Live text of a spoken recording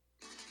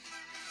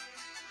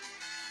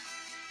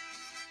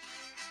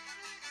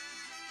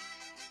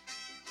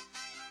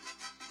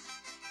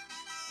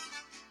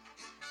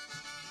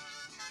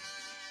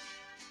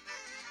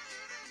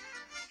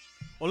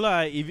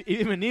Hola y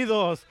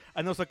bienvenidos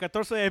a nuestro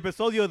 14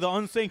 episodio de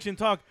Unsanctioned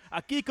Talk.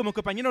 Aquí como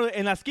compañero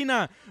en la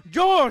esquina,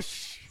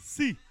 Josh.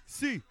 Sí.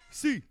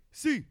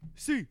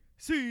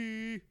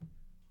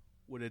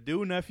 What it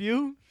do,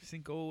 nephew?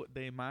 Cinco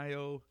de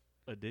Mayo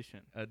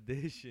Edition.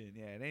 edition.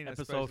 Yeah, it ain't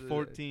Episode especially-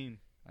 14.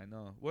 I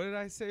know. What did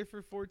I say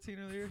for 14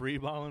 earlier? Free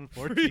ballin'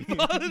 Free 14.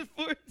 ballin'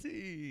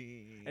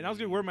 14. And I was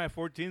going to wear my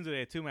 14s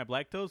today too, my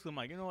black toes. I'm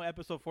like,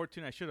 episode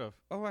 14 I should have.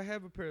 Oh, I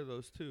have a pair of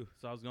those too.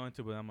 So I was going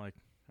to, but I'm like,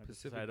 I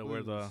Pacific decided to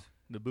wear Blues.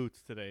 the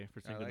boots today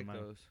for I Cinco de like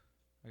Mayo. those.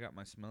 I got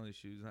my smelly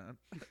shoes on.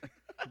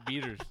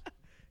 Beaters.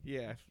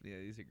 Yeah,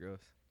 these are gross.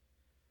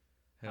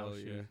 Hell House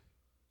yeah. shoes.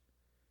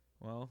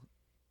 Well,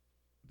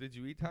 did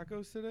you eat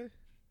tacos today?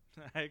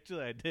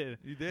 Actually, I did.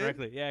 You did?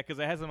 Directly. Yeah, because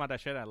I had some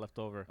matachera left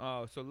over.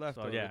 Oh, so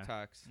leftover yeah.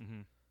 tacos.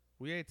 Mm-hmm.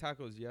 We ate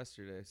tacos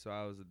yesterday, so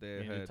I was a day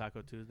ahead.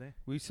 Taco Tuesday?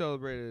 We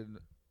celebrated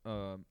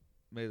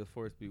May the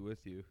 4th be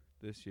with you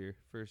this year.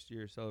 First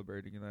year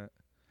celebrating that.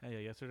 Hey, yeah,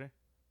 yesterday?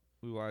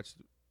 We watched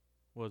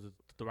Was it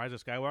The Rise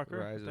of Skywalker?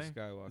 Rise of thing?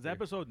 Skywalker. Is that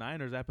episode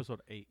 9 or is that episode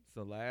 8? It's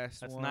the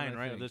last That's one. 9, I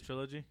right, of think. this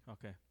trilogy?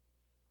 Okay.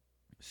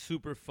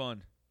 Super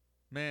fun.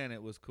 Man,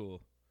 it was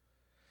cool.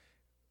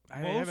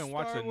 I Most haven't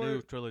watched Star the new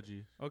Wars-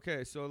 trilogy.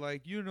 Okay, so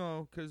like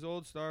because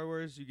old Star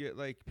Wars, you get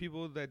like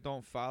people that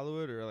don't follow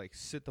it or like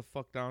sit the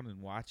fuck down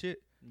and watch it.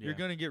 Yeah. You're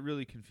gonna get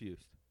really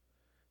confused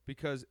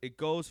because it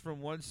goes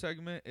from one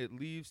segment, it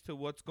leaves to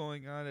what's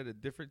going on at a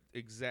different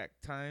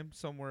exact time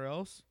somewhere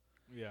else,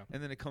 Yeah.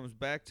 and then it comes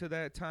back to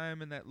that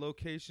time and that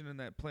location and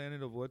that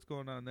planet of what's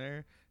going on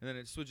there, and then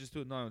it switches to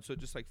another one. So it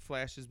just like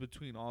flashes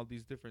between all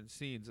these different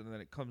scenes, and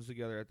then it comes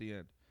together at the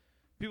end.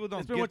 People don't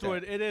It's pretty get much that.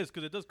 what it is,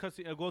 because it does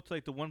it'll go to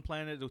like the one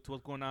planet to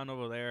what's going on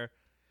over there.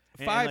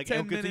 And, 5, like, 10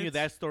 it'll continue minutes.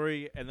 that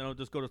story, and then it'll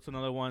just go to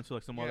another one, so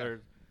like some Yeah.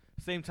 other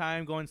same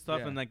time going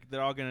stuff, Yeah. and like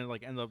they're all gonna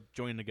like end up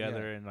joining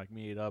together and like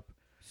meet up.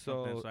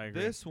 So So I agree.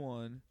 this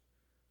one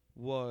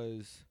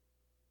was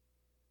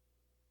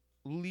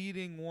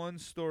leading one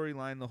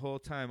storyline the whole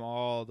time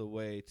all the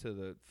way to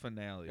the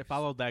finale. It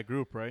followed that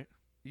group, right?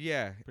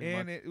 Yeah, pretty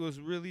and much. it was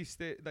really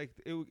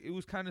it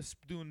was kind of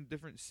doing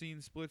different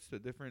scene splits to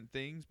different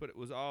things, but it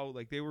was all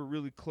like they were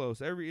really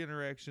close. Every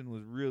interaction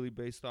was really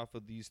based off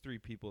of these three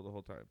people the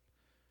whole time,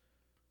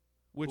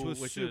 which Who-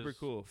 was which super is-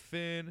 cool.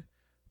 Finn,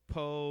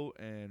 Poe,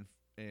 and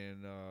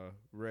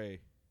Rey,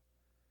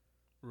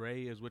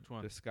 Rey is which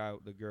one?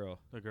 the girl.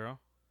 The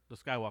girl? The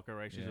Skywalker,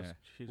 right? She's Yeah. just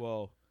she's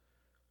Well,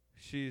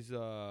 she's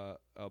a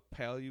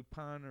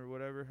Palupon or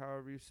whatever,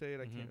 however you say it.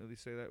 I can't Mhm. really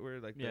say that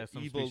word. Like Yeah, the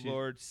some evil species.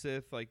 Lord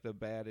Sith, like the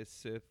baddest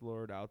Sith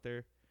Lord out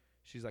there.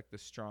 She's like the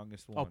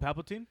strongest one. Oh,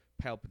 Palpatine?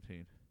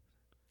 Palpatine.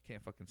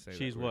 Can't fucking say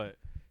She's that word. what?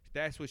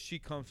 That's what she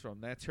comes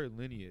from. That's her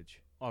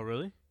lineage. Oh,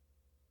 really?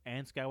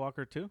 And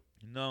Skywalker too?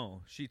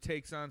 No, she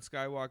takes on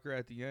Skywalker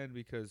at the end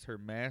because her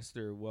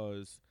master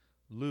was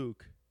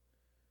Luke,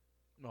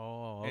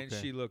 Oh, okay. and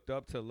she looked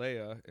up to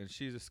Leia, and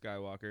she's a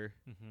Skywalker.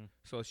 Mm-hmm.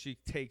 So she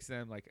takes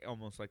them like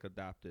almost like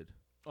adopted.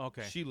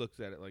 Okay. She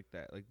looks at it like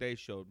that. Like they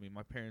showed me.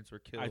 My parents were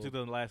killed. I took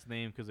the last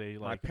name because they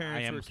My like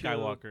parents I am were killed.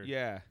 Skywalker.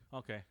 Yeah.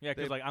 Okay. Yeah,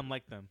 because They- like I'm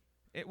like them.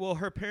 Well,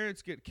 her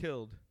parents get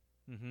killed,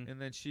 Mm-hmm. and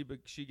then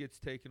she gets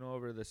taken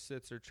over. The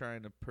Siths are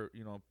trying to,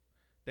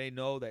 they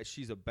know that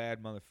she's a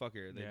bad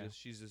motherfucker. Yeah.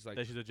 She's just like,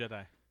 That she's a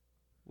Jedi.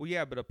 well,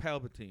 yeah, but a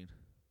Palpatine.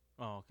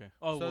 Oh, okay.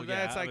 Oh, so well,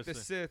 that's yeah, like the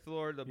obviously. Sith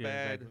Lord, the Yeah,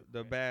 bad, exactly.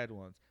 the bad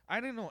ones. I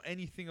didn't know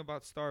anything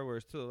about Star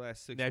Wars till the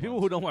last 6 Yeah, months. people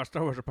who don't watch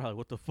Star Wars are probably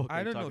what the fuck I are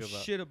you didn't know talking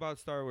about? shit about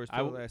Star Wars I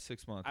till the w- last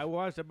 6 months. I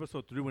watched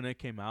episode 3 when it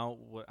came out.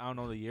 I don't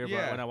know the year,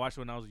 Yeah. but when I watched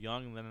it when I was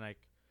young, and then like,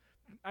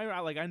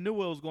 I knew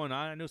what was going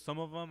on. I knew some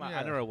of them. I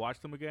Yeah. never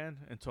watched them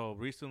again until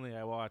recently.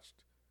 I watched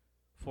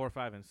 4,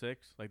 5, and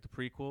 6, like the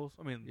prequels.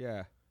 I mean,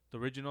 yeah. the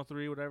original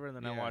 3, whatever. And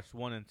then I Yeah. watched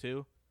 1 and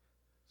 2.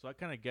 So I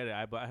kind of get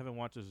it. But I haven't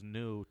watched this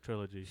new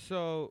trilogy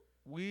So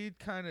we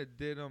kind of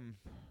did them.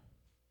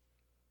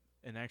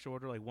 in actual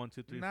order, like 1,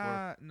 2, 3, 4.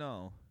 Nah,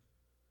 no.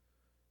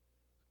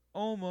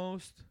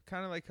 Almost.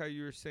 Kind of like how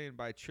you were saying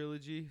by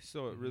trilogy.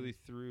 So it Mhm. really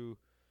threw.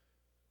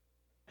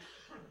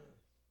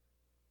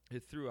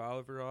 It threw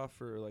Oliver off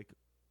for like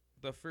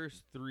the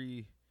first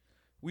 3.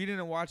 We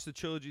didn't watch the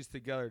trilogies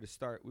together to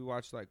start. We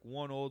watched like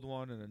one old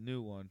one and a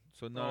new one.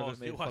 So none Oh, of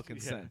so it you made watched- fucking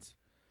yeah. sense.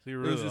 So you It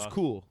was really just lost.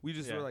 cool. We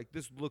just Yeah. were like,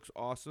 this looks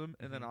awesome.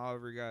 And then Mhm.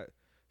 Oliver got,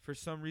 for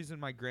some reason,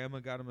 my grandma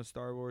got him a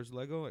Star Wars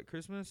Lego at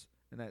Christmas,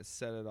 and that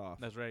set it off.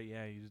 That's right.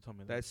 Yeah, you just told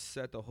me That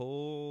set the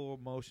whole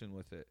motion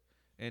with it.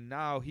 And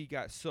now he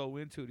got so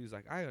into it, he's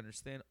like, I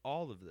understand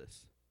all of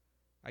this.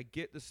 I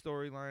get the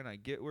storyline. I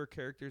get where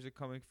characters are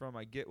coming from.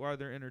 I get why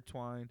they're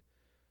intertwined.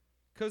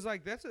 Because,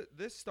 like,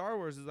 this Star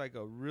Wars is like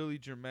a really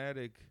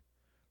dramatic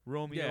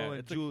Romeo Yeah, and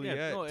it's a- yeah,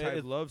 Juliet no, type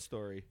it's- love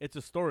story. It's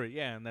a story,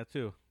 yeah, and that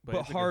too. But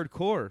it's like a-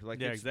 hardcore. Like,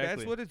 Yeah, that's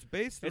exactly. what it's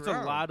based It's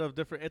around. a lot of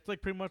different. It's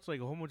like pretty much like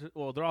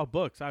well, they're all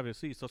books,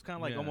 obviously. So it's kind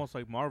of like Yeah. almost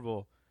like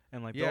Marvel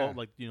and like the Yeah. old,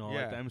 like like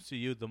Yeah. the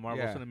MCU, the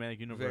Marvel Yeah. Cinematic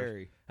Universe.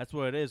 Very. That's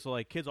what it is. So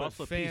like kids But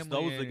also piece family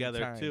those and together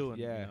time, too. And,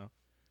 yeah. You know.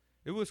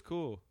 It was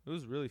cool. It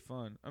was really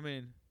fun. I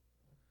mean,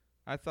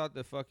 I thought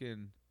the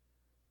fucking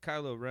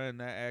Kylo Ren,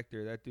 that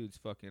actor, that dude's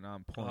fucking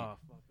on point. Oh,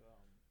 fuck.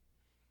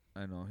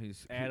 I know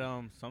he's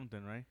Adam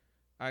something, right?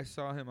 I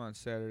saw him on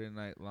Saturday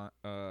Night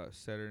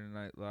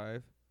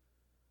Live,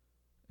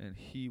 and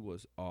he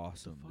was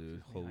awesome, fuck's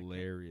dude. his name?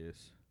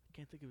 Hilarious. I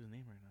can't think of his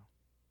name right now.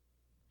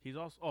 He's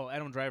also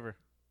Adam Driver.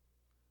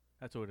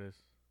 That's who it is.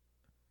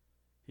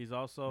 He's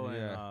also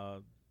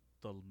in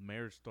the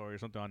Marriage Story or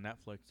something on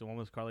Netflix. The one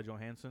with Scarlett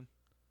Johansson.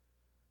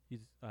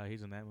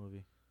 He's in that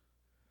movie.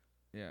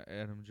 Yeah,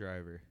 Adam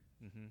Driver.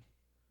 Mhm.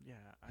 Yeah,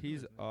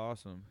 He's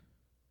awesome.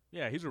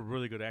 Yeah, he's a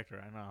really good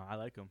actor. I know. I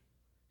like him.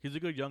 He's a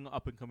good young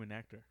up and coming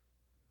actor.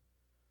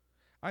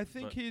 I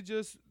think But- he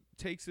just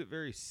takes it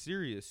very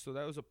serious. So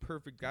that was a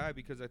perfect guy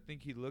because I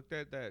think he looked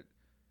at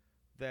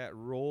that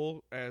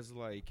role as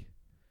like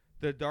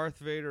the Darth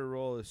Vader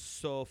role is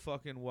so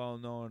fucking well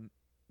known.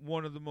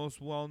 One of the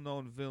most well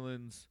known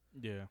villains.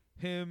 Yeah.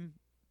 Him,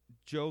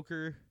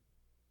 Joker.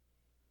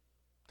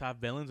 Top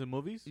villains in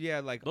movies? Yeah,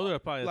 like Those are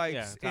probably like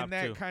top in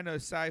that two. kind of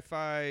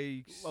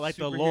sci-fi, Like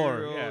the lore,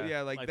 superhero,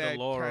 yeah. like Like the that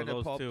lore of kind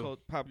of those two.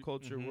 pop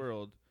culture Mhm.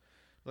 world.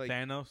 Like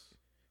Thanos.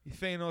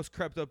 Thanos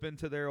crept up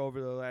into there over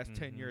the last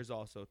 10 Mhm. years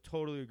also.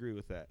 Totally agree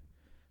with that.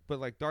 But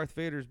like Darth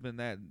Vader's been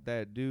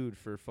that dude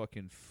for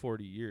fucking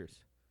 40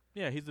 years.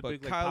 Yeah, he's a But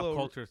big like, pop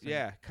culture thing.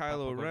 yeah,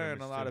 Kylo culture Ren, a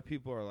mix lot too. of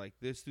people are like,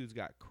 this dude's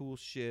got cool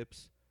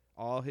ships.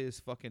 All his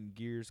fucking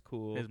gear's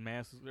cool. His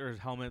mask or his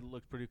helmet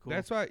looks pretty cool.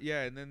 That's why,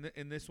 yeah, and then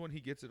in this one he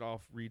gets it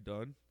all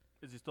redone.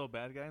 Is he still a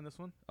bad guy in this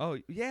one? Oh,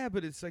 yeah,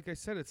 but it's like I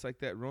said, it's like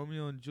that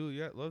Romeo and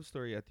Juliet love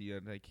story at the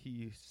end. Like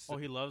he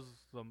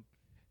Loves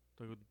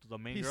the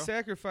main he girl?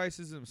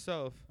 sacrifices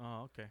himself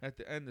Oh, okay. at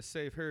the end to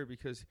save her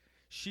because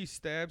she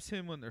stabs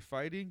him when they're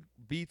fighting,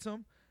 beats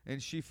him,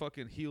 and she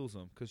fucking heals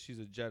him because she's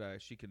a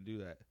Jedi. She can do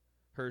that.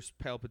 Her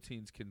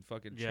Palpatines can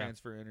fucking Yeah.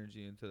 transfer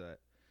energy into that.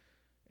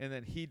 And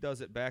then he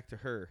does it back to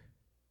her.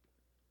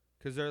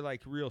 Because they're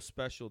like real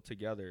special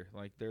together.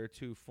 Like they're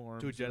two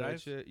forms. Two of that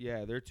Jedis? shit.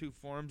 Yeah, they're two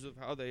forms of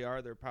how they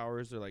are. Their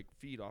powers are like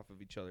feed off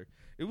of each other.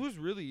 It was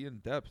really in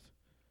depth.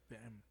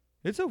 Damn.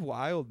 It's a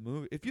wild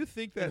movie. If you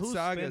think that And who's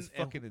saga Finn- is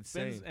fucking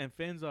insane.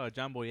 Finn's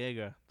John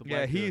Boyega. The Yeah,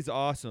 black dude. he's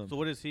awesome. So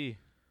what is he?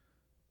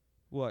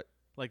 What?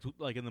 Like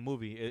in the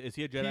movie? Is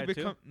he a He Jedi too?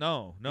 become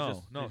no.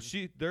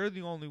 just- They're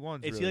the only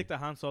ones. Is really. he like the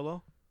Han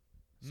Solo?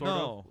 Sort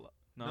No. of?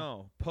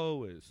 No,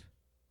 Poe is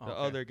Oh, the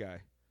okay. other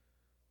guy.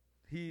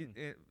 He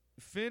Hmm.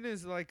 Finn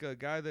is like a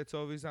guy that's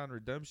always on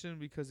redemption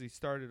because he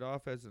started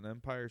off as an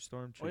Empire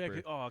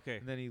stormtrooper, Oh yeah. Okay.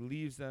 and then he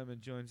leaves them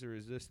and joins the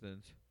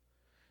Resistance,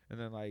 and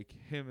then like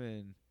him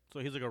and So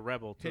he's like a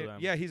rebel to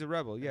them. yeah, he's a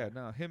rebel. Yeah, Yeah.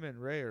 no, him and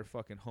Rey are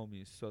fucking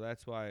homies, so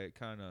that's why it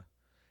kind of,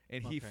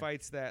 and he Okay.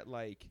 fights that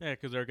like. Yeah,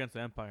 because they're against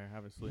the Empire,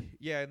 obviously.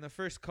 Yeah, in the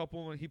first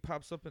couple when he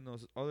pops up in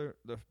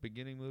the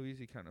beginning movies,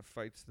 he kind of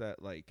fights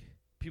that like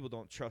people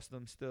don't trust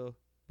him still.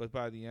 But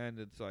by the end,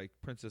 it's like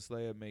Princess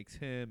Leia makes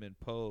him and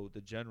Poe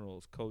the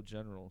generals,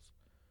 co-generals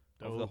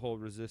of the Dope. whole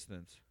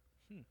resistance.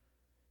 Hmm.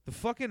 The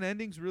fucking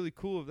ending's really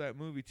cool of that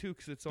movie too,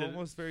 because it's Did it-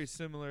 almost very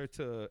similar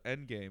to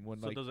Endgame when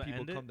So like does it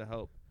people end it? come to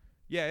help.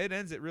 Yeah, it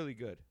ends it really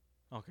good.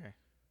 Okay.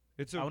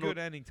 It's I a wonder good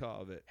what- ending to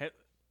all of it.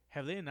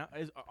 Have they now?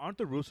 Aren't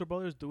the Russo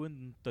brothers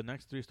doing the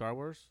next 3 Star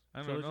Wars? I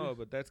don't know, trilogies?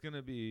 but that's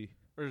gonna be.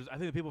 Or I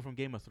think the people from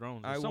Game of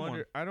Thrones. Or I someone.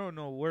 wonder. I don't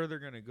know where they're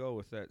gonna go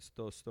with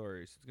those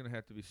stories. It's gonna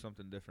have to be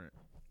something different.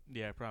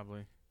 Yeah,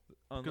 probably.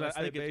 Unless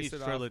I they think it's base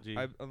each it trilogy.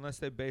 unless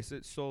they base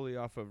it solely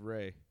off of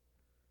Rey.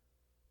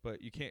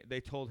 But you can't. They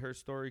told her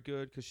story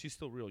good because she's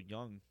still real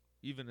young.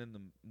 Even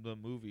in the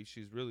movie,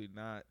 she's really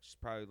not. She's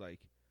probably like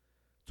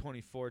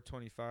 24,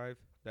 25,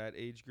 that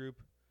age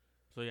group.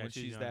 So yeah, when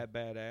she's that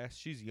badass,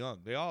 she's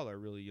young. They all are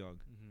really young.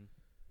 Hmm.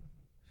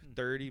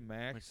 30 Makes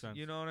max. sense.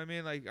 You know what I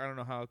mean? Like I don't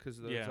know how because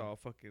those Yeah. all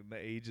fucking the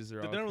ages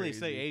are. They all don't really say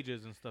crazy.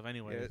 ages and stuff,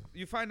 anyway. Yeah,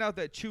 you find out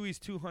that Chewie's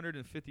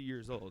 250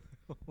 years old.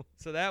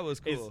 So that was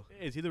cool.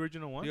 Is he the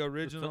original one? The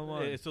original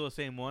one. It's still the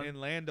same one. And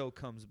Lando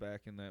comes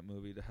back in that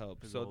movie to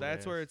help. His So old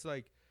that's where ass.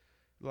 it's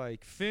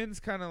like Finn's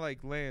kind of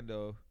like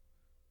Lando.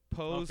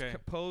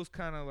 Poe's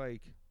kind of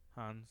like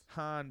Hans.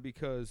 Han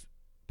because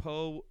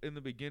Poe in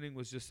the beginning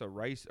was just a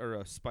rice or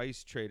a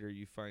spice trader.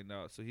 You find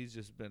out, so he's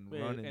just been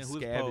Wait, running and who's Poe?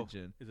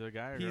 scavenging. Is it a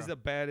guy or He's girl? the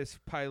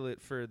baddest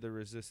pilot for the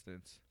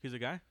Resistance. He's a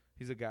guy.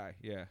 He's a guy,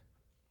 yeah.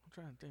 I'm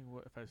trying to think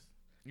what if I.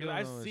 You don't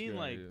I've know this seen guy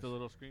like is. the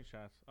little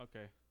screenshots.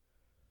 Okay.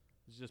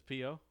 It's just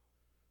P.O.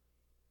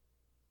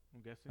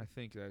 I'm guessing. I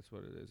think that's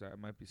what it is. I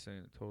might be saying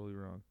it totally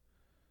wrong.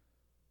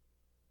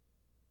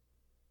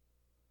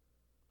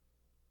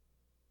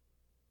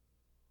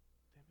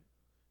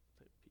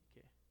 Type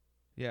PK.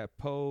 Yeah,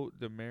 Poe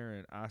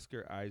Dameron,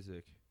 Oscar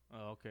Isaac.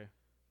 Oh, okay.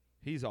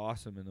 He's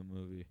awesome in the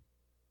movie.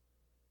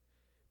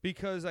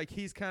 Because like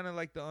he's kind of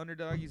like the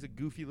underdog. He's a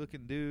goofy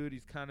looking dude.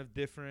 He's kind of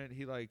different.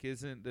 He like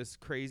isn't this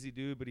crazy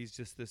dude, but he's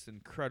just this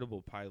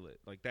incredible pilot.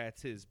 Like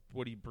that's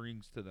what he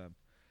brings to them.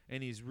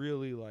 And he's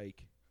really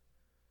like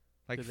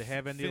Did they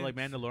have any like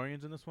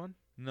Mandalorians in this one?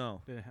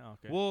 No. Okay.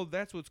 Well,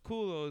 that's what's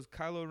cool though is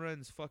Kylo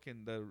Ren's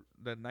fucking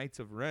the Knights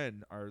of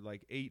Ren are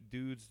like 8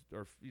 dudes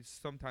or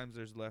sometimes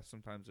there's less,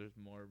 sometimes there's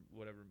more,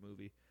 whatever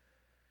movie.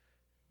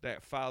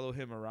 that follow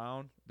him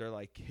around, they're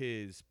like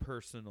his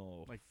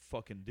personal Like,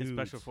 fucking his dudes.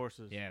 special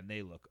forces. Yeah, and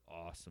they look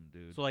awesome,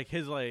 dude. So like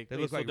his like they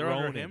look so like they're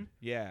Ronin. under him.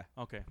 Yeah,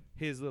 Okay.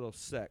 his little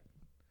sect.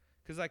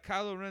 Because like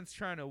Kylo Ren's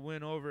trying to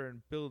win over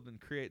and build and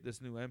create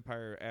this new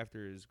empire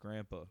after his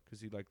grandpa, because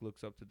he like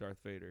looks up to Darth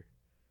Vader.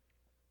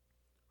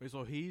 Wait,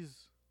 so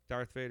he's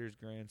Darth Vader's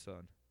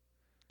grandson.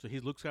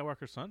 Luke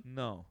Skywalker's son?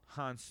 No,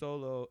 Han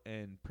Solo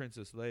and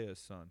Princess Leia's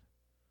son.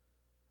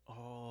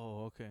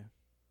 Oh, okay.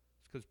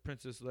 It's because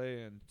Princess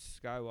Leia and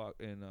Skywalker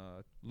and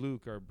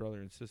Luke are brother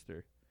and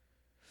sister.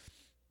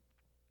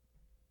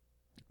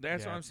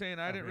 That's what I'm saying.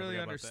 I didn't really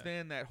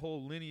understand that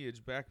whole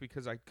lineage back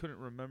because I couldn't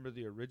remember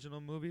the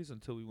original movies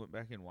until we went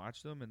back and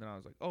watched them, and then I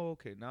was like, "Oh,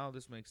 okay, now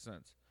this makes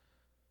sense."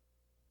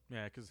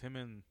 Yeah, because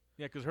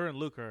her and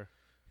Luke are.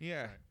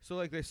 Yeah. Right. So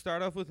like they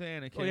start off with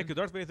Anakin. Oh yeah, because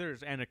Darth Vader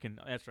is Anakin.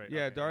 That's right.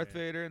 Yeah, okay, Darth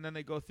Vader, and then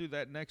they go through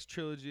that next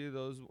trilogy of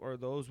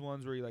those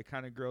ones where he like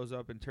kind of grows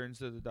up and turns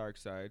to the dark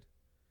side,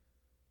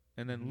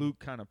 and then Luke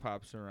kind of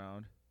pops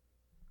around,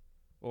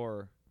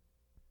 or.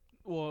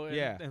 Well,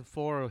 and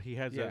 4 he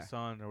has a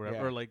son or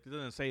whatever, or like it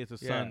doesn't say it's a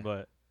son,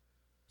 but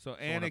so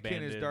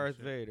Anakin is Darth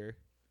Vader,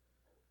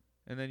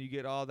 and then you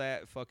get all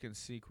that fucking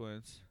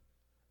sequence.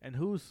 And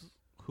who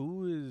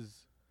is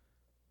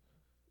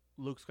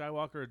Luke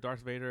Skywalker or Darth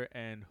Vader,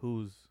 and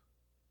who's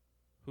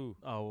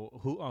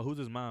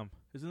his mom?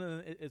 Isn't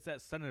it? It's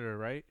that senator,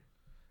 right?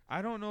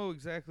 I don't know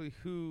exactly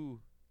who.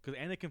 Because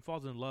Anakin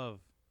falls in love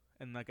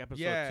in like episode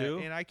 2. Yeah,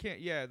 and I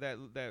can't. Yeah,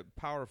 that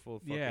powerful.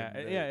 Fucking,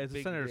 it's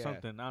a senator or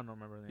something. I don't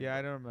remember the name. Yeah,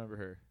 I don't remember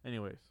her.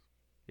 Anyways.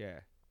 Yeah.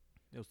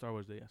 It was Star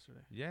Wars Day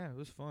yesterday. Yeah, it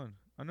was fun.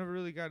 I never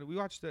really got it. We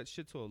watched that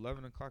shit till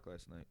 11 o'clock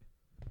last night.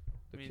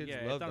 The kids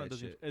love that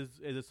shit. Is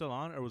it still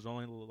on, or was it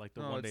only like the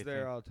one day? No, it's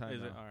there all the time.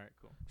 Is now. it? All right,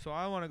 cool. So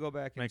I want to go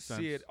back and Makes see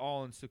sense. it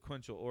all in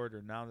sequential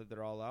order now that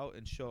they're all out,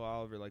 and show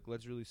Oliver like,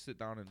 let's really sit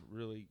down and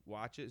really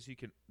watch it so you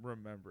can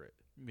remember it.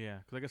 Yeah,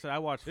 because like I said, I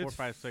watched 4, It's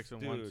 5, 6,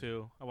 and 1,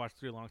 2. I watched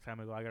 3 a long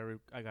time ago. I got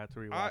to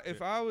rewatch it.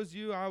 If I was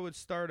you, I would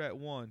start at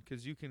 1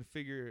 because you can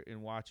figure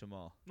and watch them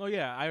all. No,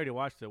 yeah, I already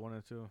watched it 1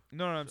 and 2.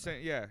 No, I'm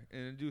saying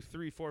and do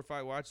 3, 4,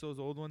 5. Watch those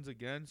old ones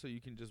again so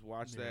you can just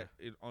watch that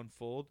it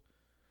unfold.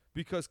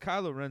 Because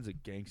Kylo Ren's a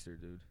gangster,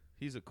 dude.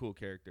 He's a cool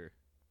character.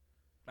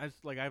 I've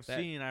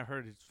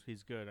heard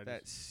he's good.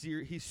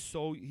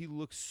 He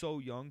looks so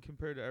young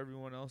compared to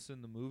everyone else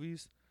in the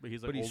movies. But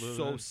he's like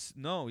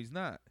no, he's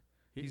not.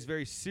 He's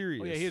very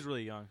serious. Oh yeah, he's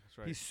really young. That's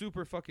right. He's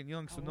super fucking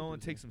young, so How no old one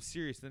is takes he? him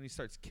serious. Then he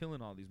starts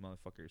killing all these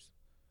motherfuckers.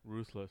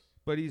 Ruthless.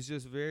 But he's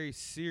just very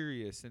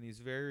serious, and he's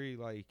very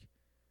like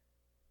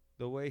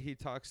the way he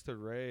talks to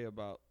Rey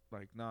about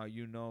like, nah,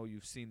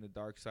 you've seen the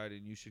dark side,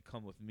 and you should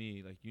come with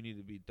me. Like, you need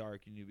to be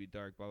dark. You need to be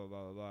dark. Blah blah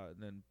blah blah blah.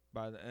 And then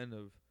by the end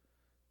of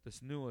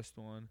this newest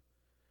one,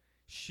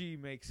 she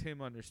makes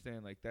him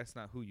understand like that's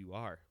not who you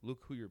are.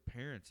 Look who your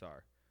parents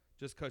are.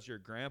 Just because your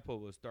grandpa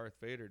was Darth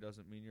Vader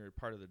doesn't mean you're a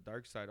part of the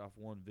dark side off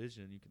one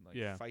vision. You can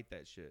fight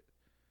that shit.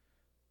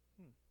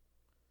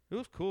 It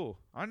was cool.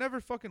 I never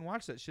fucking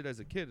watched that shit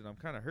as a kid, and I'm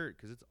kind of hurt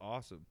because it's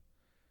awesome.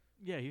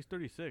 Yeah, he's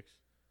 36.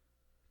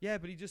 Yeah,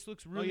 but he just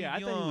looks really young. I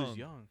thought he was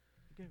young.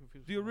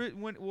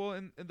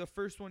 In the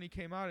first one he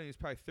came out, and he was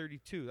probably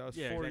 32. That was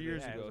 4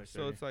 years ago. Like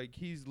so it's like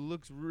he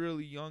looks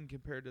really young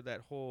compared to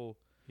that whole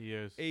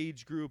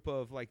age group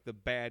of like the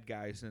bad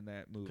guys in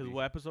that movie. Because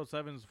episode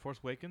 7 is Force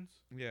Awakens?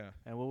 Yeah.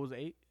 And what was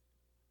 8?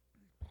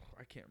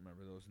 I can't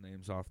remember those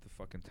names off the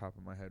fucking top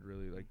of my head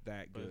really like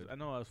that good. I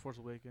know it was Force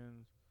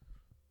Awakens.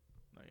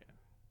 No,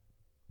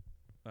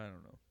 yeah. I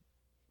don't know.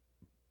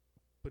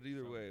 But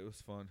either way, it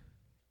was fun.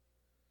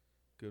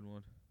 Good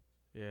one.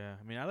 Yeah,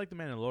 I mean, I like The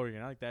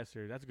Mandalorian. I like that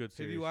series. That's a good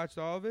series. Have you watched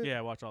all of it? Yeah,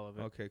 I watched all of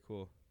it. Okay,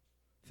 cool.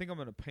 I think I'm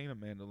gonna paint a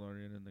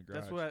Mandalorian in the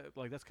garage.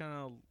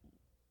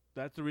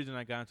 That's the reason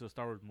I got into a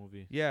Star Wars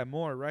movie. Yeah,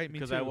 more right. Me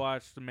too. Because I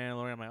watched The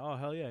Mandalorian. I'm like, oh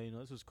hell yeah,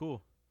 this is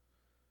cool.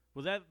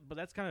 Well,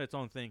 that's kind of its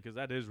own thing because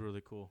that is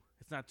really cool.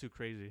 It's not too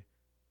crazy.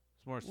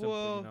 It's more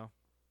simple,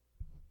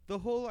 The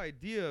whole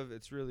idea of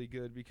it's really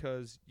good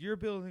because you're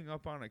building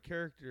up on a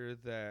character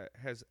that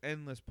has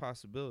endless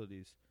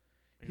possibilities.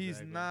 Exactly.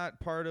 He's not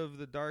part of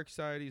the dark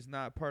side. He's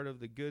not part of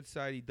the good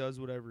side. He does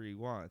whatever he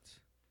wants.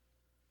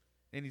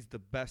 And he's the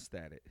best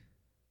at it.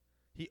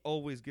 He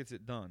always gets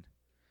it done.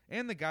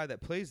 And the guy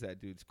that plays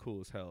that dude's cool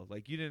as hell.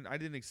 Like I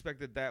didn't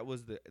expect that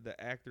was the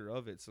actor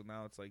of it. So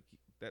now it's like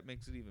that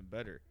makes it even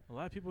better. A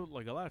lot of people,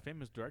 like a lot of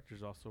famous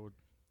directors also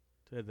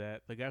did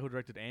that. The guy who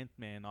directed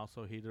Ant-Man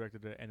also, he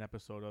directed an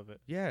episode of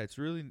it. Yeah, that's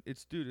a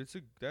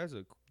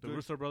The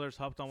Russo brothers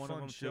helped on one of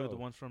them too. The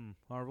ones from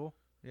Marvel.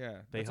 Yeah,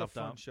 they helped a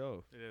fun out.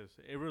 show. It is.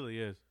 It really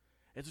is.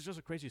 It's just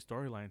a crazy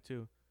storyline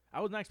too.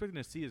 I was not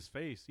expecting to see his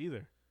face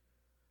either,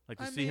 like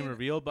to see him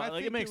revealed. But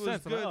like it makes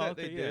sense. Good that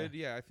they did.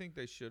 Yeah, I think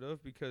they should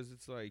have because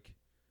it's like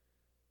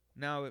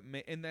now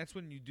and that's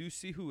when you do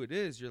see who it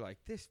is. You're like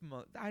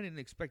I didn't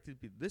expect it to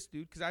be this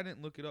dude because I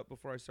didn't look it up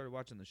before I started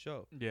watching the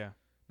show. Yeah.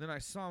 Then I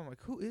saw him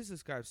like, who is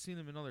this guy? I've seen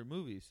him in other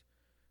movies.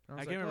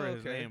 I can't remember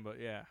his name,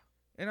 but yeah.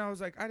 And I was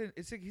like,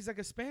 It's like he's like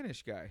a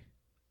Spanish guy.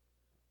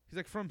 He's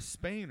like from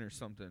Spain or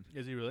something.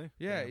 Is he really?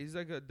 Yeah, he's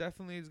like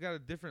he's got a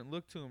different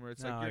look to him. Where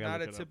it's like you're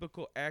not a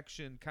typical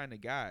action kind of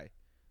guy.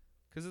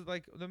 Because it's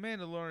like The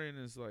Mandalorian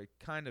is like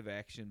kind of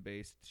action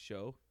based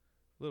show,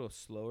 a little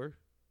slower.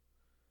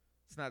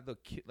 It's not the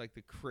like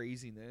the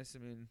craziness.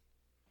 I mean,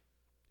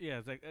 yeah,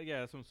 it's like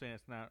that's what I'm saying.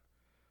 It's not.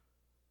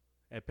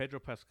 Pedro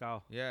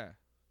Pascal. Yeah.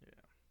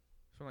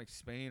 It's from like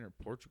Spain or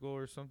Portugal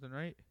or something,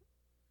 right?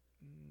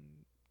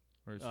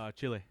 Or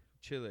Chile.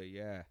 Chile,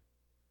 yeah.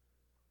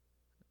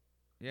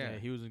 Yeah,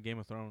 he was in Game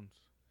of Thrones.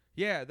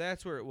 Yeah,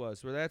 that's where it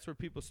was. That's where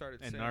people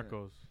started saying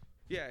Narcos.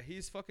 Yeah,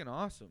 he's fucking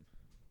awesome.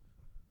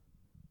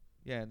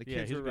 Yeah, and the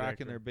kids were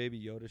rocking their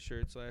Baby Yoda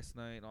shirts last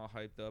night, all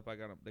hyped up.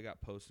 They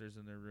got posters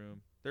in their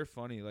room. They're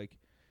funny. Like,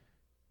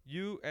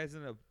 you as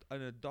an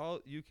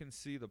adult, you can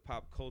see the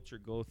pop culture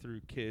go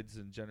through kids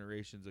and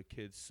generations of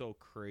kids so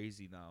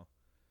crazy now.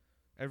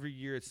 Every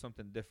year it's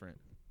something different.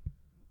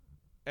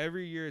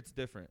 Every year it's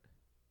different.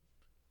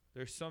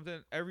 There's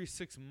something every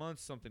 6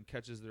 months something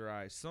catches their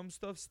eye. Some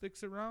stuff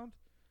sticks around,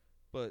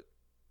 but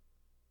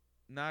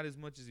not as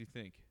much as you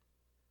think.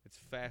 It's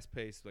fast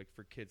paced, like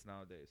for kids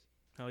nowadays.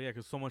 Hell yeah,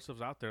 because so much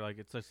stuff's out there. Like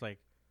it's just like,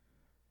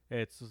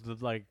 it's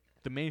just like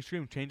the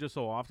mainstream changes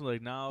so often.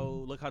 Like now,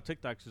 look how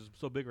TikTok's is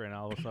so big right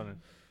now. All of a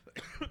sudden,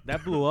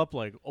 that blew up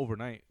like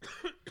overnight.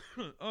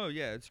 Oh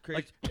yeah, it's crazy.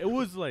 Like it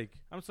was like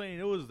I'm saying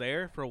it was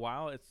there for a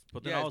while.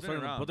 But then all of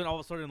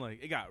a sudden,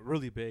 like it got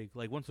really big.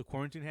 Like once the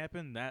quarantine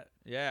happened, that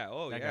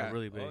got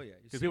really big. Oh yeah,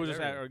 because people just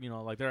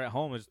like they're at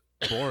home, just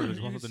bored. There's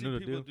something new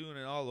to do. People doing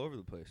it all over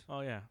the place. Oh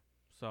yeah,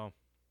 so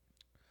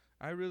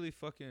I really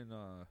fucking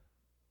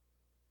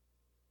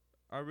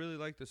I really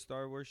like the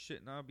Star Wars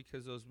shit now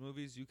because those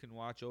movies you can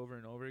watch over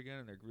and over again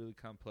and they're really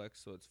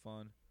complex, so it's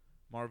fun.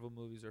 Marvel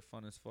movies are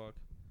fun as fuck.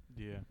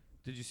 Yeah.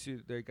 Did you see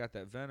they got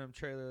that Venom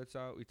trailer that's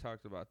out? We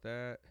talked about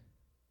that.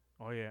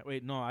 Oh yeah.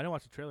 Wait, no, I didn't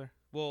watch the trailer.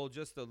 Well,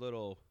 just a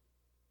little,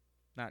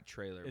 not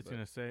trailer. It's but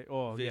gonna say,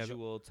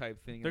 visual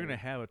type thing. They're gonna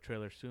have a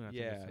trailer soon.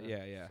 Yeah.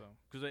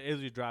 Because it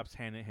usually drops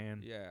hand in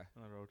hand. Yeah.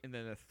 On the road. And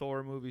then the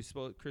Thor movie,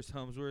 Chris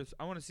Hemsworth.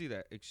 I want to see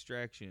that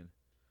Extraction.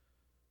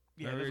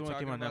 Yeah, there's one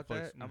came on Netflix.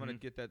 Mm-hmm. I'm gonna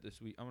get that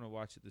this week. I'm gonna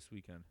watch it this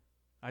weekend.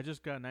 I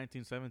just got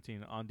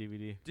 1917 on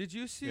DVD. Did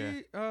you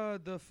see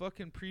the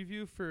fucking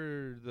preview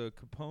for the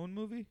Capone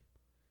movie?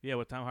 Yeah,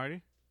 with Tom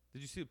Hardy.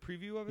 Did you see the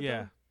preview of it?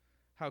 Yeah. Though?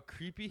 How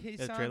creepy he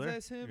sounds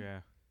as him.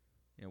 Yeah.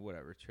 Yeah,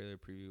 whatever. Trailer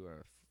preview.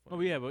 I know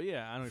what you're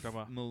talking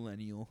about.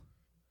 Millennial.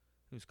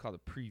 It was called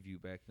a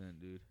preview back then,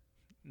 dude.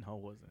 No,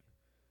 it wasn't.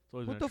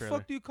 What the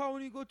fuck do you call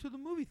when you go to the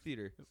movie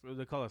theater?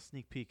 They call it a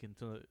sneak peek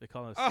until they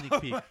call it a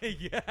sneak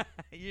peek. Yeah,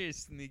 you're a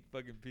sneak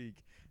fucking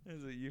peek.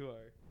 That's what you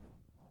are.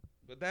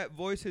 But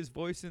his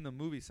voice in the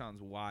movie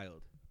sounds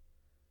wild.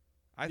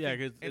 I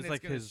think it's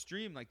like his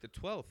stream like the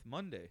 12th,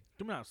 Monday.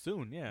 Coming out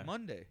soon, yeah.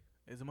 Monday.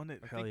 Is it Monday?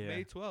 I think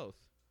May 12th.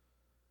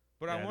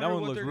 But yeah, I wonder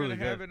what they're gonna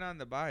have it on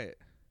to buy it.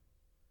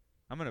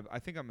 I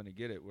think I'm gonna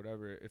get it.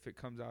 Whatever. If it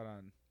comes out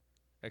on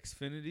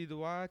Xfinity to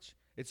watch,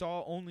 it's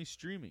all only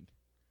streaming.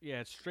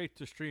 Yeah, it's straight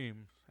to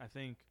stream. I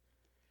think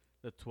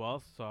the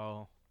 12th.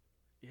 So,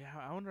 yeah,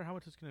 I wonder how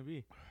much it's gonna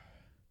be.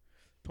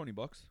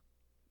 $20.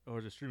 Or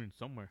is it streaming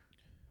somewhere?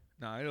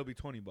 Nah, it'll be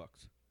 $20.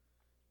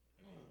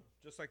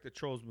 Just like the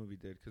Trolls movie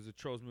did, because the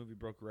Trolls movie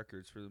broke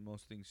records for the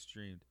most things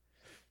streamed.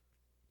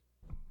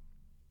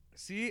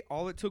 See,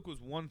 all it took was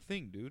one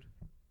thing, dude.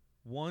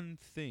 One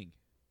thing.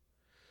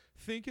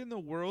 Think in the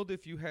world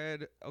if you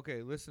had...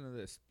 Okay, listen to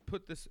this.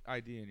 Put this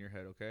idea in your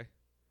head, okay?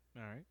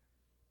 All right.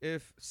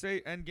 If,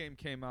 say, Endgame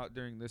came out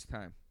during this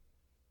time.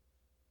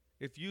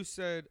 If you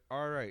said,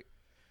 all right,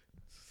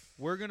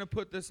 we're going to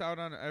put this out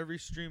on every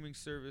streaming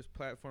service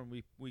platform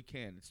we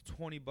can. It's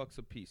 $20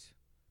 a piece.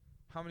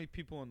 How many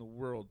people in the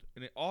world,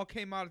 and it all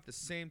came out at the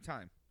same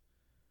time.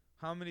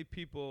 How many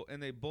people,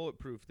 and they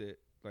bulletproofed it,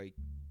 like,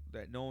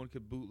 that no one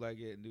could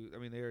bootleg it and do, I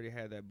mean, they already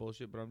had that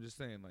bullshit, but I'm just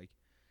saying, like,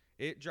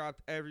 it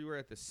dropped everywhere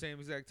at the same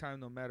exact time,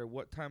 no matter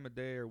what time of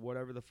day or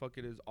whatever the fuck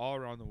it is, all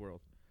around the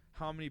world.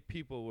 How many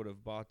people would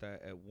have bought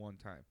that at one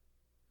time?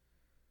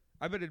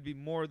 I bet it'd be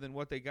more than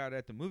what they got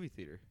at the movie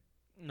theater.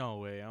 No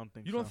way, I don't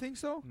think so. You don't think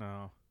so?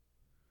 No.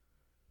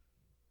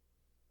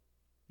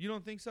 You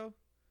don't think so?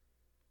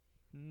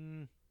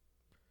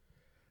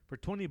 For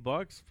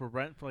 $20 for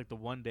rent for like the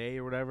one day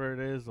or whatever it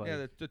is,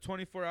 like the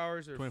 24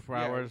 hours or 24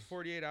 hours,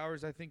 48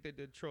 hours. I think they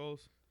did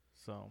Trolls.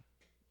 So,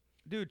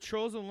 dude,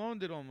 Trolls alone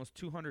did almost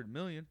 200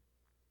 million.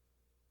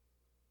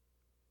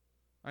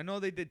 I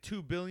know they did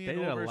 2 billion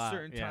over a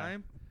certain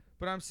time,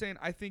 but I'm saying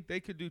I think they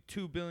could do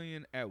 2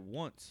 billion at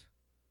once.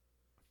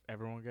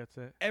 Everyone gets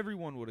it.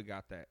 Everyone would have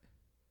got that.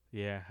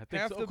 Yeah, I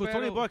think so.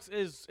 $20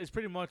 is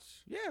pretty much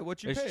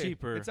what you pay. It's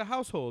cheaper. It's a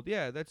household.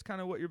 Yeah, that's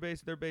kind of what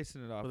they're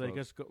basing it off.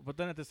 But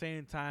then at the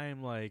same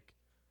time, like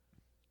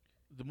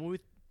the movie,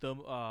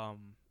 I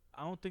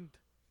don't think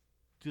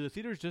do the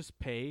theaters just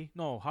pay?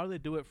 No, how do they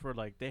do it for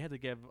like they had to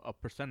give a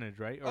percentage,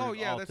 right? Or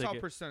that's all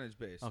percentage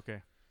based.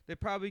 Okay, they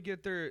probably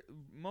get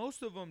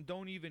most of them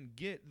don't even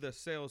get the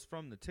sales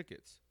from the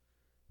tickets.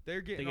 They're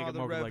getting all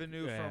the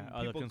revenue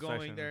from people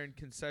going there and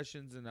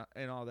concessions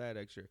and all that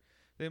extra.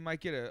 They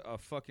might get a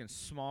fucking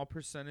small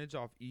percentage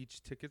off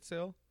each ticket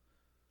sale,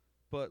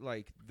 but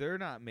like they're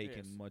not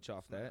making much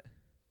off that.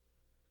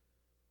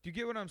 Do you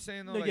get what I'm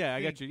saying though? No, Like, yeah,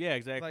 I got you. Yeah,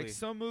 exactly. Like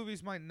some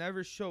movies might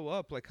never show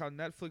up, like how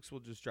Netflix will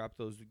just drop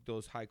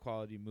those high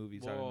quality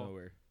movies out of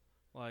nowhere.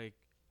 Like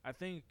I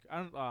think I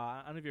don't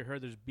know if you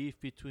heard there's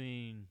beef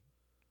between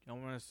I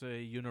want to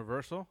say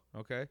Universal,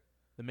 Okay.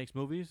 that makes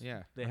movies.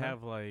 Yeah. They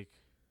have like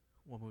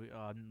what movie?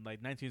 Like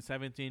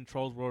 1917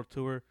 Trolls World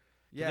Tour.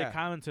 Yeah. They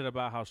commented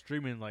about how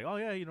streaming, like, oh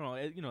yeah,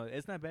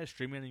 it's not bad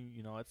streaming,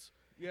 and it's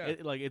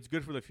it's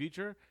good for the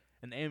future.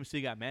 And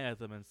AMC got mad at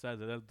them and said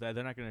that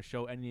they're not going to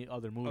show any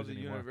other movies of the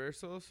anymore.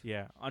 Universals.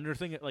 Yeah,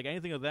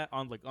 anything of that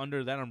on like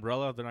under that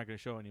umbrella, they're not going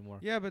to show anymore.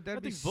 Yeah, but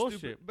that'd be bullshit.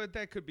 stupid. But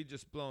that could be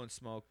just blowing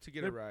smoke to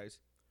get a rise.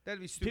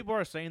 That'd be stupid. People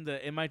are saying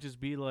that it might just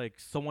be like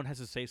someone has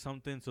to say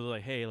something, so they're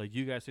like, hey, like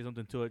you guys say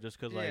something to it, just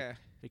because like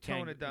they can't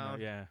tone it down.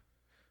 Yeah.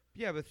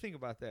 Yeah, but think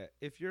about that.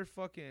 If you're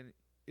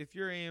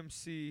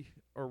AMC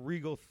or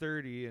Regal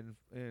 30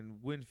 in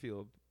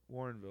Winfield,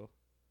 Warrenville,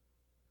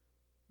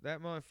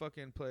 that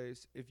motherfucking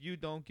place, if you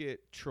don't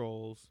get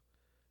Trolls,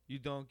 you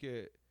don't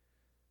get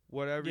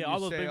whatever all you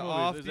those say big movies,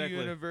 off exactly.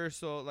 the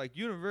Universal, like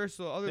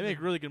Universal, They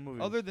make really good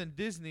movies. other than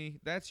Disney,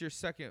 that's your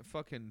second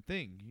fucking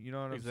thing. You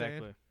know what I'm saying?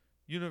 Exactly.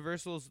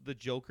 Universal's the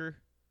Joker,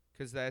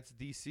 because that's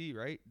DC,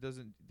 right?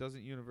 Doesn't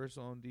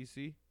Universal own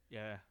DC?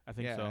 Yeah, I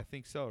think yeah, so. I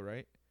think so,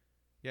 right?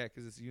 Yeah,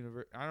 because it's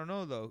I don't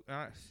know though.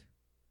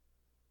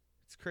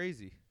 It's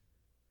crazy.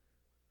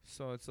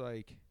 So it's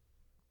like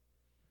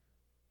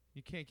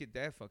you can't get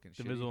that fucking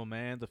shit. Invisible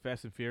Man, the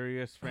Fast and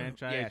Furious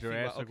franchise,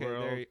 Jurassic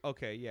World.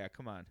 Okay, yeah,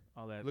 come on.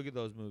 All that. Look at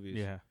those movies.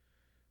 Yeah.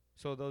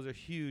 So those are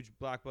huge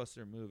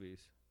blockbuster movies,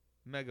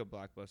 mega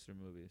blockbuster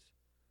movies.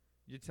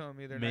 You're telling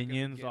me they're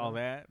Minions, not all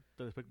them?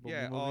 that.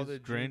 Yeah, movies, all the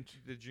Grinch,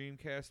 the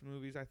Dreamcast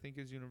movies. I think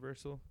is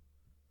Universal.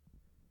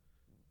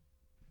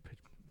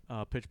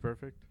 Pitch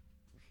Perfect.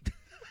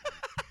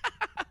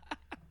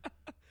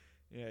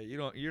 Yeah,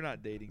 you're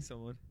not dating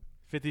someone.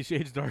 50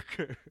 Shades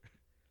Darker.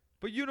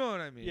 But you know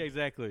what I mean. Yeah,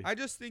 exactly. I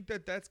just think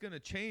that's gonna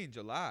change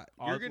a lot.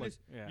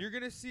 You're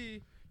gonna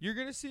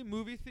see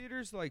movie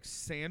theaters like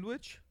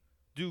Sandwich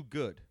do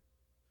good.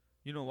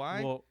 You know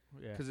why? Well,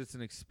 yeah. Because it's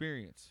an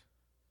experience.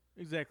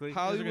 Exactly.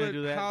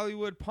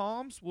 Hollywood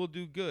Palms will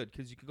do good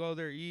because you can go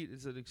there eat.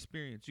 It's an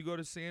experience. You go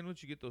to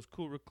Sandwich, you get those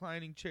cool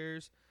reclining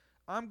chairs.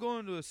 I'm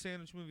going to a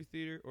Sandwich movie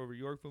theater over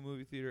Yorkville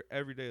movie theater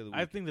every day of the week.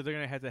 I think that they're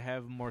gonna have to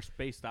have more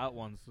spaced out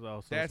ones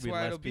though. So that's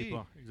why less it'll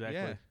people. be. Exactly.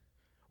 Yeah.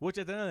 Which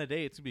at the end of the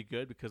day, it's gonna be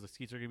good because the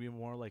seats are gonna be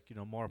more like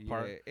more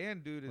apart. Yeah,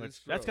 and dude,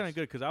 that's kind of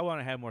good because I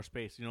want to have more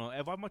space.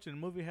 If I'm watching a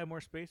movie, have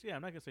more space. Yeah,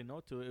 I'm not gonna say no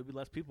to it. It'll be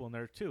less people in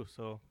there too.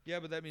 So yeah,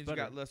 but that means you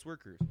got less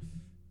workers.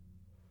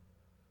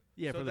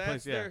 Yeah, so for the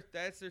place. Yeah,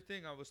 that's their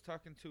thing. I was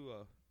talking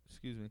to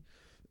excuse me.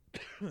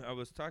 I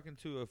was talking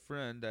to a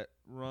friend that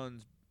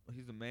runs.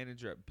 He's a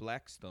manager at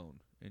Blackstone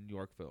in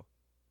Yorkville.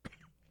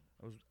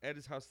 I was at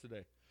his house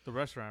today. The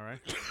restaurant,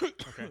 right?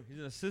 Okay. He's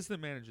an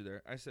assistant manager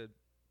there. I said,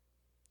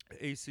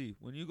 AC,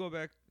 when you go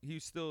back, he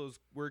still is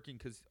working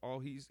because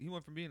he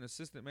went from being an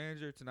assistant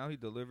manager to now he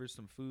delivers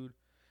some food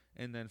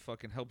and then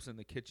fucking helps in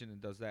the kitchen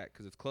and does that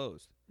because it's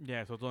closed.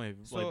 Yeah, so it's only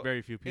like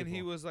very few people. And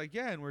he was like,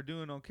 yeah, and we're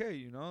doing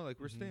okay, like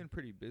we're staying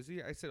pretty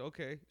busy. I said,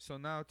 okay, so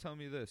now tell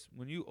me this.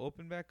 When you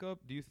open back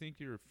up, do you think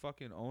your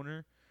fucking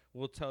owner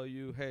will tell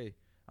you, hey,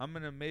 I'm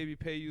going to maybe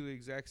pay you the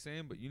exact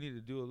same, but you need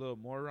to do a little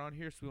more around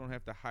here so we don't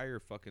have to hire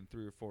fucking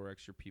 3 or 4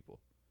 extra people?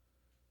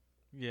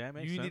 Yeah, it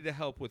makes sense. You need to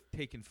help with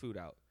taking food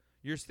out.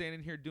 You're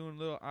standing here doing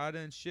little odd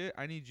and shit.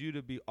 I need you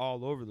to be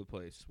all over the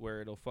place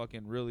where it'll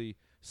fucking really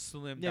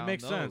slim down. Yeah, it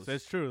makes sense.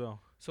 That's true though.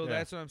 So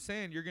that's what I'm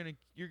saying. You're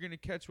gonna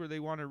catch where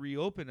they want to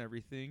reopen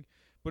everything,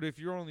 but if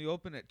you're only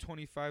open at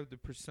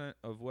 25%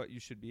 of what you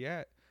should be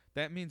at,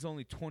 that means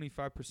only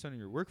 25% of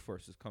your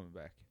workforce is coming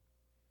back.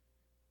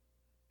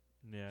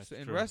 Yeah,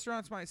 and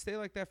restaurants might stay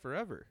like that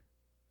forever.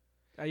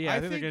 Yeah,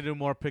 I think they're gonna do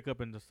more pickup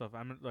and stuff.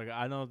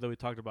 I know that we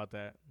talked about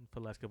that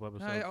for the last couple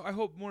episodes. I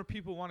hope more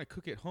people want to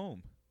cook at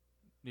home.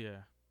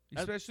 Yeah,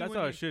 especially that's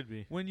how it should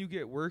be. When you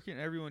get working,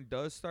 everyone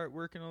does start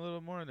working a little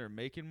more, and they're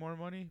making more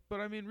money. But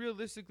I mean,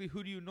 realistically,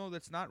 who do you know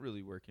that's not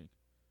really working?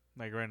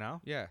 Like right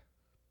now? Yeah.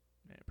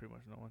 Yeah, pretty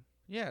much no one.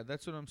 Yeah,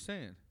 that's what I'm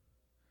saying.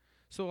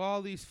 So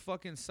all these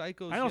fucking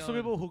psychos. I know some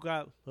people who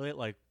got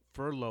like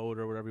furloughed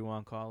or whatever you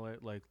want to call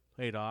it, like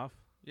laid off.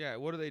 Yeah,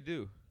 what do they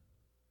do?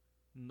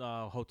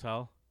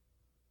 Hotel.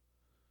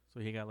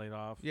 So he got laid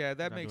off. Yeah,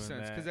 that makes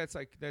sense because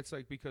that's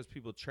like because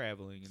people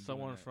traveling. And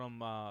someone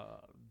from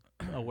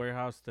a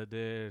warehouse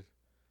they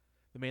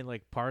made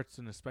like parts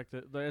and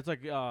inspected. It's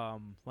like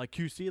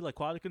QC, like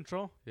quality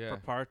control for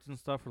parts and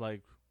stuff for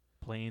like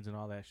planes and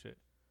all that shit.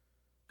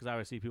 Because I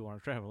always see people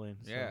aren't traveling.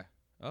 So yeah.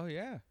 Oh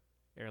yeah.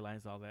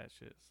 Airlines, all that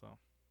shit. So.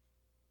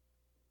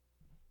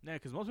 Yeah,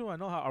 because most people I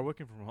know are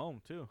working from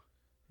home too.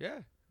 Yeah.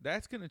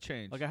 That's gonna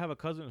change. Like I have a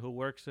cousin who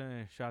works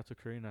in. Shout out to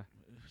Karina.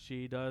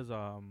 She does.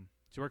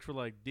 She works for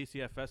like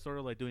DCFS, sort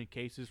of like doing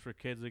cases for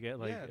kids that get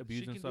like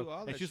abused and stuff.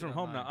 And she's from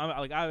home now.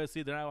 I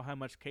obviously they don't have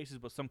much cases,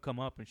 but some come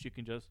up, and she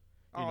can just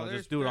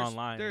just do it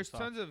online. There's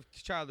tons of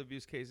child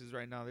abuse cases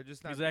right now. They're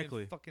just not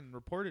being fucking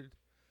reported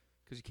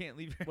because you can't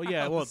leave your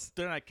house. Well,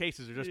 they're not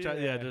cases. They're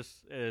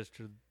just it's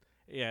true.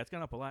 Yeah, it's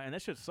gone up a lot, and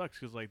that shit sucks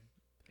because like,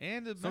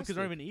 and some kids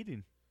aren't even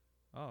eating.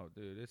 Oh,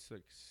 dude, it's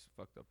like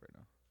fucked up right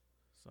now.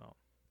 So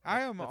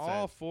I am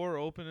all for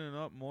opening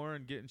up more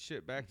and getting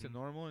shit back to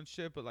normal and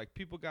shit, but like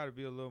people got to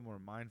be a little more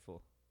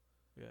mindful.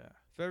 Yeah.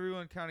 If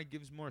everyone kind of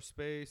gives more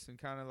space and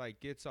kind of like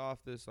gets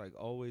off this like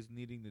always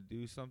needing to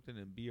do something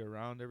and be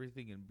around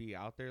everything and be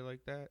out there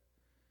like that,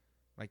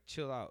 like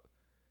chill out.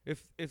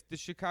 If the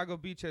Chicago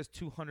beach has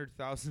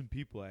 200,000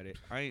 people at it,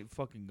 I ain't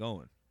fucking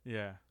going.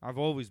 Yeah. I've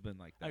always been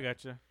like that. I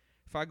gotcha.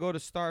 If I go to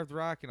Starved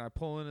Rock and I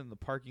pull in the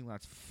parking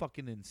lot's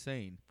fucking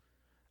insane.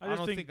 I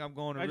don't think I'm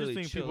going to really chill out.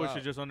 I just think people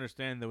should just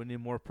understand that we need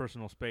more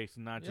personal space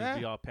and not just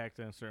be all packed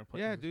in certain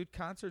places. Yeah, dude,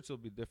 concerts will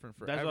be different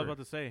forever. That's what I was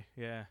about to say.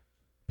 Yeah.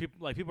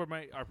 People are people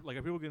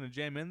going to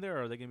jam in there,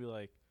 or are they going to be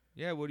like,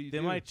 yeah, what do you do?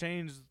 They might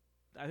change.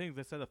 I think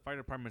they said the fire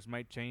departments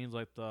might change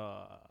like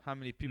the how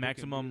many people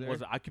maximum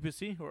was it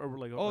occupancy or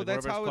like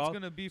that's how it's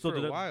going to be for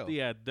a while.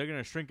 Yeah, they're going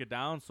to shrink it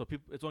down so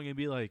people it's only going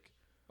to be like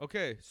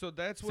okay, so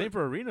that's same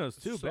for arenas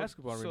too,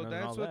 basketball arenas. So that's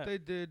and all what they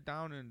did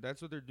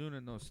that's what they're doing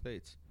in those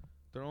states.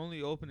 They're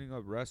only opening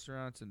up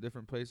restaurants in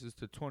different places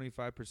to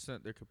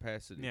 25% their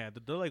capacity. Yeah,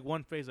 they're like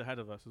one phase ahead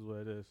of us is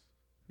what it is.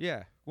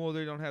 Yeah, well,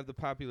 they don't have the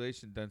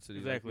population density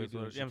exactly. like we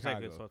do in Chicago.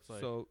 Exactly. So it's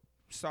like, so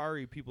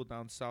sorry, people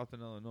down south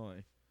in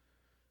Illinois.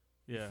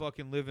 Yeah. You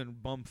fucking live in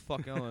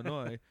bumfuck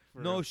Illinois.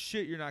 No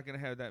shit, you're not gonna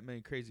have that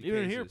many crazy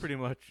even cases. Here, pretty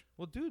much.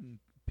 Well, dude,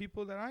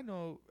 people that I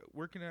know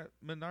working at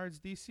Menards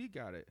DC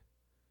got it.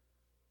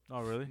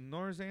 Oh, really?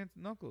 Nora's aunt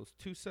and uncles.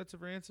 2 sets of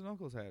her aunts and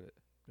uncles had it.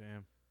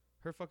 Damn.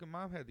 Her fucking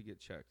mom had to get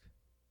checked.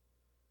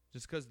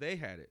 Just because they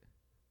had it.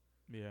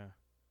 Yeah.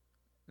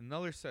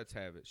 Another sets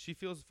have it. She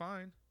feels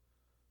fine.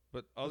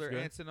 But other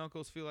aunts and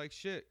uncles feel like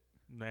shit.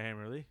 Damn,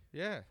 really?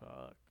 Yeah.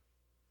 Fuck.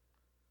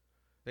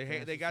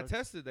 They got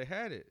tested. They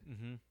had it.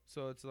 Mm-hmm.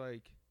 So it's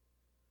like,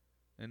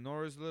 and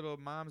Nora's little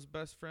mom's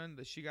best friend,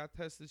 that she got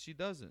tested, she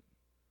doesn't.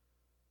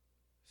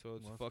 So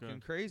it's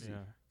fucking crazy.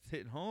 Yeah. It's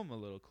hitting home a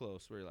little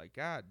close. Where you're like,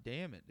 God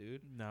damn it,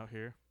 dude. Now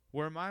here.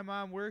 Where my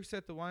mom works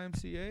at the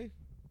YMCA,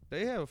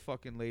 they have a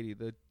fucking lady.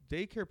 The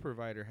daycare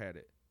provider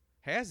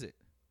has it.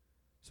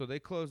 So they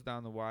closed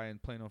down the Y in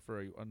Plano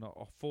for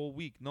a full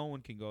week. No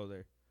one can go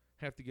there.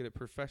 Have to get it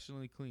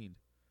professionally cleaned.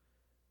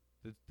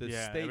 The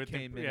state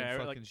came in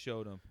and fucking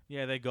showed them.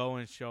 Yeah, they go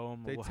and show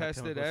them. They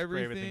tested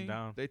everything.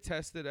 They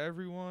tested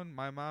everyone.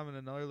 My mom and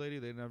another lady,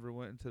 they never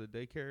went into the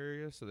daycare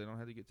area, so they don't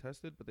have to get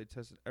tested. But they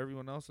tested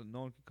everyone else, and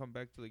no one can come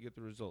back till they get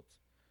the results.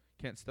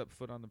 Can't step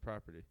foot on the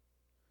property.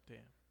 Damn.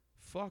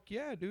 Fuck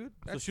yeah, dude.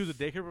 So she was a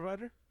daycare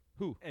provider?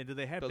 Who? And did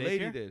they have the daycare?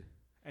 Lady did.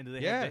 And did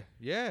they have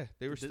yeah.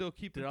 They were still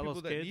keeping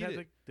people that need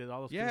it. Did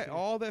all those kids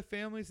all their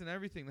families and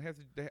everything. They have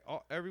to.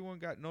 Everyone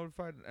got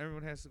notified, and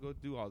everyone has to go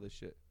do all this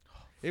shit.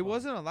 It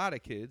wasn't a lot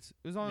of kids.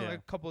 It was only like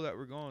a couple that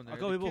were going there. A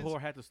couple people who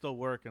had to still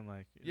work and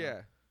like.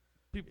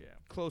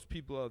 Close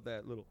people of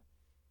that little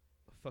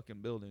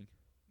fucking building.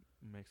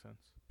 Makes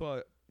sense.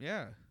 But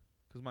yeah,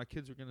 because my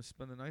kids were gonna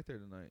spend the night there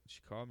tonight.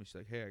 She called me. She's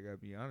like, "Hey, I gotta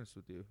be honest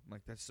with you." I'm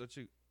like, that's such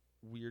a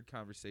weird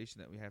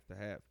conversation that we have to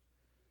have.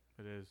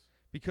 It is.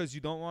 Because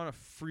you don't want to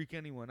freak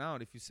anyone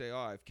out if you say, "Oh,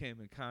 I've came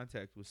in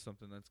contact with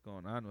something that's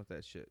going on with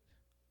that shit."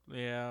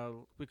 Yeah,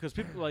 because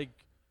people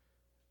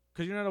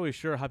because you're not always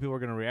sure how people are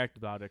gonna react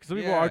about it. Because some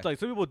people are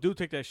some people do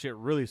take that shit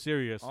really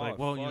serious. I do.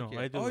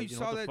 Oh, you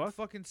saw that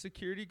fucking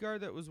security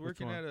guard that was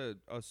working at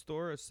a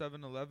store, a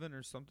 7-Eleven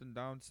or something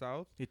down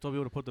south. He told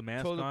people to put the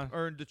mask on.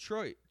 Or in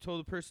Detroit,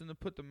 told the person to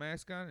put the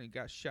mask on and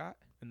got shot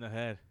in the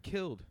head,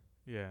 killed.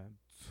 Yeah.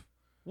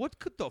 What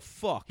could the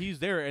fuck? He's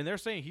there, and they're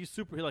saying he's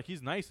super,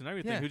 he's nice and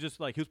everything. He was just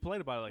he was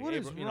polite about it. Like, what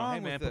is wrong hey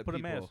man, with put a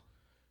mask.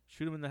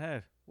 Shoot him in the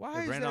head.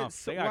 Why is ran that?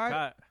 Off. They got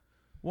caught.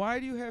 Why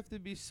do you have to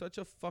be such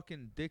a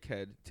fucking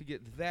dickhead to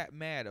get that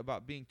mad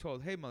about being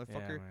told, "Hey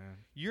motherfucker,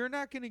 you're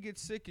not gonna get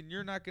sick and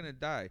you're not gonna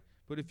die.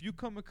 But if you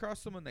come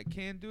across someone that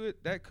can do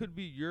it, that could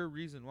be your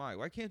reason why.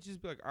 Why can't you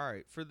just be like, all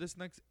right, for this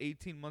next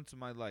 18 months of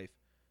my life,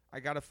 I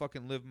gotta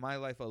fucking live my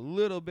life a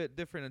little bit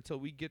different until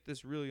we get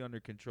this really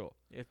under control."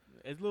 It's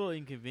a little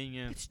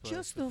inconvenient. It's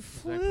just a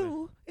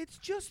flu. It's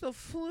just a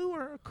flu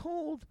or a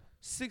cold.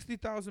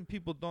 60,000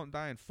 people don't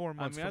die in 4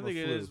 months from a flu. I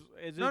think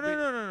it is.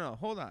 No.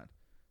 Hold on.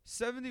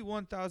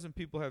 71,000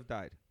 people have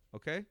died.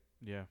 Okay.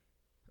 Yeah.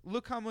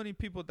 Look how many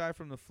people die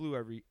from the flu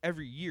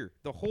every year.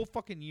 The whole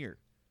fucking year.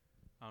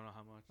 I don't know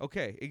how much.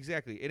 Okay,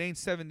 exactly. It ain't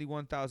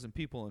 71,000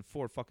 people in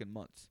 4 fucking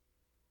months.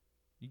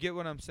 You get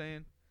what I'm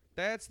saying?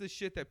 That's the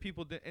shit that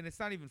people did, and it's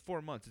not even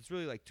 4 months. It's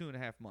really like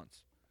 2.5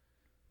 months.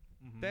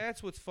 Mm-hmm.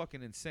 That's what's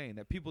fucking insane,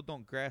 that people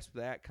don't grasp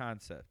that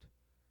concept.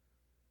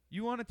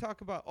 You want to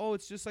talk about,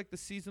 it's just like the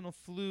seasonal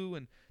flu,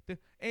 and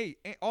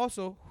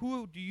also,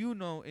 who do you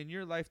know in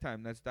your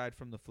lifetime that's died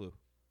from the flu?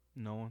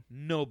 No one.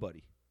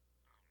 Nobody.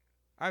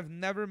 I've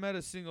never met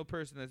a single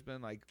person that's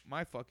been like,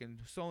 my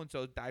fucking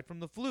so-and-so died from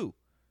the flu.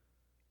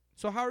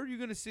 So how are you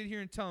going to sit here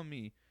and tell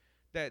me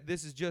that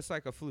this is just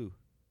like a flu?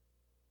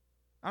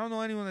 I don't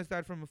know anyone that's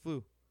died from a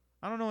flu.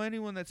 I don't know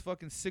anyone that's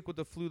fucking sick with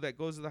the flu that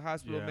goes to the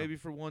hospital maybe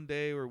for 1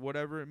 day or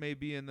whatever it may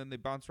be, and then they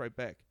bounce right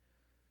back.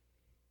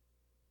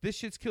 This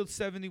shit's killed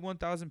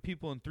 71,000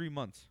 people in 3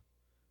 months.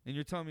 And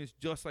you're telling me it's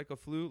just like a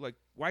flu? Like,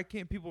 why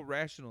can't people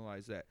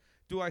rationalize that?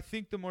 Do I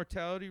think the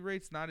mortality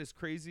rate's not as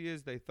crazy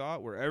as they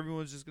thought, where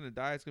everyone's just going to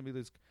die? It's going to be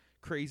this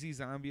crazy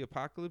zombie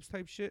apocalypse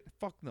type shit?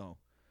 Fuck no.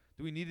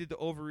 Do we needed to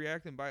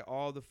overreact and buy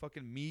all the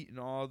fucking meat and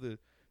all the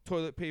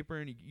toilet paper,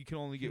 and you can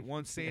only get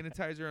one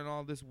sanitizer and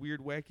all this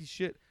weird wacky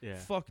shit? Yeah.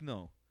 Fuck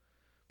no.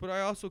 But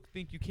I also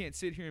think you can't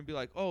sit here and be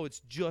like, oh,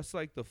 it's just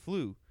like the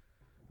flu.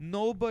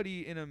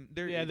 Nobody in a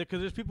because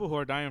there's people who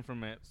are dying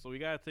from it, so we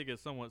gotta take it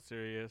somewhat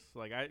serious.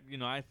 Like I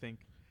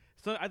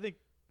think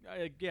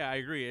I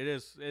agree. It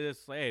is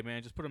like, hey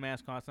man, just put a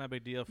mask on. It's not a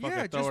big deal. Fuck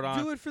it, throw it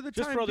on. Do it for the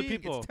just time for other being.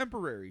 people. It's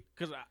temporary.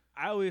 Because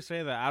I always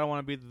say that I don't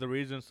want to be the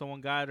reason someone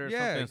died or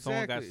something. Exactly.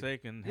 Someone got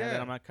sick and had that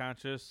on my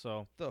conscience.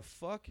 So the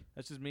fuck.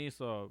 That's just me.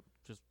 So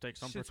just take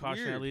some Shit's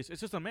precaution weird. at least.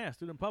 It's just a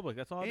mask, dude, in public.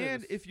 That's all it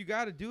is. And if you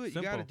got to do it,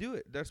 Simple. you got to do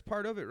it. That's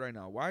part of it right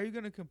now. Why are you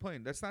gonna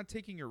complain? That's not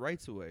taking your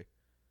rights away.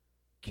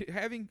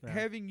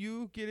 Having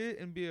you get it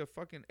and be a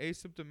fucking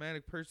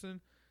asymptomatic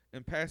person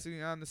and passing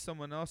it on to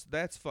someone else,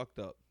 that's fucked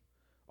up.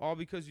 All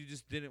because you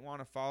just didn't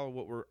want to follow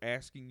what we're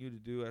asking you to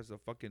do as a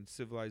fucking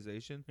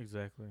civilization.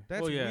 Exactly.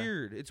 That's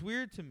weird. It's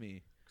weird to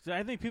me. 'Cause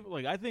I think people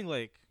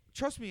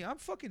trust me, I'm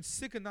fucking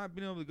sick of not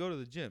being able to go to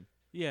the gym.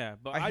 Yeah,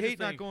 but I hate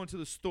not going to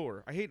the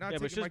store. I hate not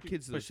taking my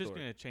kids to the store. But shit's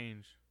gonna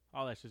change.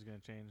 All that shit's gonna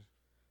change.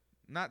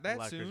 Not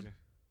that soon. Crazy.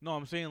 No,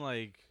 I'm saying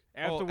like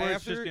afterwards.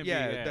 It's just gonna be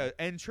the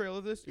end trail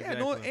of this. Exactly. Yeah,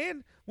 no,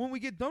 and when we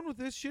get done with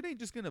this, shit ain't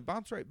just gonna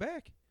bounce right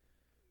back.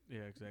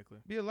 Yeah, exactly.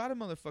 Be a lot of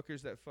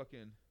motherfuckers that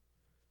fucking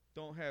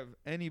don't have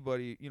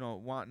anybody,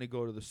 wanting to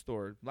go to the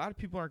store. A lot of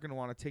people aren't gonna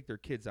want to take their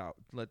kids out,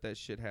 let that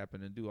shit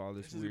happen, and do all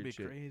this weird is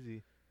shit. Gonna be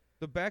crazy.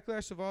 The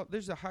backlash of all,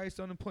 there's the highest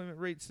unemployment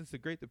rate since the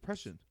Great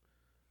Depression.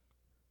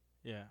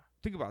 Yeah.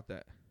 Think about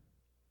that.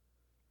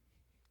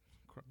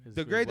 It's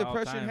the Great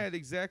Depression had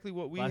exactly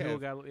what we had. A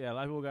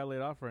lot of people got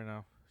laid off right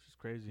now. It's just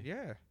crazy.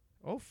 Yeah.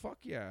 Oh, fuck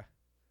yeah.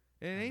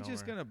 And it ain't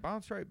just going to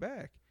bounce right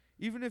back.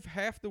 Even if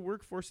half the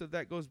workforce of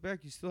that goes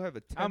back, you still have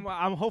a 10%.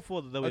 I'm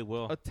hopeful that we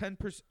will. A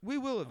 10%. We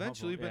will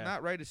eventually, but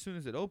not right as soon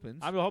as it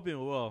opens. I'm hoping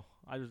we will.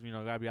 I just,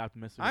 got to be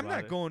optimistic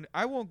about it.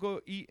 I won't go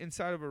eat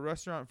inside of a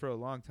restaurant for a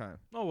long time.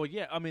 Oh, well,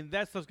 yeah. I mean,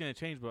 that stuff's going to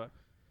change, but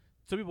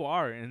some people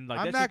are. And like,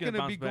 I'm not going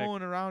to be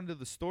going around to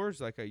the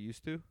stores like I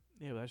used to.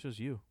 Yeah, but that's just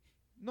you.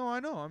 No, I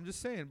know. I'm just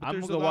saying. But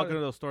I'm going to walk into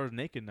those stores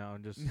naked now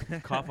and just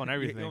cough on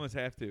everything. You almost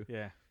have to.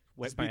 Yeah.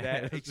 Just be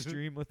that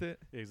extreme with it.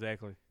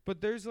 Exactly. But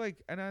there's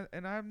like, and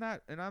I'm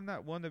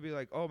not one to be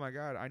like, oh my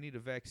God, I need a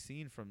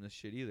vaccine from this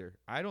shit either.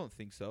 I don't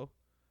think so.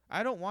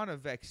 I don't want a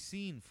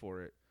vaccine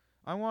for it.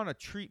 I want a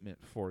treatment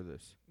for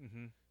this.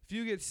 Mm-hmm. If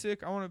you get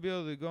sick, I want to be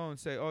able to go and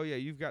say, oh yeah,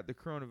 you've got the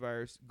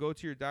coronavirus. Go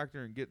to your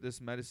doctor and get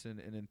this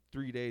medicine, and in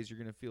 3 days you're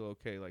gonna feel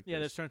okay. Like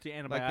let's turn to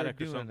antibiotic like they're or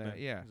doing something. That.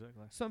 Yeah,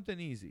 exactly. Something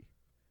easy.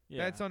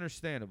 Yeah. That's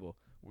understandable.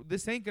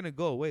 This ain't gonna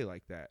go away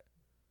like that.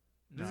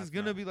 This is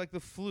gonna be like the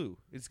flu.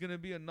 It's gonna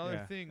be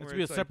another thing. It's gonna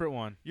be a separate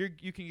one. You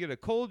can get a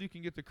cold, you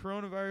can get the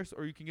coronavirus,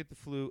 or you can get the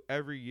flu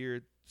every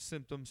year.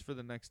 Symptoms for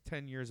the next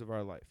 10 years of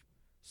our life,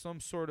 some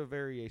sort of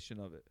variation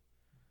of it.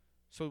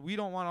 So we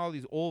don't want all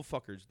these old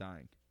fuckers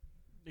dying.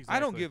 Exactly. I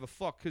don't give a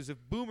fuck, because if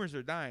boomers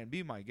are dying,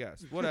 be my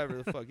guest.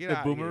 Whatever the fuck, get out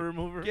of here. Boomer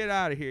remover. Get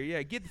out of here.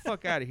 Yeah, get the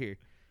fuck out of here.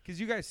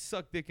 Because you guys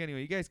suck dick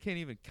anyway. You guys can't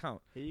even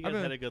count. Hey, you guys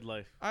had a good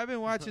life. I've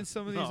been watching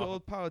some of these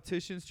old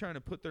politicians trying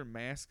to put their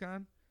mask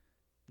on.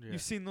 Yeah.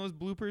 You've seen those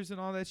bloopers and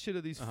all that shit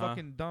of these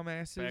fucking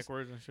dumbasses?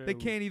 Backwards and shit. They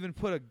can't even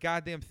put a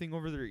goddamn thing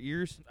over their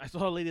ears. I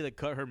saw a lady that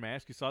cut her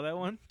mask. You saw that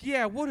one?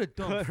 Yeah, what a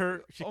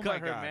dumb. She cut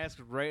her mask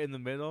right in the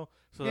middle,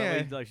 so yeah.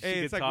 that way, like, she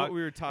could it's talk. like what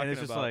we were talking and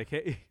it's about. just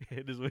like, hey,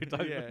 this is what you're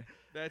talking about.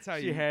 That's how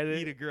you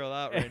eat a girl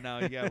out right now.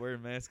 You gotta wear a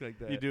mask like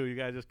that. You do. You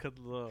gotta just cut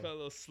a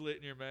little slit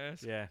in your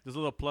mask. Yeah, there's a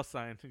little plus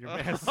sign in your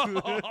mask,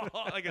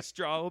 like a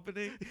straw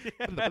opening.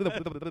 I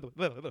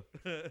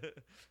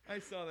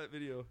saw that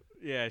video.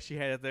 Yeah, she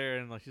had it there,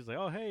 and like she's like,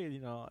 "Oh, hey,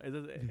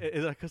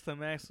 is it a custom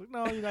mask?" Like,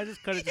 no, I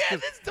just cut it.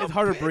 It's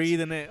hard to breathe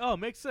in it. Oh,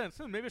 makes sense.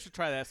 Maybe I should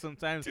try that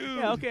sometimes. Dude,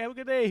 yeah, okay, have a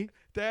good day.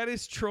 That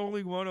is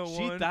trolling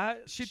 101.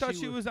 She thought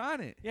she was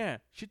on it. Yeah,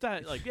 she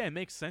thought like, yeah, it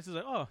makes sense. It's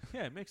like, oh,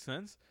 yeah, it makes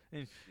sense.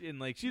 And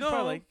like she's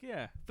probably like,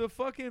 yeah. The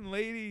fucking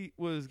lady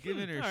was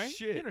giving her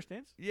shit. He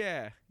understands.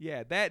 Yeah,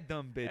 that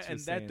dumb bitch. And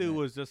that dude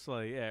was just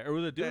like, yeah, or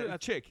was it dude? A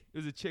chick. It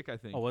was a chick, I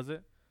think. Oh, was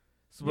it?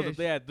 So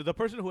the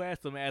person who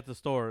asked him at the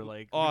store,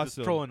 like,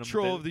 awesome, trolling him.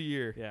 Troll of the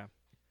year. Yeah,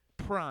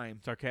 prime,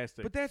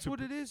 sarcastic. But that's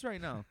what it is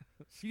right now.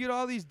 You get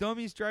all these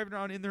dummies driving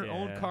around in their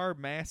own car,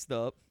 masked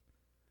up.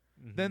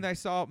 Mm-hmm. Then I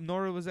saw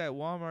Nora was at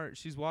Walmart.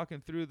 She's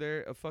walking through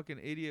there. A fucking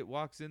idiot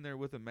walks in there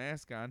with a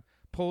mask on,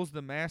 pulls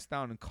the mask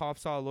down, and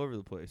coughs all over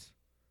the place.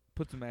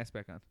 Puts the mask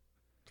back on.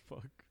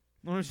 Fuck.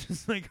 Nora's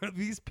just like, are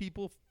these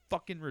people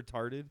fucking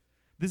retarded?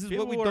 This is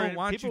what we don't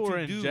want you to do. People were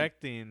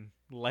injecting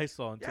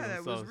Lysol into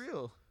themselves. Yeah, that was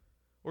real.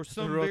 Or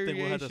some real variation.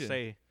 thing we'll have to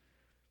say.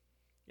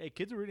 Hey,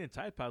 kids who were eating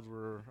Tide Pods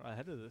were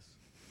ahead of this.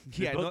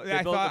 Yeah, built- no, they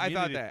I built thought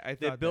immunity. that. I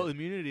They thought built that.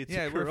 immunity to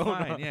Yeah, we're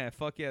corona. fine. Yeah,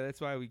 fuck yeah, that's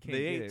why we can't. They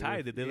get ain't it.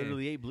 tied. They Yeah.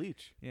 literally ate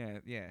bleach.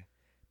 Yeah.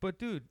 But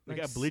dude, They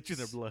like, got bleach in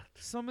their blood.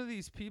 Some of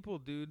these people,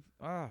 dude.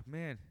 Oh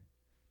man,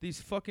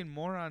 these fucking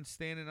morons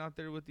standing out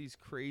there with these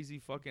crazy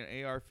fucking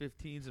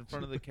AR-15s in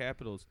front of the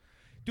Capitals.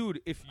 Dude,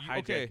 if you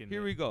okay, Hijacking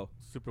here it. we go.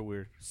 Super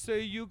weird.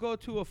 Say you go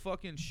to a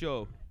fucking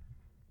show,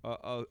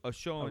 a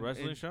show, A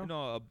wrestling show?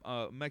 No,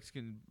 a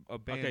Mexican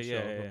band Okay, show,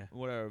 yeah.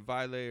 whatever,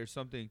 Valle or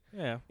something.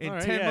 Yeah. And All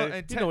right, 10 yeah. mo- You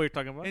and know 10 what you're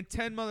talking about. And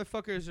 10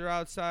 motherfuckers are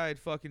outside,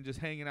 fucking just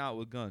hanging out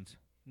with guns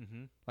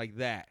Mm-hmm. like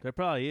that. There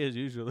probably is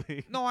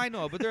usually. No, I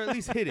know, but they're at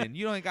least hidden.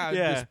 You don't got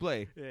Yeah.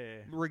 display.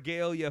 Yeah.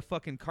 Regalia,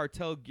 fucking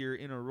cartel gear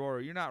in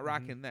Aurora. You're not Mhm.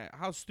 rocking that.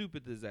 How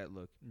stupid does that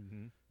look?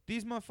 Mm-hmm.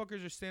 These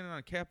motherfuckers are standing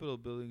on Capitol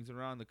buildings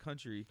around the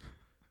country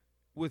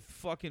with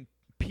fucking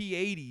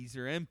P80s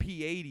or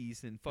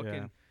MP80s and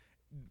fucking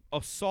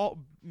assault,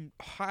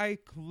 high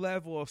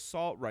level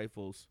assault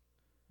rifles.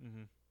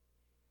 Mm-hmm.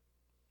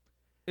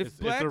 If It's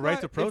their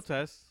right to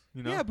protest.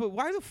 You know. Yeah, but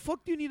why the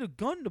fuck do you need a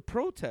gun to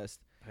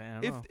protest?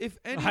 I don't know. If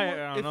I anyone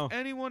don't know.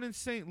 anyone in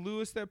St.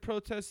 Louis that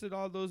protested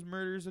all those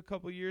murders a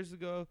couple years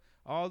ago,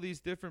 all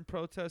these different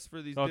protests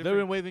for these Oh, if they've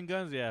different, been waving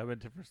guns. Yeah, a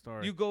different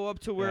story. you go up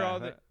to where Yeah, all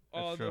that's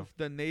the true.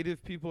 the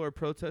native people are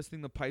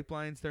protesting the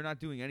pipelines. They're not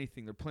doing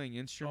anything. They're playing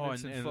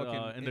instruments in and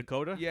fucking in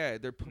Dakota. yeah,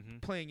 they're Mhm.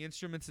 playing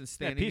instruments and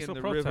standing in peaceful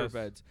the protest.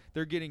 riverbeds.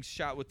 They're getting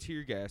shot with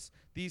tear gas.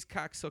 These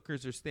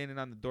cocksuckers are standing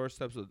on the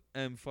doorsteps with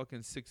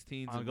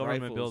M16s On a and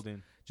government rifles,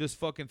 building. just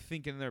fucking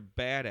thinking they're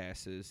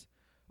badasses.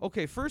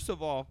 Okay, first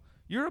of all,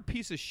 you're a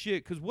piece of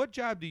shit. Because what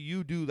job do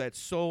you do that's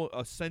so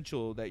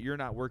essential that you're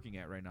not working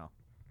at right now?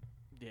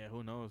 Yeah,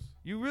 who knows?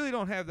 You really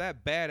don't have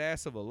that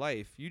badass of a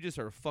life. You just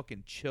are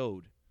fucking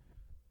chode.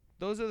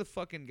 Those are the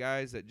fucking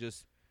guys that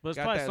just. But it's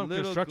Got probably that some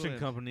little construction glimpse.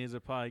 companies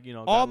that probably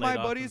All got my laid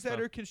off buddies and that stuff.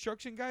 are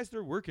construction guys,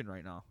 they're working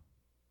right now.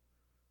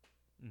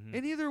 Mhm.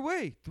 And either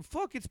way, the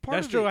fuck, it's part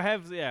That's of true. it. I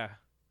have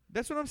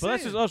That's what I'm But saying.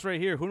 that's just us right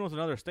here. Who knows in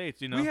other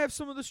states? You know. We have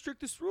some of the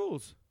strictest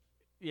rules.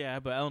 Yeah,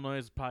 but Illinois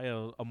is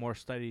probably a more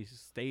steady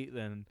state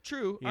than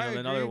True, You know, I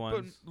than agree. other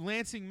ones. But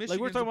Lansing, Michigan. like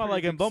we're talking about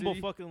like in Bumble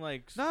fucking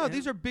like. No,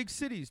 these are big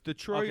cities.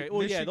 Detroit, Okay,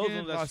 well, yeah, Michigan, those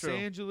ones, that's Los true.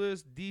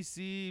 Angeles,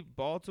 D.C.,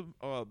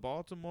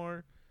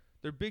 Baltimore.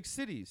 They're big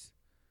cities.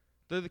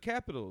 They're the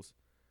capitals.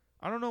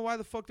 I don't know why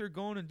the fuck they're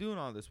going and doing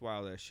all this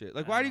wild ass shit.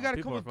 Like, why do you got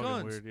to come with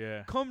guns? Weird,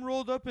 yeah. Come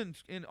rolled up in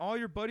all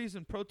your buddies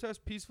and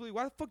protest peacefully.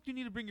 Why the fuck do you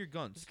need to bring your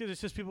guns? It's because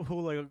it's just people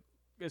who like.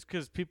 It's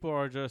because people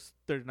are just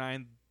they're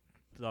denying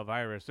the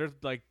virus. They're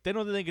like they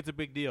don't think it's a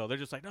big deal. They're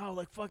just like no,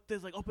 like fuck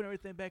this, like open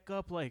everything back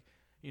up. Like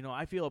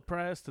I feel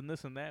oppressed and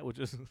this and that, which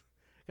is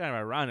kind of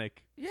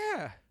ironic.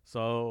 Yeah.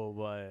 So,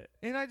 but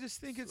And I just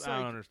think it's I don't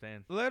like,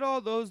 understand. let all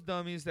those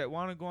dummies that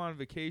want to go on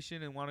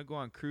vacation and want to go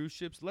on cruise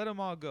ships, let them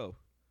all go.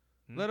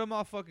 Hmm? Let them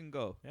all fucking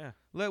go. Yeah.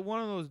 Let one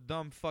of those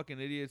dumb fucking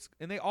idiots,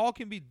 and they all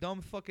can be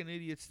dumb fucking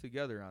idiots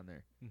together on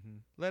there. Mm-hmm.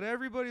 Let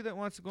everybody that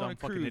wants to go on Dumb a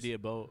fucking cruise,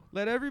 idiot boat.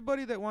 let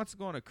everybody that wants to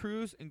go on a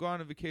cruise and go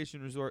on a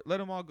vacation resort, let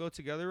them all go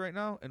together right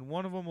now, and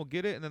one of them will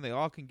get it, and then they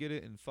all can get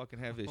it and fucking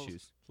have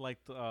issues. Like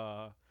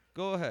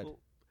Go ahead. well,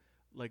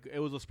 like it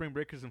was the spring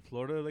breakers in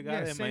Florida. They got Yeah,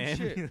 it in same Miami.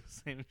 shit.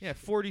 Same Yeah,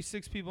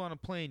 46 people on a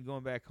plane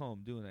going back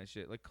home doing that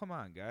shit. Like, come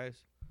on, guys.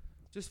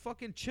 Just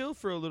fucking chill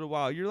for a little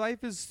while. Your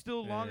life is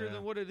still longer Yeah.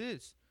 than what it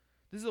is.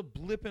 This is a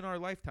blip in our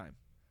lifetime.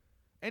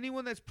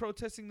 Anyone that's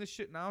protesting this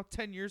shit now,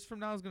 10 years from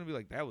now, is going to be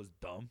like, that was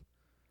dumb.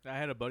 I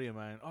had a buddy of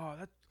mine. Oh,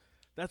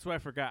 that's what I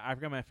forgot. I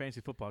forgot my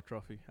fantasy football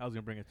trophy. I was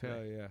gonna bring it today.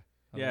 Hell yeah.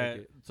 I Yeah, like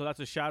it. so that's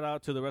a shout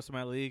out to the rest of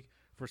my league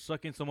for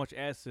sucking so much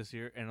ass this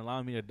year and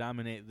allowing me to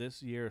dominate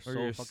this year Or so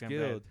you're fucking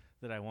skilled. bad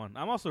that I won.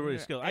 I'm also really Yeah,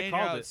 skilled. and I you're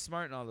called it.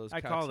 outsmarting all those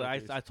I called it.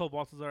 cocksuckers. I told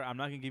Baltazar I'm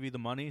not gonna give you the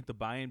money, the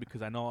buy-in,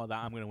 because I know that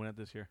I'm gonna win it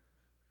this year.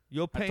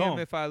 You'll I pay told him him.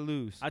 if I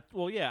lose. I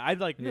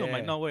like no, I'm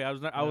like Yeah. no way. I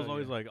was Hell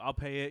always yeah. like I'll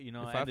pay it. At If the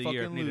I end of the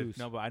year, if fucking needed. lose.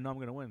 No, but I know I'm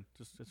gonna win.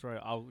 Just it's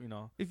right.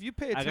 If you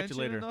pay I got you attention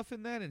later. enough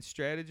in that and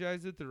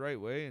strategize it the right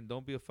way and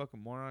don't be a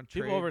fucking moron,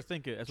 People trade,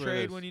 overthink it. That's what it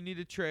trade is. when you need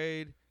to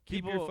trade.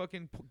 Keep your People-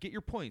 fucking get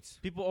your points.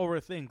 People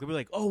overthink. They'll be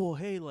like, oh well,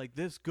 hey, like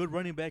this good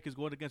running back is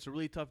going against a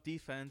really tough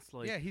defense.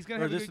 Like Yeah, he's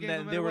gonna or have a this good and game that. no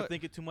And matter they were what.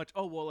 thinking too much.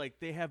 Oh well, like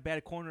they have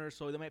bad corners,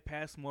 so they might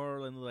pass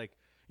more. And like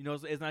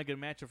it's not a good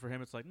matchup for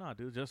him. It's like no,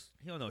 dude, just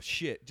He don't know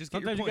shit. Just get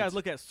sometimes your you points. guys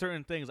look at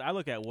certain things. I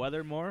look at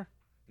weather more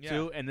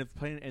too, and if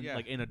playing in Yeah.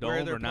 like in a Where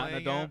dome they're or not in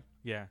a playing dome. at.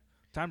 Yeah,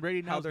 Tom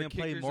Brady now How is their gonna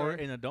play kickers more are.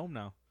 in a dome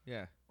now.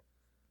 Yeah.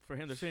 For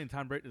him, they're saying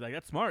Tom Brady like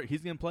that's smart.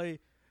 He's gonna play.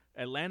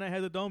 Atlanta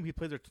has a dome. He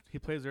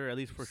plays there at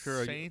least for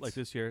sure. Saints. Like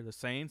this year, the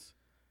Saints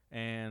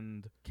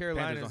and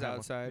Carolina's don't have one.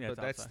 outside, Yeah, but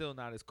it's that's outside. still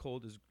not as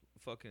cold as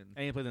fucking.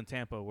 and he plays in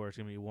Tampa where it's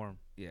gonna be warm.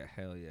 Yeah,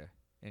 hell yeah.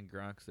 And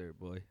Gronk's there,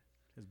 boy.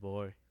 His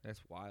boy,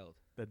 That's wild.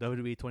 the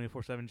WWE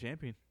 24/7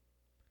 champion.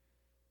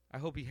 I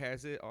hope he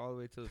has it all the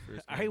way to the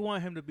first. I game.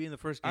 want him to be in the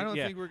first game. I don't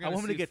yeah. think we're I gonna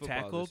want him see to get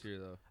football tackled. this year,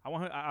 though. I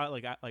want him, I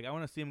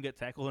want to see him get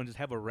tackled and just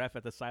have a ref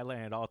at the sideline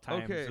at all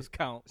times. Okay. Just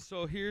count.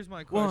 So here's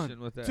my One, question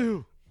with that: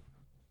 2.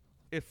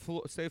 If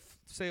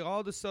say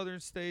all the southern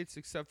states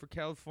except for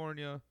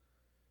California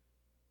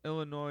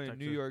Illinois, and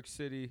New Texas. York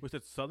City. Was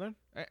it Southern?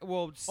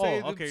 Well,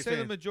 say okay, say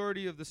the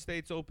majority of the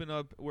states open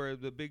up where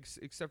the big,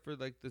 except for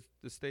like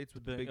the states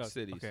with the big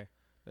cities Okay.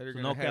 that are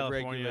So going no to have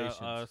California,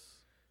 regulations. us,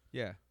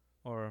 Yeah.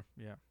 or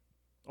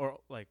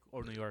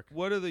or New York.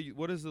 What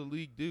does the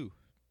league do?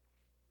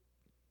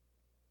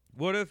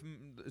 What if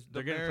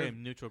They're gonna play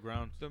neutral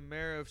ground. the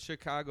mayor of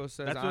Chicago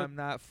says, That's what- I'm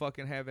not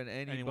fucking having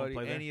anybody,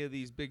 play there? any of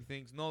these big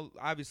things. No,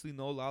 obviously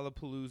no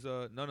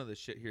Lollapalooza, none of this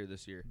shit here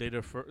this year. They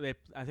defer.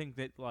 I think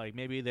that like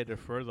maybe they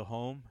defer the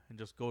home and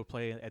just go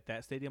play at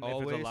that stadium if it's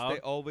Always, allowed. they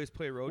always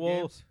play road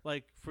well, games.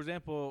 like for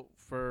example,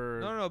 for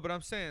No, but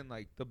I'm saying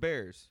like the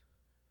Bears.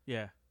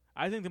 yeah,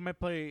 I think they might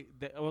play.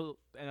 Well,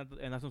 and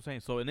that's what I'm saying.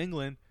 So in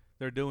England,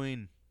 they're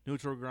doing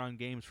neutral ground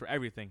games for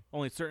everything.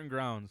 Only certain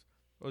grounds.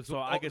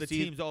 So I could the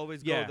see teams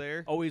always Yeah, go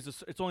there. always.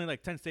 It's only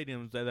like 10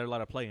 stadiums that they're allowed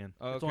to play in.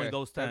 Oh, It's only okay.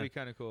 those 10. That'd be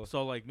kind of cool.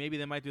 So like maybe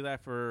they might do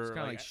that for It's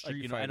kinda like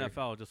Street Fighter.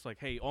 NFL. Just like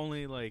hey,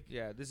 only like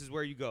Yeah, this is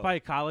where you go. probably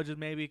colleges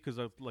maybe because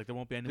like there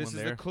won't be anyone This is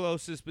there. the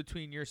closest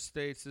between your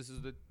states. This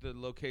is the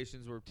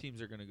locations where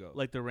teams are gonna go.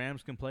 Like the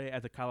Rams can play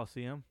at the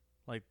Coliseum,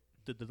 like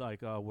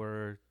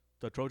where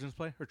the Trojans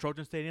play or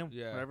Trojan Stadium,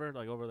 Yeah. whatever,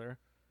 like over there.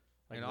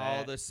 Like and that.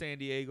 all the San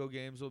Diego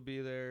games will be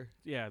there.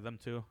 Yeah, them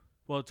too.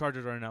 Well, the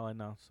Chargers are in LA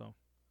now, so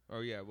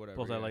Or yeah, whatever.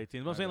 both yeah. LA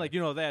teams. But I'm saying like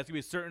that it's gonna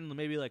be certain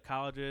maybe like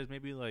colleges,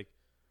 maybe like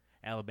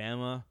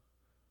Alabama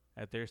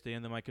at their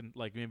stadium. They might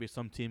like maybe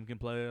some team can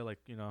play there, like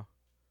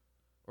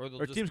or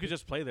they'll or just teams pick, could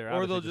just play there. or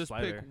obviously, they'll just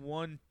fly pick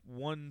there.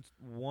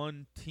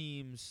 one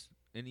teams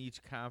in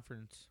each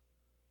conference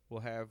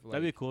will have like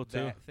That'd be cool too.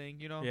 that thing,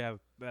 Yeah,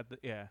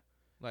 yeah.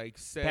 Like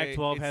say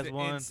Pac-12 it's has an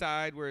one.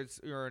 inside where it's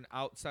or an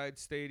outside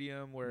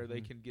stadium where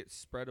they Mhm. can get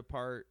spread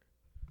apart.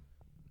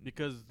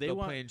 Because they They'll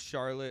want play in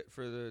Charlotte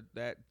for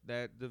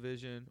that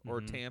division or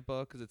Mhm.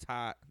 Tampa because it's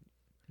hot.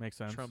 makes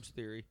sense. Trump's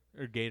theory.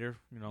 Or Gator,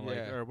 like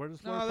Yeah. or where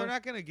does No, Florida they're play?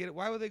 not gonna get it.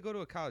 Why would they go to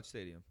a college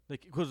stadium?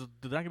 Because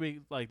they're not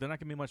gonna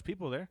be much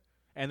people there,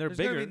 and they're There's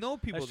bigger. gonna be no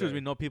people That's true. there.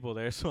 There's no people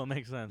there, so it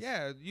makes sense.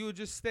 Yeah, you would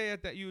just stay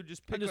at that. You would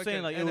just pick I'm just like saying,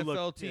 an like it would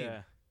NFL look. team.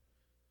 Yeah.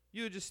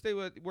 You would just stay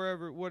with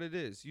wherever what it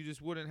is. You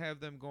just wouldn't have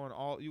them going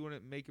all. You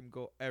wouldn't make them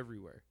go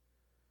everywhere.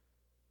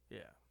 Yeah.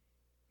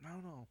 I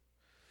don't know.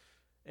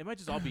 It might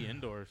just all be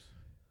indoors.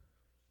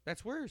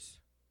 That's worse.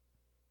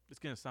 It's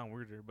gonna sound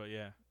weirder, but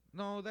yeah.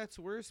 No, that's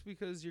worse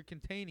because you're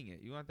containing it.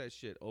 You want that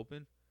shit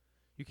open.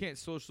 You can't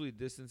socially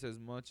distance as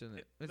much,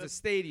 and it's a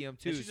stadium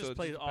too. They should so just it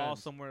play just all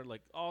depends. somewhere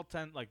like all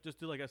 10, like just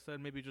do like I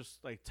said, maybe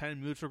just like 10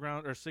 neutral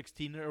ground or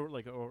 16 or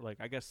like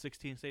I guess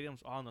 16 stadiums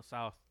all in the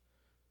south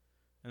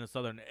and the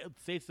southern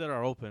states that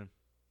are open.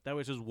 That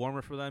way it's just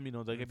warmer for them.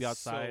 They can be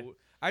outside. So,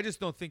 I just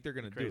don't think they're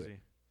gonna do Crazy. it.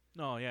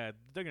 No, yeah,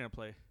 they're gonna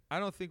play. I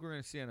don't think we're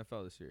gonna see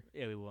NFL this year.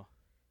 Yeah, we will.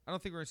 I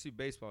don't think we're gonna see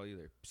baseball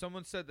either.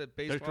 Someone said that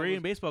There's baseball.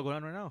 Korean baseball going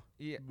on right now.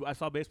 Yeah, I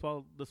saw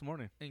baseball this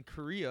morning. in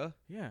Korea.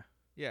 Yeah,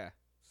 Yeah,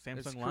 It's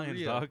Samsung Lions,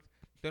 Korea. dog.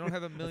 they don't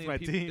have a million my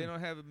people. team. They don't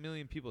have a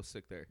million people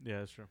sick there. Yeah,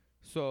 that's true.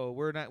 So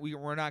we're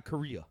not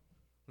Korea.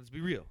 Let's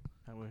be real.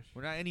 I wish.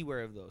 We're not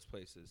anywhere of those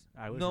places.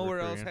 I wish we were Nowhere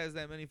else Korean. has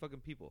that many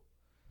fucking people.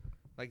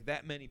 Like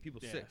that many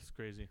people Yeah, sick. it's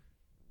crazy.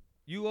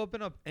 You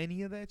open up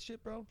any of that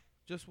shit, bro?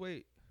 Just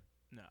wait.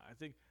 No, I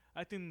think.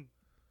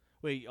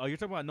 Wait, you're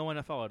talking about no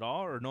NFL at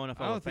all, or no NFL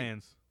don't with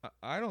think- fans?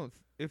 I don't.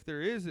 If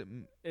there is,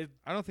 It-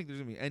 I don't think there's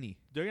gonna be any.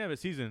 They're gonna have a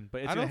season,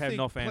 but it's I gonna don't have think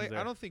no fans there.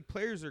 I don't think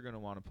players are gonna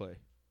want to play.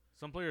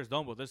 Some players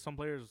don't, but there's some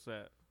players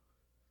that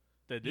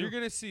do. You're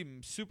gonna see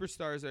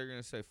superstars that are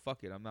gonna say,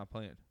 "Fuck it, I'm not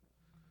playing."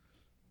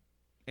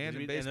 And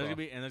in baseball,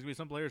 there's gonna be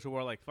some players who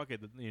are like, "Fuck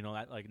it,"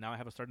 like now I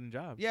have a starting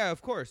job. yeah,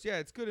 of course, yeah,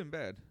 it's good and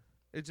bad.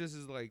 It just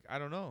is like I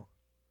don't know.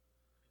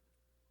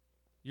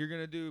 You're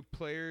gonna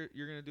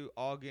do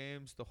all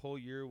games the whole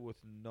year with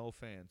no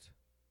fans,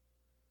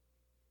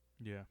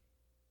 Yeah.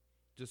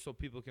 just so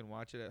people can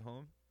watch it at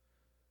home.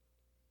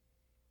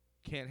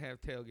 Can't have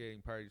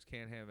tailgating parties.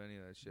 Can't have any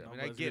of that shit. No, I mean,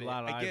 but I there's get gonna it. be a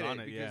lot of I eyes get on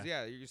it it,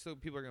 because you're still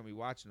people are gonna be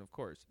watching, of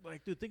course.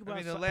 Like, dude, think I about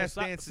mean, the last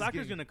dance is soccer's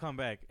getting- gonna come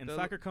back, and the-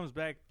 soccer comes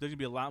back. There's gonna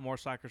be a lot more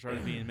soccer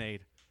started being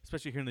made,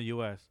 especially here in the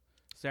U.S.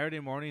 Saturday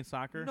morning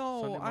soccer.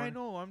 No, Sunday I morning.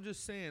 know. I'm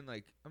just saying,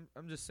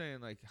 I'm just saying,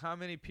 how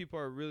many people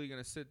are really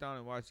gonna sit down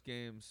and watch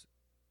games?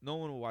 No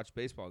one will watch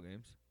baseball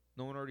games.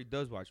 No one already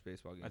does watch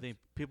baseball games. I think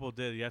people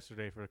did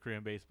yesterday for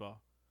Korean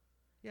baseball.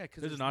 yeah,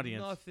 because there's an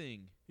audience.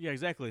 Nothing. Yeah,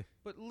 exactly.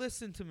 But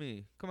listen to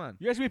me. Come on.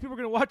 You asking me if people are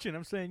gonna watch it?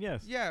 I'm saying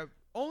yes. Yeah.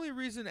 Only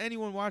reason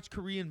anyone watched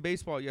Korean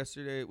baseball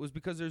yesterday was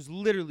because there's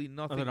literally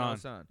nothing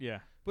else on. Yeah.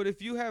 But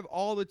if you have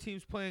all the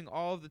teams playing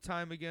all of the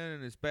time again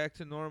and it's back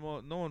to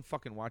normal, no one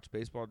fucking watched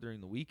baseball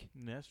during the week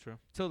Yeah, that's true.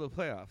 till the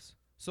playoffs.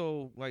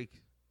 So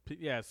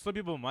Yeah, some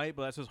people might,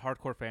 but that's just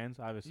hardcore fans,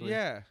 obviously.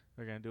 yeah,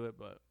 They're gonna do it,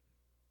 but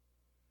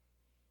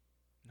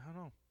I don't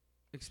know.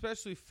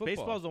 especially football.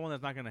 Baseball's the one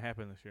that's not gonna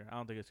happen this year. I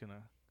don't think it's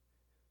gonna.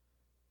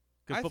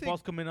 I Because think-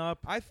 football's coming up.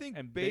 I think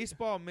and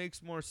baseball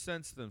makes more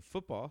sense than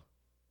football.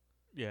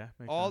 Yeah.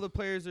 All the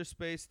players are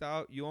spaced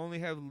out. You only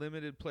have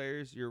limited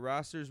players. Your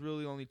roster's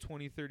really only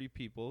 20, 30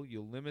 people.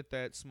 You'll limit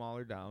that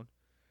smaller down.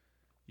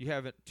 You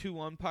have 2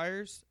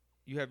 umpires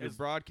You have your It's-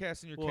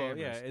 broadcast and your Well, cameras.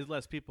 yeah, it's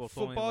less people.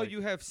 So only, Football, like,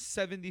 you have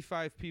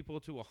 75 people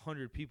to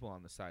 100 people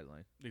on the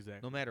sideline,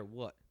 exactly. no matter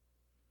what.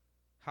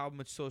 How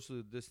much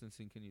social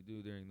distancing can you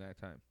do during that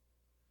time?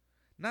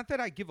 Not that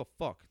I give a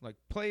fuck. Like,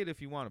 play it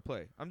if you want to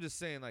play. I'm just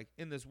saying, like,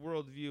 in this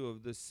worldview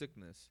of this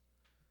sickness,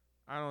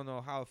 I don't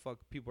know how the fuck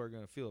people are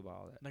gonna feel about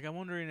all that. Like, I'm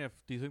wondering if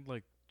do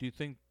you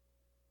think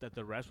that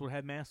the rest would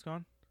have masks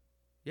on?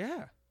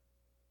 Yeah,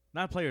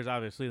 Not players,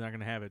 obviously, they're not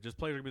gonna have it. Just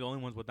players are gonna be the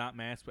only ones with not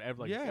masks, but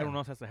Yeah. everyone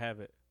else has to have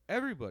it.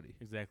 everybody.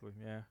 Exactly.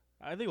 Yeah.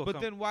 I think. But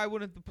then why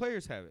wouldn't the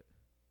players have it?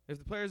 If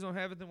the players don't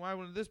have it, then why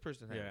wouldn't this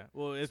person have yeah. it?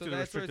 Well, it's So to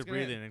that's where restrict the it's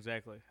gonna breathing.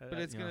 Exactly. But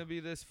it's gonna be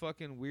this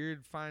fucking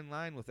weird fine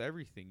line with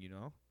everything, you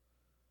know?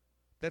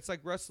 That's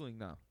like wrestling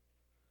now.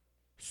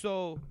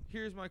 So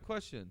here's my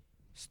question: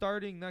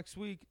 starting next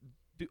week,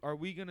 are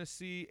we gonna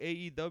see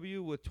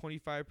AEW with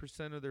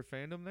 25% of their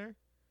fandom there?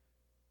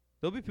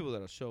 There'll be people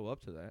that'll show up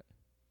to that.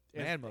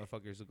 Mad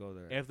motherfuckers will go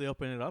there. if they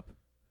open it up.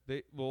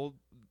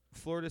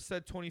 Florida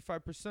said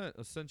 25%.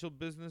 Essential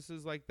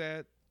businesses like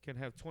that can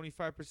have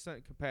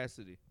 25%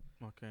 capacity.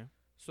 Okay.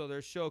 So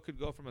their show could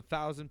go from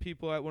 1,000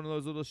 people at one of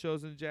those little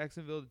shows in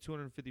Jacksonville to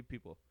 250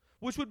 people,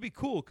 which would be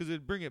cool because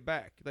it'd bring it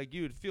back. Like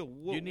you would feel.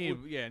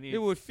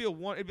 It would feel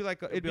one. It'd be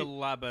like it'd be a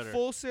lot better.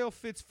 Full Sail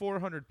fits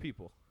 400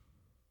 people.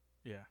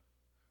 Yeah.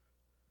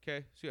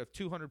 Okay, so you have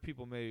 200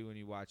 people maybe when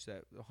you watch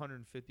that.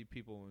 150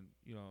 people when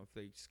if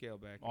they scale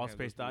back. All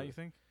spaced out. You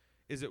think?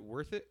 Is it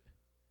worth it?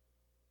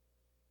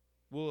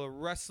 Will a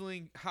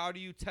wrestling? How do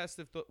you test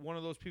if one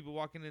of those people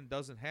walking in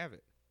doesn't have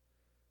it?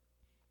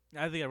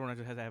 I think everyone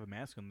just has to have a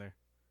mask in there.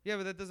 Yeah,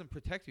 but that doesn't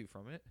protect you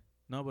from it.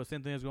 No, but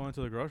same thing as going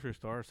to the grocery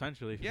store,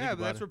 essentially. If you Yeah, think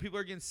but that's about where people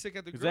are getting sick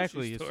at the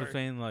exactly. grocery store. It's just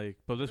saying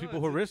but there's No,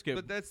 people who risk it.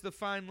 But that's the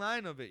fine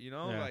line of it,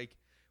 Yeah. Like,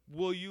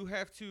 will you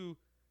have to,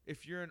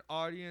 if you're an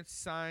audience,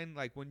 sign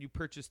like when you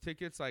purchase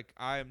tickets, like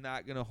I am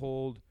not gonna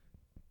hold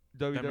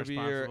WWE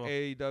or responsible.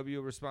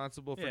 AEW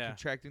responsible for Yeah.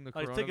 contracting the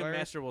Like coronavirus.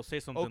 Ticketmaster will say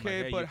something. Okay,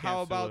 like, hey, but you how can't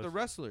sue about the us.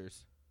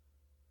 wrestlers?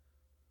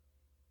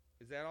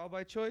 Is that all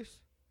by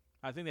choice?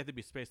 I think they have to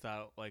be spaced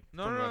out. Like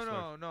No, from no,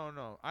 wrestlers.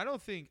 no.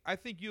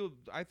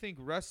 I think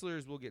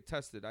wrestlers will get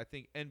tested. I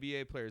think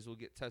NBA players will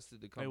get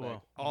tested to come They back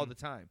will. all Mhm. the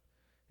time.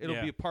 It'll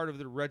Yeah. be a part of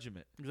their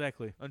regiment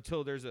Exactly.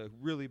 until there's a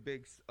really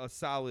big, a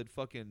solid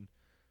fucking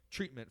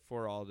treatment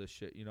for all this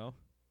shit.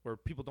 Where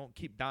people don't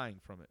keep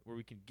dying from it. Where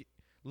we can get.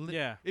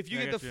 Yeah. If you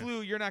I get the get you.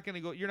 flu, you're not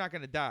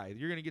gonna die.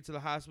 You're gonna get to the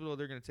hospital.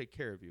 They're gonna take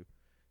care of you.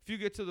 If you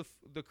get to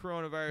the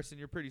coronavirus and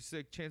you're pretty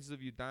sick, chances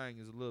of you dying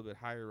is a little bit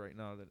higher right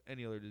now than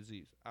any other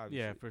disease. Obviously.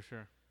 Yeah, for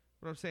sure.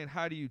 But I'm saying,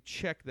 how do you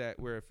check that?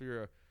 Where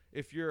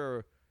if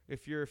you're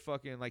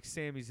fucking like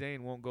Sami Zayn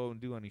won't go and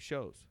do any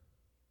shows.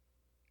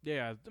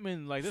 Yeah, I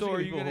mean, like, there's So are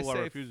people you gonna who are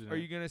say refusing are it.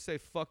 you gonna say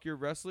fuck your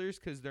wrestlers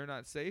because they're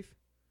not safe,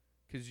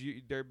 because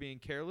they're being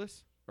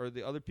careless, or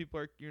the other people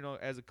are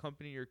as a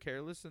company you're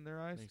careless in their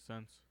eyes? Makes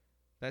sense.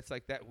 That's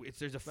like that.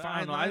 There's a But I fine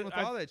don't know, line with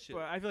all that shit.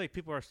 But I feel like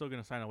people are still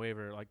gonna sign a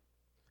waiver, like,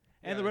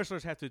 and Yeah. the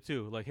wrestlers have to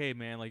too. Like, hey,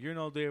 man, like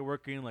they're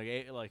working,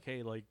 hey,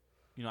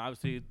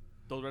 obviously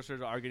those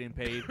wrestlers are getting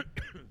paid.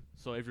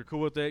 So if you're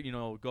cool with it,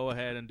 go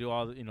ahead and do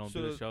all the,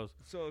 do the shows.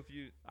 So if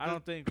you, I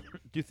don't think.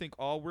 do you think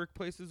all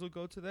workplaces will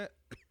go to that?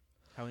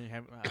 How many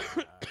have?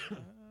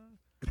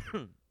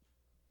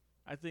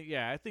 I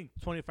think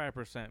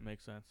 25%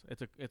 makes sense.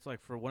 It's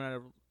like for one out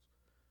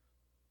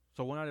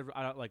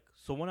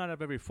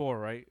of every 4,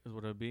 right? Is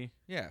what it'd be.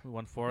 Yeah.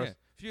 1/4.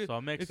 Yeah. So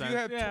it makes if you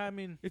sense. have I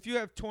mean, If you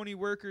have 20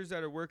 workers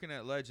that are working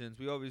at Legends,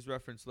 we always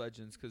reference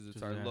Legends because it's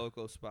Just, our yeah.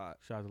 local spot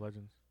shout out to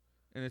Legends.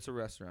 and it's a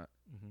restaurant.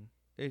 Mm-hmm.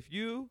 If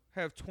you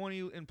have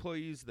 20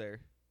 employees there,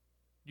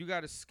 you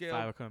got to scale.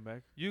 5 are coming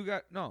back.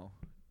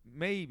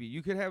 Maybe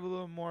you could have a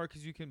little more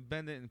because you can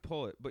bend it and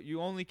pull it, but you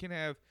only can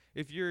have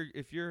if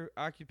your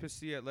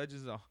occupancy at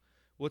Legends,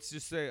 let's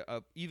just say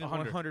even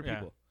 100 yeah.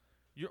 people,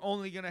 you're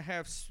only gonna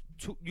have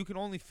you can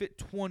only fit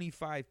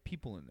 25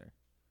 people in there.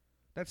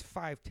 That's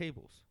 5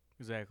 tables.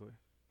 Exactly.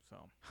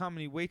 So How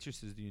many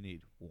waitresses do you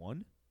need?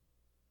 1.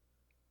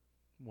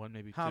 1,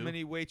 maybe 2. How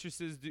many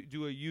waitresses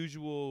do a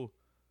usual,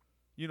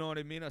 you know what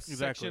I mean,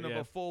 section of yeah.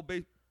 a full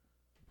base?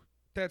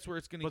 That's where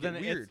it's going to But get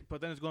then weird.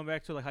 But then it's going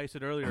back to like how you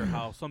said earlier,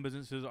 how some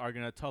businesses are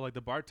gonna tell like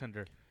the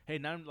bartender, hey,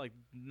 not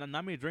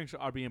many drinks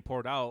are being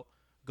poured out.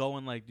 Go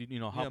and help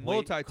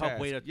multitask.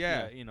 wait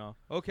Yeah.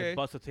 Okay. like,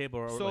 bust a table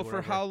or So like, for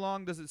whatever. how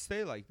long does it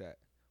stay like that?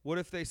 What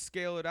if they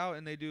scale it out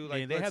and they do I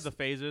mean, like they have the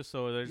phases,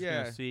 so they're just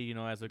gonna see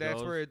as it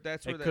goes.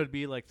 That's where it could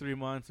be like 3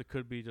 months. It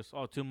could be just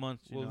 2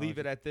 months. we'll leave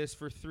it at this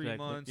for 3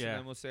 Exactly, months, yeah. and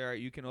then we'll say, all right,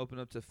 you can open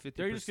up to 50%.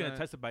 They're just gonna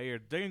test it by ear.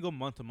 They're gonna go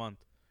month to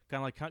month,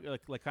 kind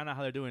of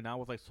how they're doing now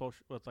with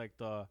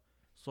the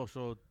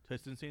social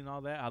distancing and all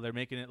that. How they're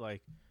making it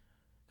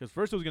because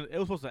first it was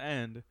supposed to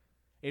end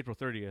April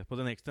 30th, but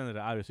then they extended it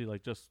obviously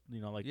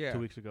 2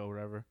 weeks ago or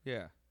whatever.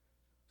 Yeah.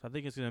 So I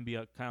think it's gonna be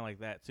kind of like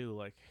that too.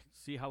 Like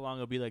see how long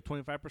it'll be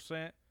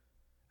 25%,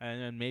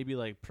 and then maybe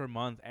per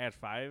month add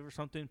 5 or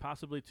something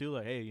possibly too.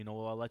 Like hey,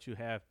 I'll let you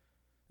have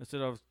instead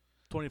of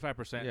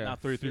 25%, Yeah, now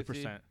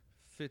 33%.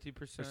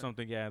 50%. Or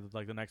something, yeah,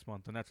 like the next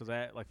month, and after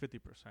that, 50%.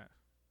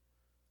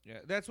 Yeah,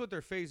 that's what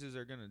their phases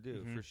are gonna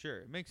do for sure.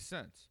 It makes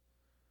sense.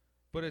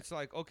 But it's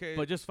like, okay,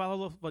 but just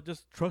but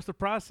just trust the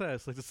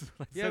process. Like,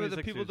 yeah, but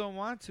the people don't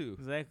want to.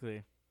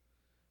 Exactly.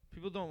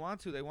 People don't want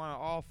to. They want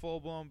it all full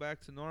blown back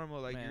to normal.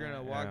 Like, Man, you're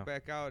gonna walk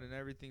back out and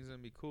everything's gonna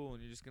be cool,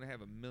 and you're just gonna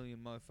have a million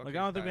motherfuckers. Like, I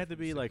don't think we have to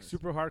be like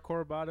super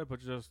hardcore about it, but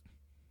just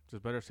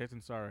better safe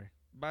than sorry.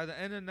 By the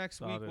end of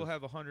next week, we'll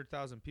have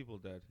 100,000 people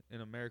dead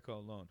in America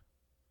alone.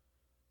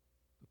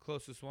 The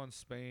closest one's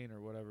Spain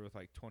or whatever with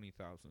like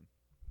 20,000.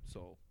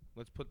 So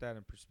let's put that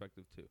in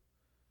perspective too.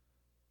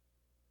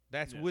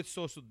 That's with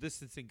social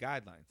distancing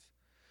guidelines.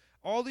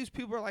 All these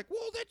people are like,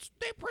 well,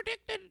 they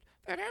predicted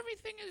that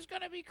everything is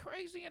going to be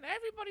crazy and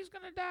everybody's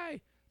going to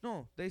die.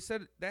 No, they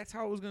said that's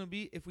how it was going to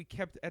be if we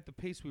kept at the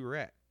pace we were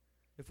at.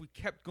 If we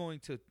kept going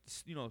to,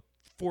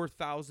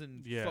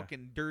 4,000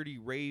 fucking dirty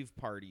rave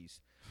parties.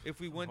 If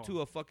we went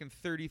to a fucking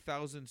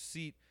 30,000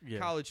 seat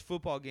college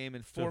football game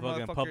and 4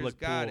 motherfuckers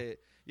got it.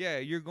 Yeah,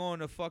 you're going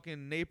to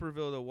fucking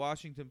Naperville to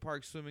Washington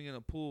Park swimming in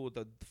a pool with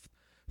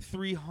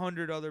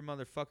 300 other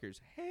motherfuckers.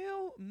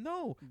 Hell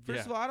no.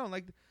 First of all, I don't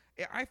like...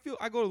 I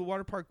go to the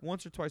water park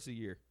once or twice a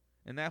year,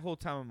 and that whole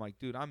time I'm like,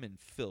 dude, I'm in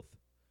filth.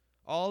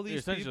 All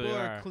these people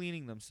are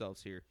cleaning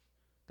themselves here.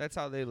 That's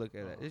how they look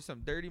at it. There's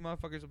some dirty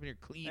motherfuckers up in here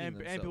cleaning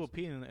themselves. And people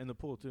peeing in the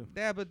pool too.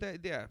 Yeah, but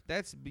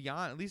that's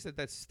beyond. At least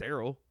that's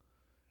sterile.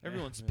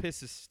 Everyone's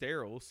piss is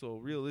sterile, so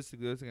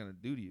realistically, what's it gonna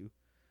do to you?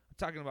 I'm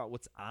talking about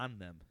what's on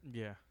them.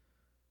 Yeah.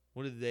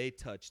 What did they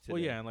touch today?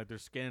 Well, yeah, and like their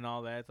skin and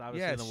all that. It's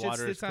obviously the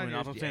water is coming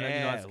off. I'm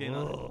saying that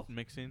skin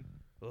mixing.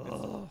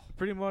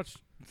 Pretty much,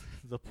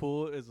 the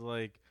pool is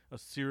like a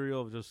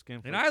cereal of just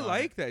skin. And I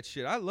like that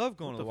shit. I love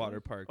going to the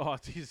water park. Oh,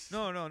 jeez.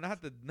 No,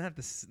 not the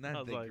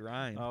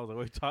grime. I was like,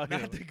 what are you talking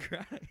about? Not the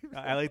grime.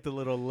 I like the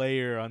little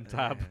layer on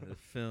top. The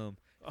film.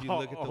 If you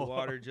look at the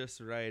water just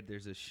right,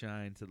 there's a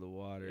shine to the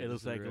water. It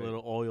looks like a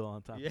little oil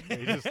on top.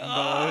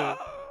 Yeah.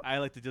 I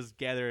like to just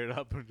gather it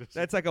up. And just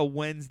That's like a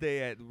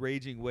Wednesday at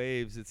Raging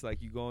Waves. It's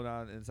like you going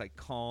on and it's like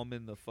calm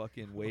in the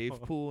fucking wave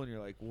pool, and you're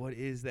like, what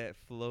is that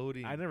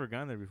floating? I've never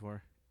gone there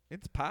before.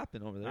 It's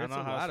popping over there. It's a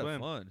lot of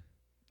fun.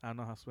 I don't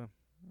know how to swim.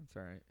 That's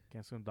all right.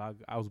 Can't swim, dog.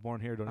 I was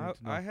born here. Don't need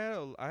to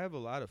know. I have a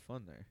lot of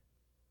fun there.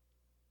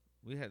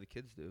 We had the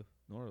kids do.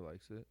 Nora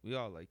likes it. We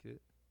all like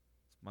it.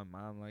 My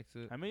mom likes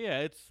it. I mean, yeah,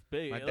 it's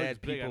big. My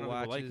dad people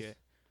watches. Like it.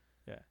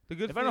 Yeah.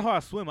 If I know how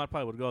to swim, I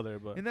probably would go there.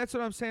 But and that's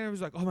what I'm saying. I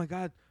was like, oh my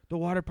god, the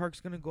water park's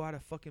gonna go out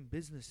of fucking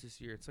business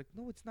this year. It's like,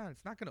 no, it's not.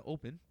 It's not gonna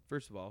open.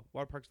 First of all,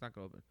 water park's not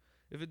gonna open.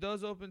 If it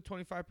does open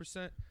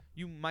 25%,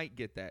 you might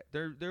get that.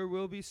 There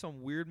will be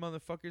some weird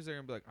motherfuckers that are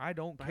gonna be like, I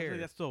don't care. I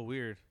think that's still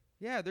weird.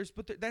 Yeah, that's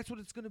what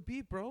it's gonna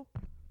be, bro.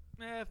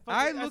 I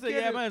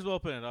might as well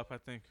open it up. I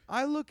think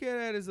I look at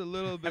it as a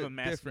little bit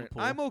different.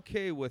 I'm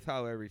okay with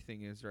how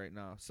everything is right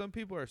now. Some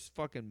people are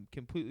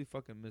completely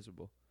fucking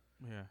miserable.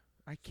 Yeah,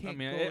 I can't. I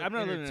mean, I'm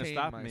not letting it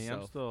stop me.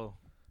 I'm still.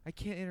 I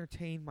can't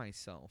entertain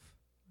myself.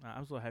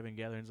 I'm still having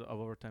gatherings of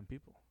over 10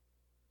 people.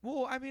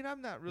 Well, I mean,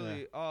 I'm not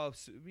really.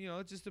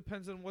 It just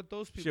depends on what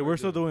those people. Shit, we're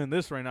still doing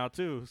this right now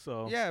too.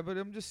 So yeah, but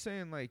I'm just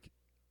saying, like,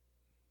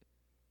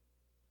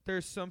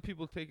 there's some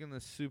people taking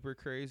this super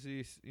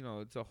crazy.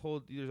 There's a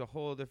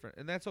whole different,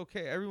 and that's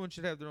okay. Everyone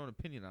should have their own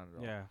opinion on it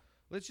all. Yeah.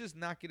 Let's just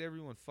not get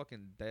everyone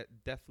fucking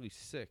deathly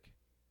sick.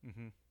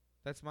 Mm-hmm.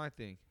 That's my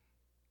thing.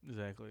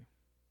 Exactly.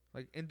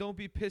 Like, and don't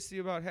be pissy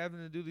about having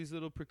to do these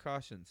little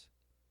precautions.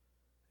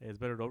 It's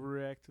better to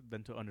overreact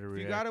than to underreact.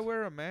 If you gotta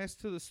wear a mask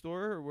to the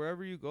store or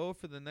wherever you go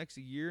for the next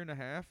year and a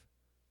half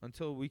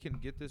until we can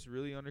get this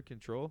really under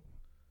control,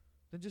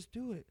 then just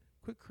do it.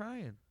 Quit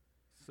crying.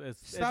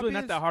 It's really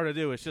not that hard to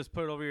do. It's just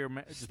put it over your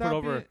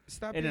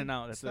in and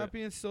out. Stop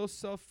being so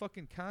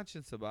self-fucking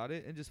conscious about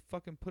it and just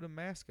fucking put a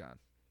mask on.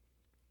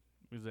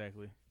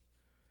 Exactly.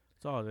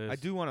 That's all it is. I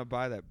do want to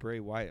buy that Bray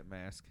Wyatt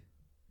mask.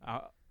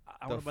 I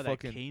want to buy that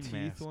Kane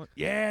mask. One.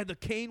 Yeah, the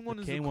Kane one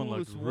is the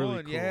coolest one.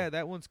 Really cool. Yeah,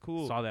 that one's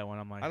cool. Saw that one.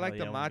 I'm like, I like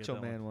the Macho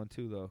Man one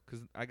too, though,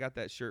 because I got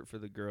that shirt for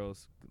the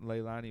girls.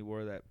 Leilani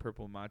wore that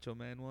purple Macho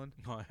Man one.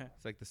 Oh, yeah.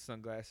 It's like the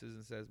sunglasses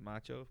and says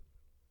Macho.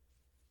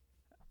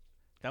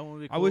 That one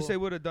would be cool. I wish they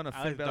would have done a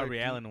Finn Balor. The Darby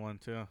Allin one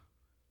too.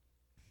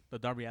 The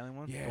Darby Allin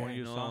one. Yeah, the one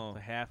you saw, the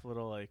half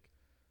little like.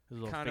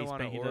 Kind of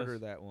want to order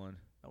that one.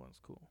 That one's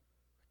cool.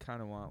 Kind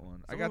of want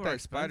one. I got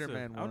that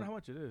Spider-Man one. I don't know how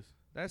much it is.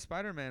 That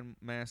Spider-Man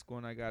mask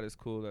one I got is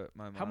cool. That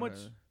my mom. How much?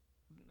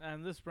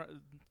 And this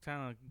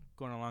kind of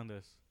going along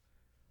this.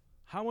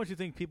 How much do you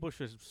think people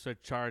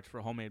should charge for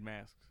homemade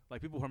masks?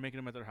 Like people who are making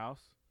them at their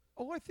house.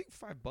 Oh, I think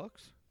 $5.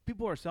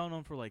 People are selling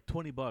them for like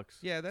 $20.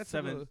 Yeah, that's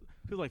 $7.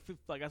 People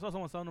like I saw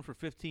someone selling them for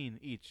 $15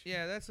 each.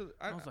 Yeah,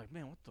 I was like,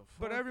 man, what the fuck?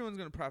 But everyone's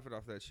gonna profit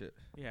off that shit.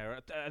 Yeah,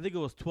 I think it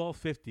was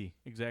 $12.50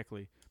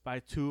 exactly. Buy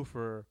two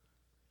for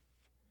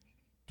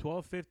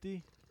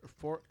 $12.50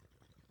 or $4,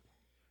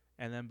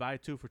 and then buy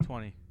two for $20.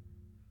 I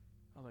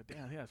was like,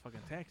 damn, yeah, it's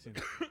fucking taxing.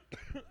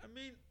 I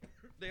mean,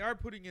 they are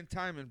putting in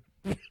time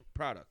and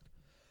product.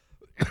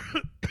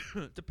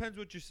 Depends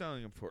what you're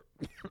selling them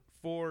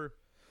for.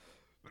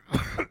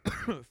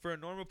 For a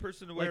normal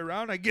person to wear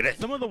around, I get it.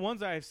 Some of the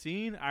ones I've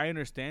seen, I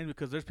understand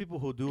because there's people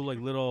who do like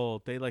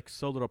they like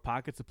sew little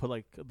pockets to put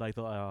like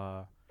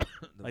the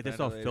like they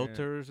sell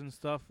filters and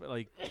stuff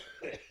like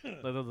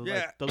like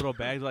the little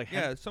bags like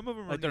hemp, some of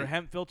them like they're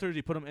hemp filters.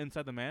 You put them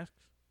inside the masks.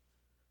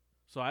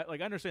 So I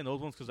understand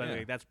those ones because I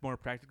think that's more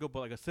practical. But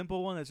like a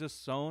simple one that's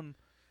just sewn.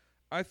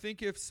 I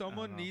think if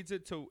someone needs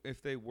it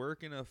if they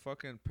work in a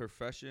fucking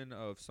profession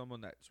of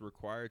someone that's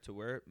required to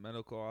wear it,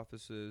 medical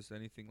offices,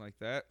 anything like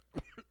that,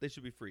 they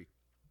should be free.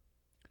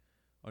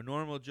 A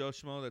normal Joe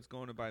Schmo that's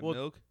going to buy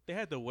milk, they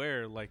had to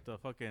wear like the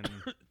fucking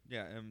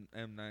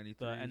M93,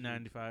 the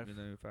N95.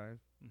 N95.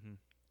 Mm-hmm.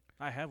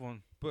 I have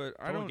one, but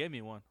I don't. Gave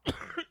me one.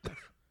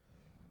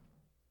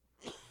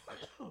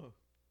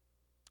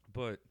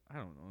 But I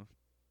don't know.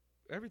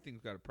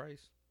 Everything's got a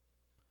price.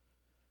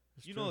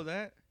 It's you true. know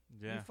that?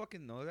 Yeah. You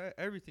fucking know that?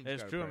 Everything's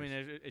it's got true. a price.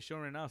 I mean, it's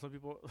showing right now. Some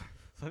people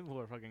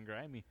are fucking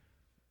grimy.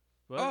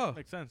 But it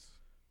makes sense.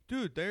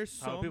 Dude,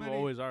 there's How so people many.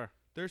 always are.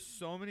 There's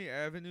so many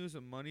avenues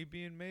of money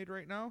being made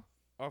right now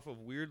off of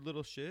weird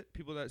little shit.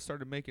 People that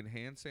started making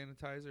hand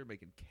sanitizer,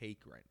 making cake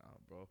right now,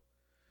 bro.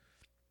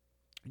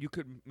 You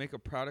could make a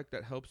product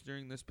that helps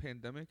during this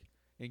pandemic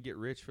and get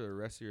rich for the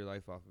rest of your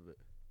life off of it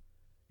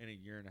in a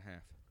year and a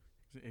half.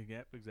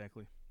 Yeah,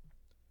 exactly.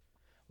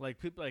 Like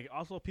people, like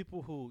also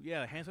people who,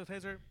 hand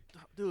sanitizer,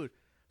 dude.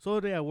 So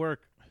the day at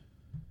work,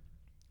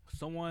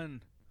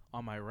 someone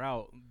on my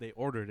route they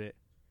ordered it,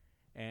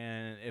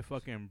 and it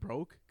fucking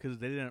broke because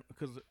they didn't.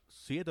 Because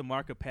so you had to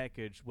mark a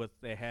package with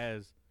it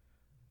has,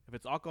 if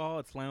it's alcohol,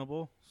 it's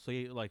flammable. So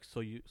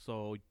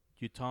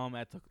you tell them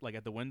at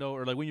the window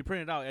or like when you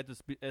print it out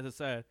as it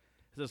says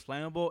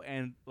flammable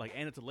and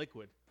it's a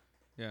liquid.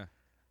 Yeah.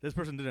 This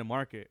person didn't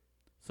mark it,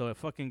 so it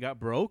fucking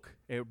got broke.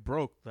 It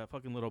broke that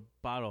fucking little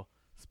bottle.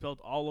 Spilled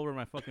all over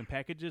my fucking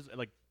packages,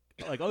 like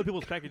other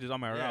people's packages on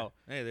my route.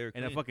 Hey, they were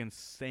clean. And it fucking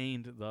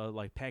stained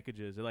the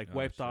packages. It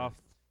wiped off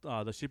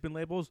the shipping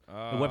labels.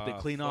 It wiped it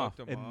clean off.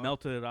 It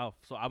melted it off.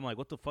 So I'm like,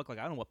 what the fuck? Like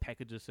I don't know what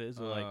package this is.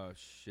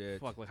 Shit.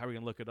 Fuck. Like how are we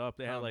gonna look it up?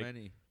 They how had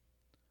many?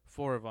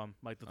 4 of them.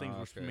 Like the things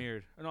were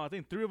smeared. No, I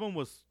think 3 of them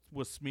was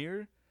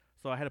smeared.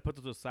 So I had to put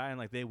those aside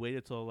and they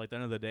waited till the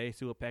end of the day,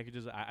 see what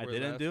packages I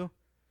didn't do.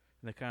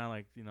 And they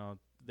kind of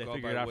they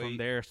figured it out from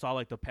there.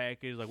 Saw the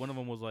package. One of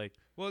them was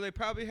well, they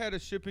probably had a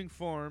shipping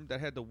form that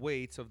had the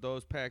weights of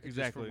those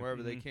packages from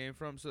wherever they came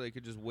from, so they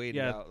could just wait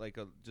it out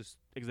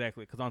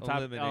exactly. Because on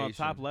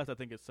top left, I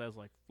think it says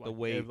the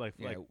weight,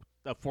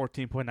 a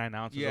 14.9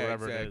 ounces or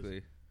whatever it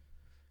is.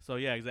 So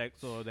exactly.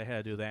 So they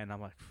had to do that, and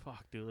I'm like,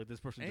 fuck, dude, this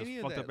person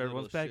just fucked up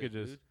everyone's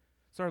packages. Shit,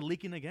 started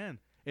leaking again.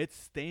 It's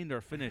stained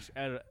or finished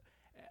at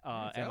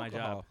my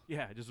job.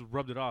 Yeah, I just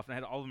rubbed it off, and I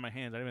had it all in my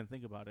hands. I didn't even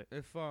think about it.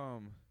 If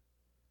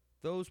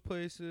those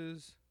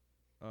places,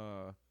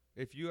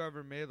 if you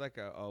ever made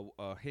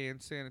a hand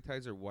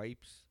sanitizer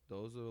wipes,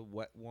 those are the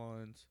wet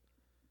ones.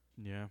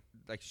 Yeah.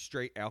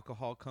 Straight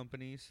alcohol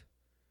companies.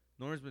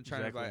 Norman's been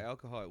trying to buy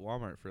alcohol at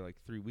Walmart for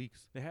 3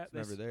 weeks. It's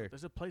never there.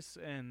 There's a place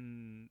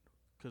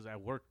because I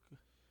work,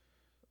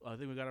 I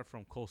think we got it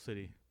from Coal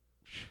City.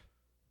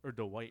 Or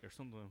Dwight or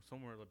something,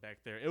 somewhere back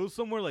there. It was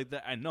somewhere like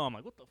that. I know. I'm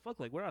like, what the fuck?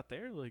 We're out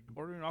there,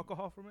 ordering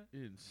alcohol from it?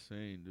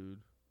 Insane,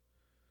 dude.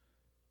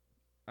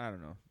 I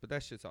don't know. But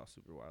that shit's all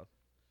super wild.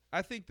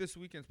 I think this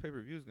weekend's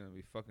pay-per-view is going to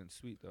be fucking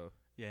sweet, though.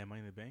 Yeah, Money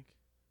in the Bank.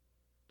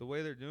 The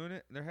way they're doing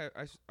it,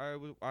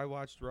 I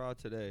watched Raw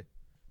today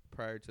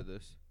prior to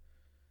this.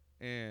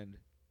 And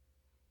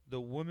the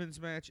women's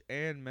match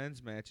and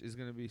men's match is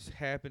going to be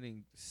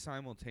happening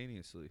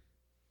simultaneously.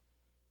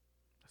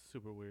 That's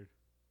super weird.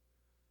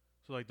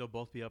 So they'll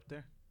both be up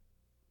there?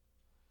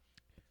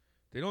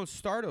 They don't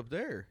start up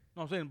there.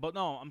 No, I'm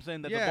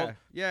saying that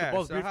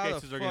both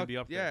briefcases are going to be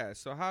up there. Yeah,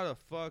 so how the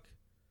fuck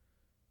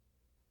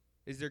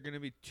is there going to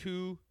be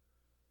two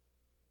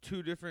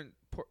different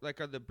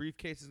are the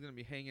briefcases going to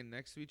be hanging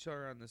next to each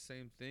other on the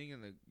same thing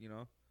and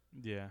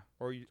Yeah.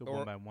 Or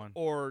one by one.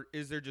 Or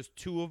is there just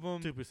 2 of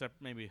them? 2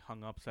 maybe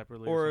hung up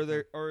separately or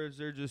is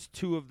there just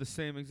 2 of the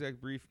same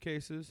exact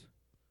briefcases?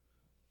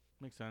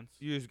 Makes sense.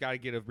 You just got to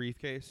get a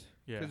briefcase.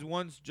 Yeah. Because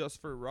one's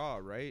just for Raw,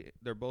 right?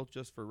 They're both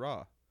just for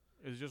Raw.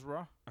 Is it just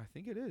Raw? I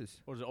think it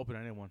is. Or is it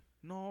open-ended one?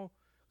 No,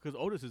 because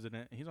Otis is in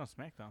it. He's on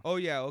SmackDown. Oh,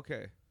 yeah,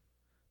 okay.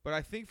 But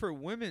I think for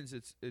women's,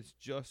 it's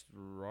just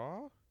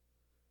Raw?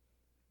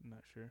 I'm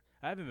not sure.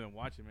 I haven't been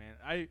watching,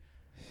 man.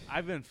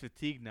 I've been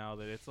fatigued now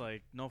that it's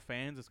no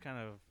fans. It's kind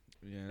of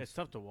it's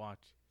tough to watch,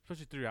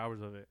 especially 3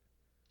 hours of it.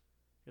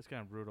 It's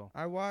kind of brutal.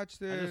 I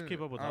watched it. I just keep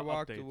up with the updates. I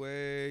walked updates.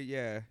 Away,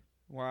 yeah.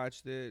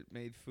 Watched it,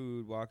 made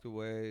food, walked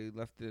away,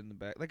 left it in the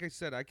back. Like I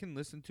said, I can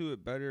listen to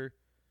it better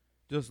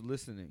just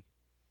listening.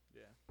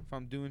 Yeah. If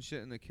I'm doing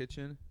shit in the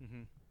kitchen,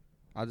 Mm-hmm.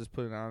 I'll just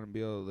put it on and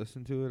be able to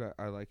listen to it.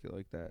 I like it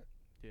like that.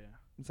 Yeah.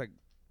 It's like,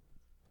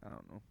 I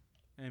don't know.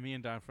 And me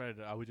and Don Fred,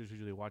 I would just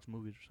usually watch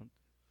movies or something.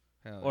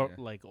 Hell or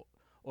yeah. like,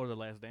 or The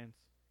Last Dance.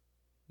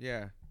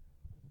 Yeah.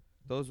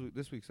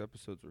 This week's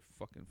episodes were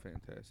fucking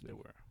fantastic. They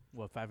were.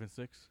 What, 5 and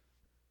 6?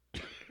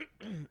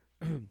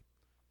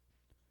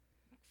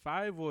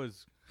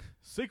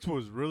 6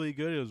 was really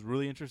good. It was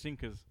really interesting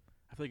because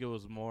I feel like it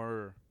was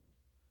more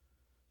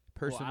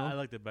Personal. Well, I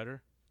liked it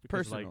better.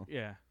 Because, Personal.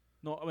 yeah.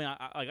 No, I mean,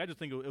 I just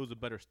think it was a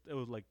better. It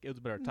was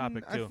a better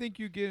topic too. I think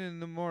you get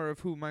into more of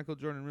who Michael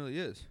Jordan really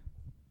is.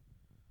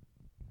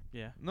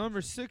 Yeah.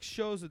 Number 6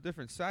 shows a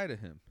different side of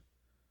him.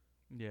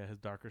 Yeah, his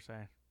darker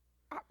side.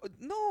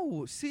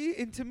 No, see,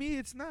 and to me,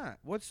 it's not.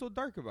 What's so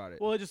dark about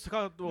it? Well, it just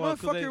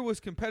motherfucker was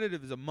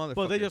competitive as a motherfucker.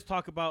 But they just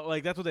talk about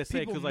that's what they say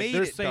People because made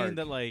they're it saying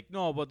dark. that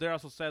no, but they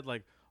also said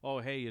oh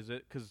hey, is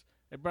it because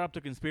they brought up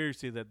the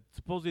conspiracy that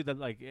supposedly that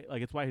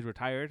it's why he's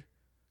retired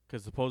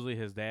because supposedly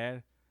his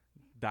dad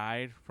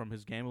died from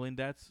his gambling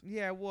debts.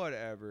 Yeah,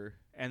 whatever.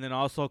 And then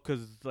also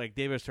because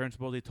David Stern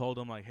supposedly told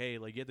him hey,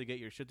 you have to get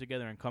your shit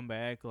together and come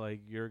back,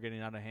 you're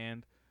getting out of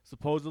hand.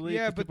 Supposedly,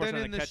 yeah, but then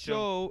in the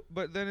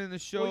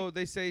show,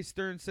 they say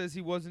Stern says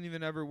he wasn't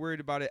even ever worried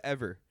about it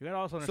ever. You gotta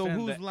also understand so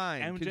who's that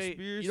lying? MJ,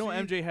 Conspiracy?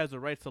 MJ has the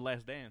rights to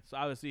Last Dance, so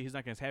obviously he's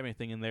not gonna have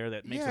anything in there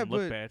that makes him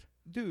look bad.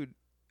 Dude,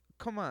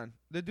 come on,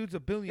 the dude's a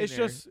billionaire. It's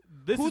just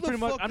this Who is the pretty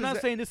much. fuck I'm does not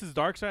that- saying this is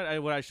dark side.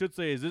 What I should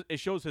say is it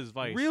shows his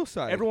vice. Real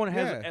side. Everyone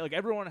has yeah.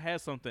 Everyone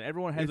has something.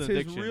 Everyone has it's an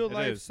his addiction. real It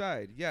life is.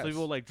 side. Yes. Some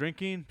people like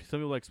drinking.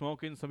 Some people like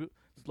smoking. Some people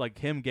it's like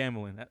him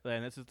gambling.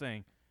 And that's the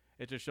thing.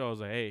 It just shows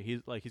hey,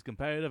 he's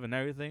competitive and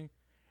everything.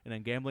 And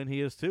then gambling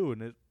he is too,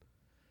 and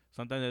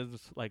sometimes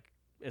it's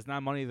it's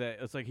not money that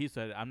it's like he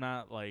said. I'm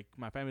not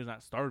my family's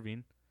not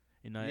starving,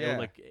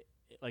 Yeah.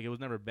 It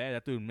was never bad.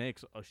 That dude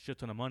makes a shit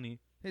ton of money.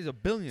 He's a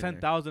billionaire.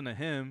 10,000 to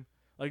him,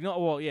 I'm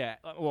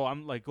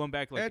going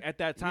back at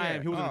that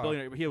time he wasn't a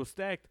billionaire. He was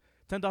stacked.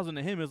 10,000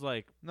 to him is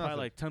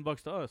probably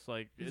 $10 to us.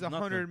 He's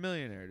 $100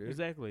 millionaire, dude.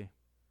 Exactly.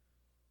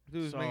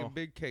 Dude was making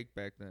big cake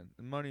back then.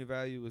 The money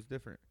value was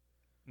different.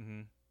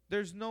 Mm-hmm.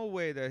 There's no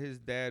way that his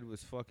dad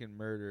was fucking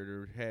murdered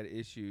or had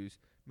issues.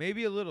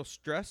 Maybe a little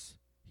stress.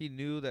 He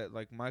knew that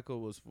Michael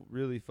was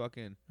really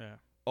fucking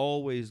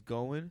always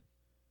going.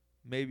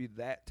 Maybe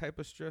that type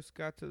of stress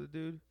got to the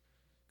dude.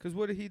 Cause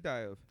what did he die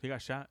of? He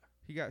got shot.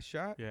 He got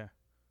shot? Yeah.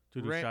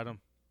 Dude who shot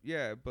him.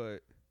 Yeah, but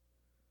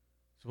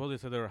supposedly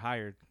they said they were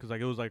hired because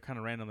it was kind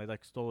of random. They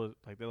stole it.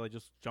 They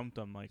just jumped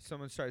him.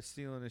 Someone started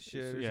stealing his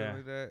shit or something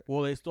like that.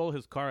 Well, they stole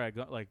his car.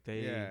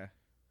 Yeah.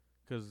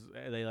 Because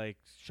they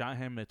shot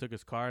him. They took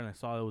his car and they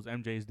saw it was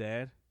MJ's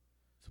dad,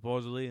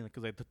 supposedly, and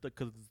because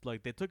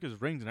they took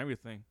his rings and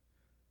everything.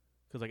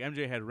 Because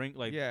MJ had ring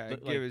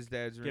give his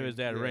dad's ring. Give his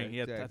dad a ring.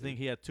 Exactly. I think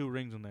he had 2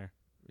 rings in there.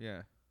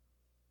 Yeah.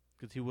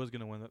 Because he was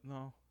gonna win.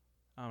 No,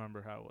 I don't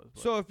remember how it was.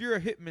 So if you're a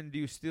hitman, do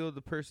you steal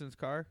the person's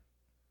car?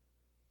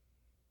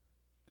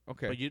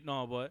 Okay.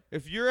 But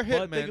if you're a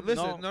hitman,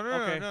 listen.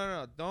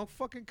 No. Don't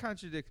fucking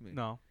contradict me.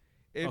 No.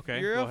 If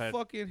you're a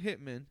fucking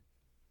hitman,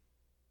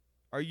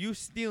 are you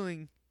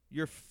stealing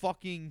your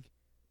fucking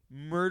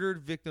murdered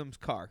victim's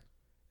car?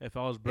 If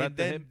I was Brett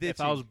the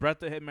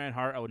Hitman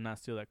Hart, I would not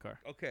steal that car.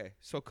 Okay,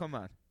 so come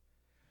on.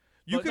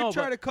 You could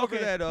try to cover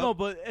that up. No,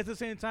 but at the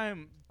same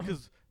time,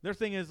 because their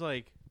thing is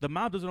the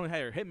mob doesn't only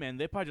hire hitman.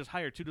 They probably just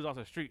hire 2 dudes off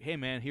the street. Hey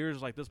man, here's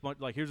this much.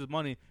 Here's his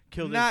money.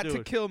 Kill this dude. Not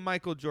to kill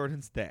Michael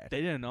Jordan's dad. They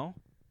didn't know.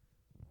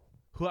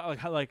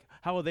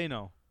 How would they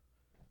know?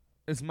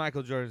 It's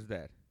Michael Jordan's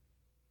dad.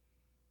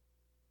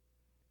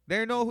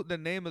 They know the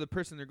name of the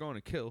person they're going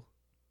to kill.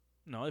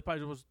 No, they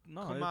probably was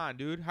no. Come on,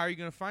 dude. How are you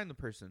gonna find the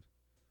person?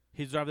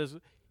 He drives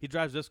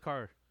this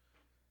car.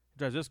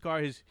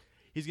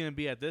 He's gonna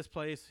be at this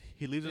place.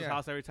 He leaves his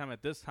house every time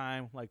at this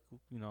time.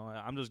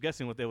 I'm just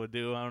guessing what they would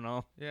do. I don't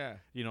know. Yeah.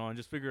 And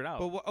just figure it out.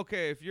 But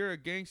if you're a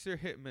gangster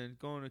hitman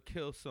going to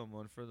kill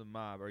someone for the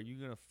mob, are you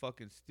gonna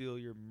fucking steal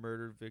your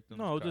murdered victim's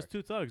car? Just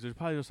 2 thugs. They're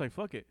probably just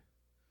fuck it.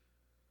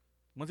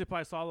 Once they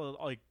probably saw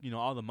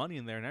all the money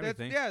in there and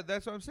everything.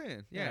 That's what I'm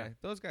saying. Yeah,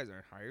 those guys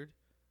aren't hired.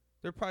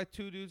 They're probably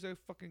 2 dudes that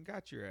fucking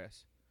got your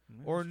ass,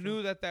 or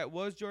knew that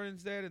was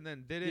Jordan's dad and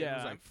then did it.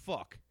 And was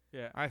fuck.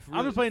 Yeah,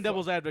 I'm just playing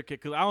devil's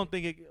advocate because I don't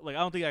think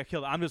I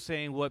killed it. I'm just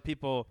saying what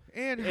people.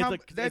 And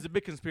there's a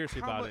big conspiracy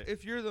about it.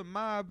 If you're the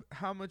mob,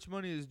 how much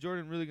money is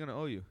Jordan really gonna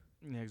owe you?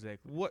 Yeah,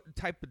 exactly. What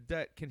type of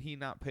debt can he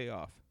not pay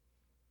off?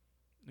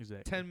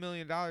 Exactly. $10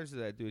 million to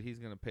that dude, he's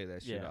gonna pay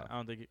that shit off. I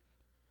don't think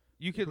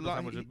you could.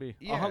 How much would it be?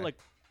 Yeah, $100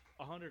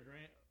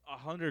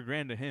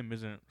 $100,000 to him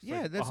isn't.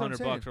 That's what I'm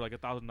saying. $100 or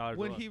 $1,000.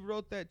 When he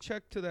wrote that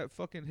check to that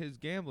fucking his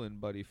gambling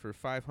buddy for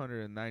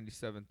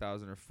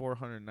 $597,000 or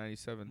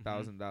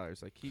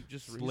 $497,000, he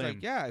just he's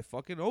like, yeah, I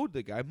fucking owed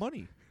the guy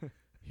money.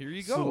 Here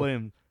you go.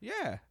 Slim.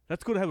 Yeah.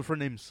 That's cool to have a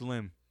friend named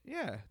Slim.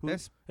 Yeah.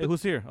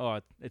 Who's here? Oh,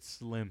 it's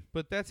Slim.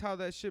 But that's how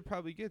that shit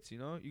probably gets,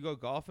 You go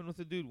golfing with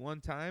a dude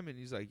one time and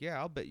he's like, yeah,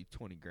 I'll bet you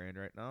 $20,000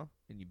 right now,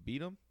 and you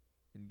beat him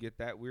and get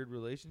that weird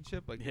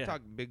relationship. You're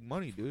talking big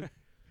money, dude.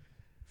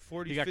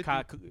 40, he got 50.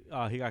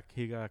 caught. He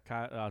got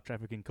caught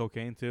trafficking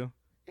cocaine too.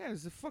 Yeah, it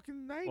was the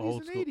fucking 90s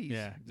and 80s.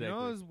 Yeah, exactly.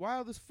 It was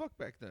wild as fuck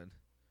back then.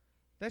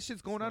 That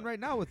shit's going on right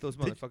now with those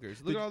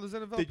motherfuckers. Look at all those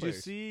NFL players. Did you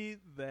see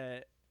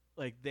that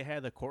like they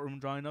had the courtroom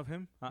drawing of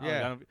him.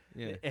 Yeah.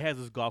 It has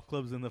his golf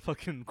clubs in the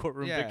fucking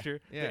courtroom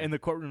picture. Yeah. In the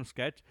courtroom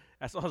sketch.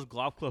 I saw his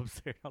golf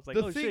clubs there. I was like,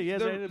 shit,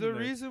 yes, the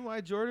reason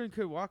why Jordan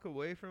could walk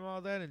away from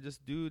all that and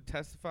just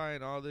testify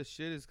and all this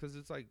shit is because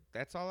it's like,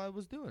 that's all I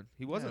was doing.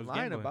 He wasn't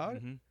lying about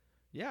it.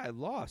 Yeah, I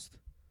lost.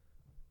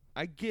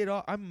 I get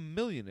off. I'm a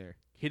millionaire.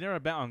 He never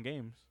bet on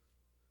games.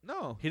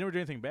 No. He never did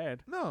anything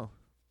bad. No.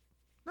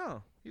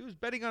 He was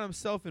betting on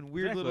himself in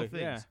weird little things.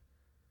 Yeah.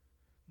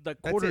 The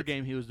quarter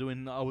game he was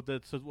doing with the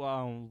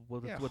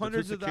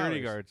hundreds the two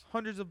security guards.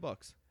 Hundreds of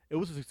bucks. It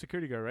was a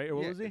security guard, right? Or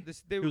what was he?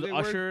 He was an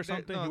usher or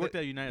something? He worked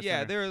at United Center.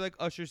 Yeah, they were like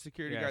usher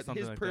security guards.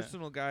 His like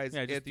personal guys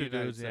at the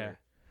United Center.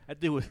 That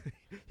dude was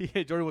he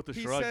hit Jordan with the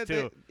shrug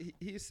too.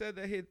 He said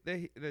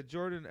that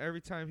Jordan,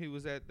 every time he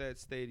was at that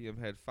stadium,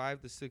 had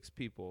 5 to 6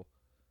 people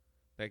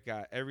that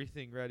got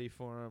everything ready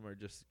for him or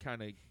just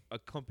kind of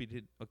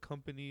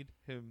accompanied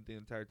him the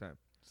entire time.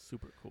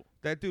 Super cool.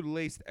 That dude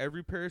laced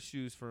every pair of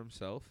shoes for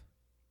himself.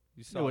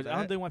 You saw that? I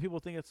don't think why people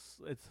think it's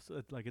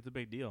like it's a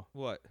big deal.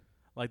 What?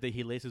 Like that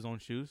he laced his own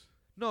shoes?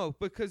 No,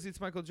 because it's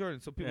Michael Jordan,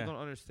 so people don't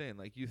understand.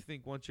 Like, you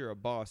think once you're a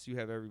boss, you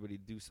have everybody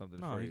do something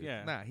for you.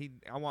 Yeah. Nah,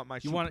 I want my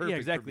shoe perfect. Yeah,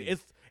 exactly. For me.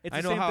 It's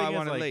I the know same how thing I as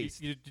want it like,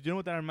 laced. you know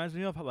what that reminds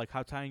me of?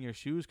 How tying your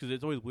shoes, because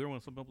it's always weird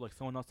when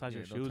someone else ties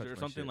your shoes or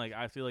something. Like,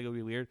 I feel like it would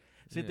be weird.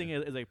 Same thing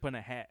is like putting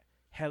a hat.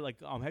 Have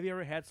you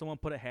ever had someone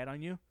put a hat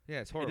on you? Yeah,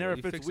 it's horrible. It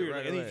never fits weird.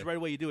 Right and then right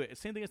away you do it.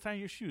 Same thing as tying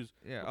your shoes.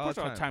 Yeah, of course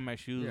I'll tie my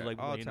shoes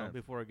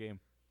before a game.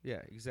 Yeah,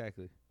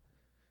 exactly.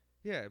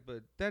 Yeah,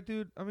 but that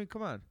dude, I mean,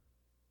 come on.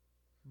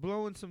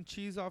 Blowing some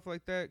cheese off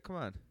like that, come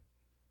on.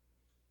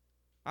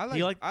 I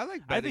like I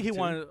think he too.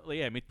 wanted.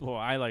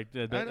 I like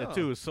that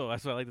too. So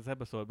that's why I like this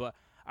episode. But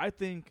I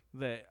think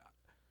that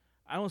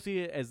I don't see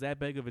it as that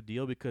big of a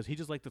deal because he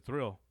just liked the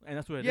thrill, and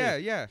that's what it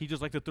is. Yeah. He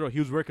just liked the thrill. He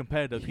was very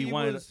competitive. He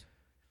wanted.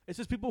 It's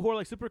just people who are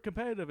like super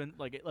competitive and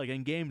like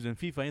in games and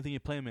FIFA, anything you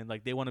play them in,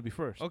 like they want to be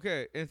first.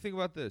 Okay, and think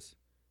about this.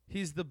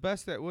 He's the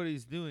best at what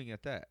he's doing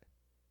at that.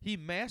 He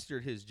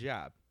mastered his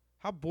job.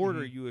 How bored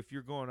are you if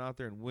you're going out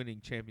there and winning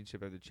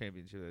championship after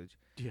championship?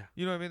 Yeah.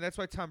 You know what I mean? That's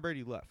why Tom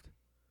Brady left.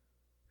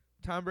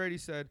 Tom Brady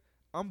said,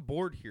 I'm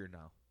bored here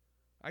now.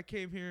 I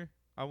came here.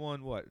 I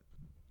won,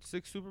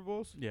 6 Super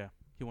Bowls? Yeah,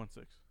 he won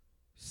 6.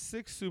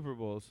 6 Super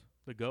Bowls.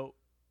 The GOAT.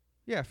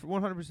 Yeah, for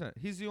 100%.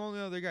 He's the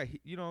only other guy.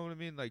 You know what I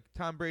mean? Like,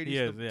 Tom Brady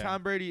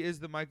is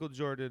the Michael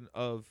Jordan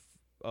of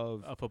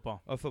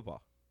football. Of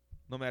football.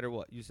 No matter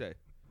what you say.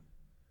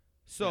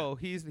 So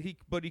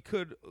but he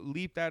could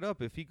leap that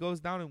up if he goes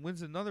down and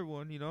wins another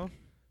one. You know,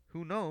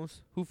 who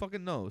knows? Who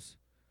fucking knows?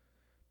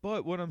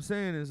 But what I'm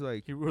saying is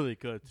like he really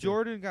could.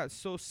 Jordan got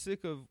so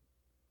sick of,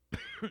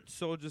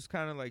 so just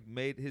kind of like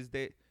made his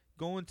day.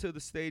 Going to the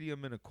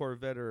stadium in a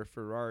Corvette or a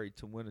Ferrari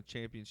to win a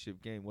championship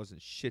game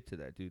wasn't shit to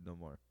that dude no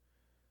more.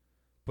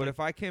 But if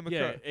I came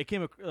across, it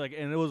came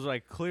and it was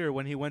like clear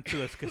when he went to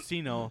this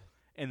casino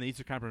in the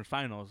Eastern Conference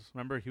Finals.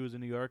 Remember, he was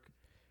in New York.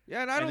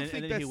 Yeah, and I don't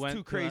think that's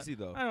too crazy,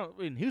 though. I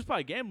mean, he was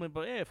probably gambling,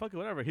 but yeah, fuck it,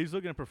 whatever. He's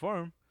looking to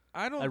perform.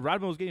 I don't. Like,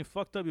 Rodman was getting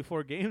fucked up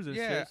before games and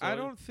shit. Yeah, I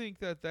don't think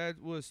that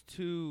was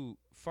too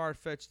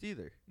far-fetched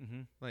either.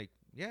 Mm-hmm. Like,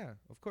 yeah,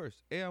 of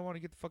course. I want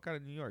to get the fuck out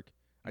of New York.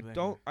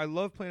 Exactly. I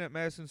love playing at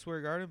Madison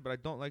Square Garden, but I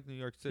don't like New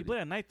York City. He played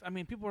at night. I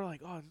mean, people are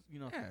like,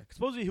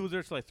 supposedly he was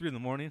there till like 3 in the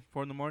morning,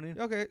 4 in the morning.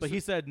 Okay. But he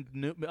said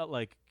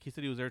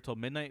he was there till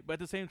midnight. But at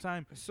the same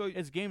time, so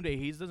it's game day.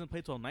 He doesn't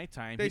play till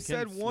nighttime. They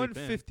said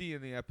 1:50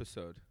 in the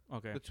episode.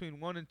 Okay. Between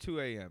 1 and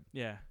 2 a.m.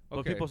 Yeah. Okay.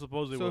 But people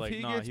supposedly were like,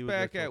 he was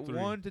back at 3.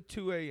 1 to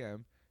 2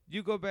 a.m.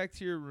 You go back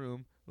to your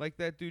room like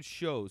that dude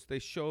shows. They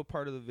show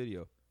part of the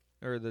video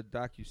or the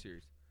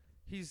docuseries.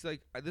 He's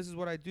like, this is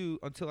what I do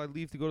until I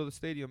leave to go to the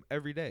stadium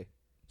every day.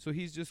 So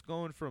he's just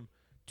going from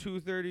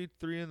 2:30,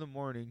 3 in the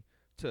morning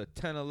to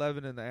 10,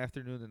 11 in the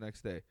afternoon the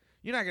next day.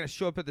 You're not going to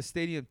show up at the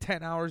stadium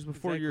 10 hours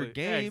before your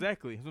game. Yeah,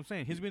 exactly. That's what I'm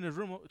saying. He's been in his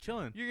room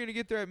chilling. You're going to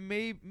get there at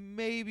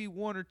maybe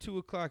 1 or 2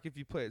 o'clock if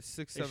you play at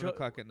 6, 7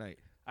 o'clock at night.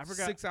 I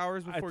forgot. 6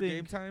 hours before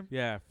game time?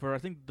 Yeah, for I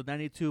think the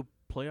 92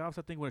 playoffs,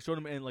 I think when it showed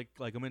him in like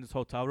I'm in his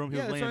hotel room, he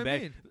was laying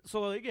back.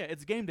 So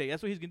it's game day.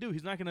 That's what he's gonna do.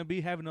 He's not gonna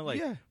be having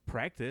to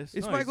practice.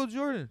 It's Michael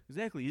Jordan.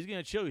 Exactly. He's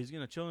gonna chill. He's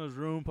gonna chill in his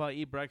room, probably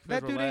eat breakfast.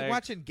 That dude relax. ain't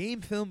watching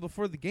game film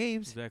before the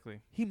games. Exactly.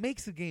 He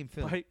makes the game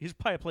film. He's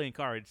probably playing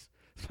cards.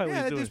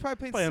 That dude's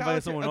probably playing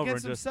solitaire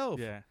against himself.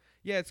 Yeah,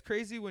 it's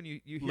crazy when you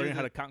hear learning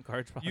how to count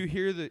cards. Probably. You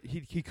hear that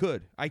he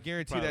could. I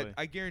guarantee that.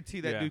 I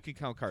guarantee that dude can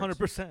count cards.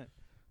 100%.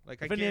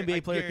 Like if any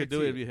NBA player could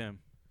do it, it'd be him.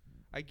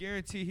 I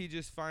guarantee he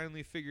just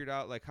finally figured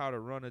out like how to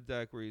run a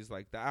deck where he's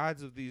like the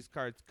odds of these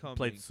cards coming.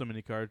 Played so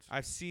many cards.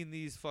 I've seen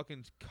these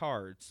fucking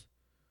cards.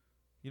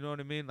 You know what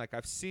I mean? Like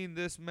I've seen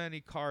this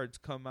many cards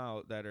come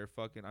out that are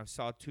fucking. I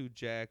saw 2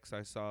 jacks.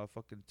 I saw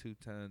fucking 2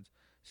 10s.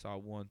 Saw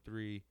 1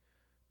 3.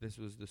 This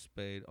was the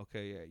spade.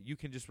 Okay, yeah. You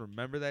can just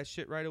remember that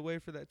shit right away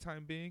for that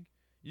time being.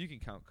 You can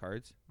count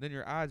cards. Then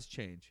your odds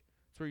change.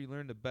 That's where you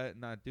learn to bet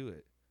and not do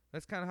it.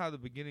 That's kind of how the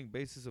beginning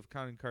basis of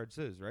counting cards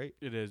is, right?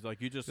 It is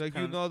like you just Like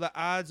you kinda- know the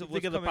odds of you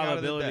what's think of the coming out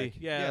of the probability. deck.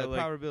 Yeah, the like,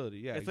 probability.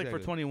 Yeah, it's exactly.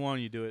 like for 21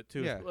 you do it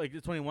too. Yeah. Like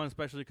the 21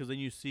 especially because then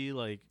you see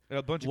like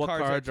a bunch what of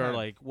cards at a are time.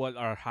 like what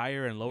are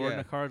higher and lower in Yeah.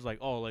 the cards.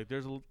 Like like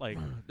there's like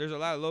There's a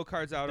lot of low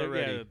cards out there-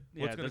 already.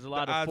 Yeah, What's gonna- there's a the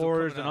lot of odds of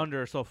fours coming and out.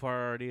 under so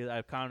far already.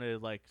 I've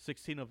counted like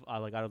 16 of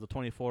like out of the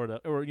 24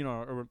 that, or like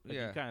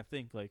Yeah. you kind of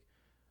think like,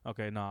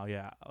 okay, no,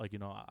 yeah, like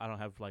I don't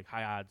have like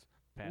high odds.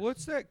 Past.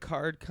 What's that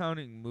card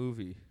counting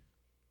movie?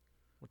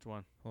 Which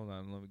one? Hold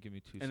on, let me give me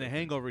 2 In seconds. The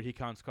Hangover, he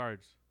counts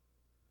cards.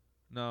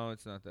 No,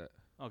 it's not that.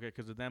 Okay,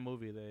 because in that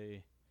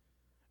movie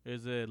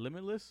is it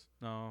Limitless?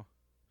 No,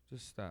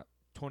 Just stop.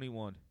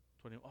 21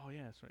 20. Oh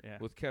yeah, that's right. Yeah.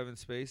 with Kevin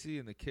Spacey,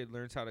 and the kid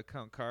learns how to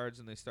count cards,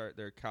 and they start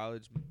their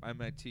college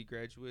MIT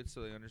graduates,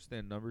 so they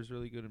understand numbers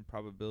really good and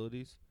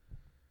probabilities.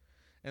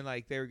 And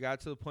like they got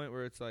to the point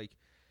where it's like,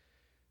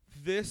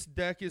 this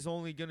deck is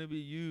only going to be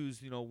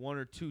used, 1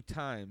 or 2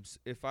 times.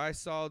 If I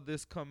saw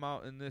this come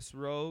out in this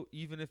row,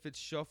 even if it's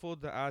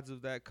shuffled, the odds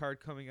of that card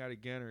coming out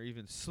again are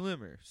even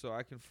slimmer. So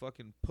I can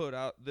fucking put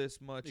out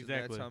this much, and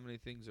Exactly. that's how many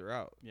things are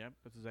out. Yeah,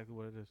 that's exactly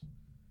what it is.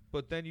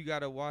 But then you got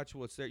to watch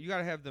what's there. You got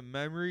to have the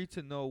memory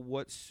to know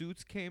what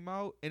suits came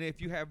out. And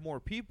if you have more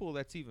people,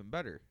 that's even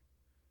better.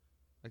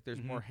 Like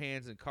there's more Mhm.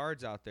 hands and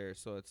cards out there.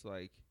 So it's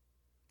like,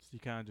 So you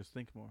kind of just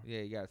think more.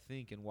 yeah, you got to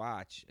think and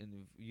watch.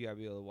 And you got to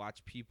be able to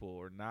watch people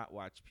or not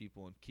watch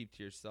people and keep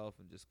to yourself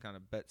and just kind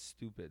of bet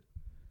stupid.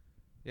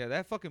 Yeah,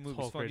 that fucking movie's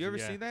whole fun. crazy, You ever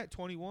yeah. seen that?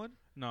 21?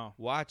 No.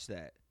 Watch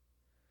that.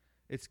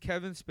 It's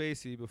Kevin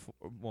Spacey before,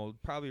 well,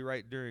 probably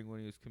right during when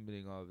he was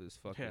committing all of his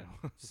fucking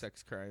Yeah.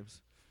 sex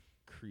crimes.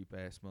 Creep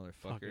ass motherfucker.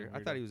 Fucking I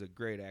thought weirdo. he was a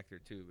great actor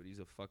too, but he's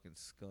a fucking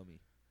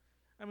scummy.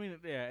 I mean,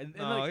 yeah, and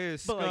No, like, he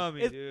is but, like,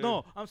 scummy, dude.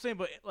 No, I'm saying,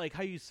 but like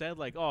how you said,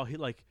 like, oh,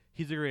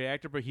 he's a great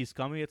actor, but he's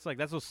scummy. It's like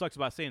that's what sucks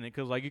about saying it,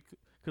 because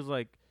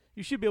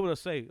you should be able to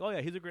say, oh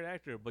yeah, he's a great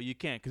actor, but you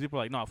can't, because people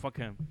are like, no, fuck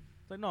him.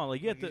 It's like no,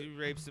 like you have to. He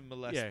rapes and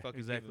molests Yeah, fucking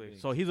exactly. human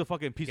beings. So he's a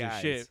fucking piece Guys.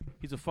 of shit.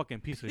 He's a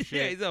fucking piece of shit.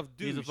 yeah, he's a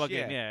douche. He's a fucking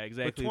yeah.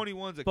 exactly. But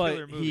 21's a But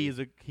killer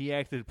movie. he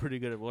acted pretty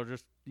good. Well,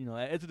 just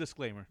it's a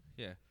disclaimer.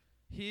 yeah.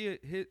 He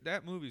hit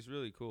that movie's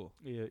really cool.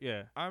 Yeah,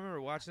 yeah. I remember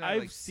watching that at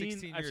I've like seen,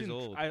 16 I've years seen,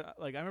 old. I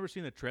remember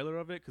seeing the trailer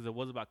of it because it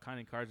was about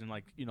counting cards and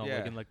like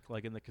Yeah.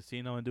 like in the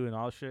casino and doing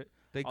all that shit.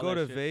 They all go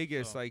that to shit,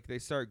 Vegas, so- like they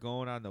start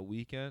going on the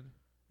weekend.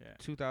 Yeah.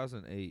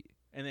 2008.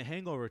 And the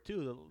Hangover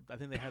too. I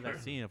think they had that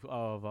scene of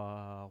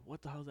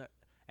what the hell is that?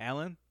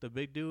 Alan, the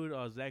big dude,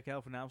 Zach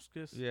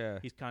Galifianakis. Yeah.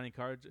 He's counting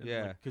cards. And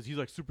Yeah. because he's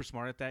like super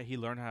smart at that. He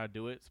learned how to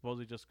do it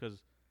supposedly just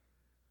because.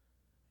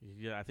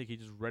 Yeah, I think he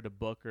just read a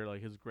book or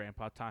like his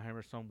grandpa taught him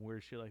or some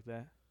weird shit like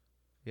that.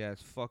 Yeah,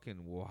 it's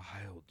fucking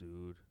wild,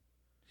 dude.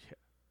 It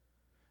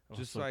was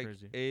Just so like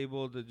crazy.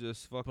 able to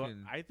just But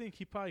fucking I think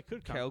he probably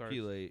could count cards.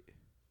 calculate.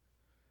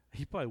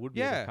 He probably would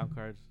be able Yeah. to count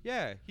cards.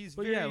 Yeah, he's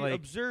But very yeah, like-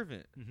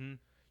 observant. Mm-hmm.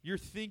 You're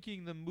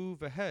thinking the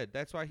move ahead.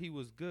 That's why he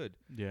was good.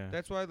 Yeah.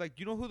 That's why, like,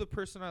 you know who the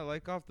person I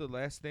like off The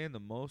Last Stand the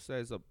most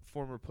as a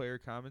former player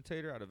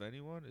commentator out of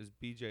anyone is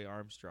B.J.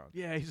 Armstrong.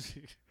 yeah, he's.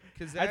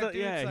 Because I that thought,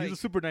 dude's yeah, like, he's a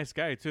super nice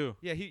guy too.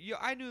 yeah,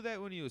 I knew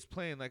that when he was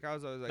playing. Like, I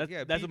was always like,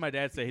 yeah, That's what my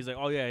dad said. He's like,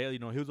 oh yeah, he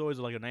was always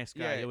like a nice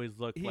guy. Yeah, He always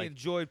looked he like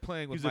enjoyed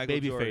playing he with was a Michael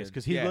baby Jordan. face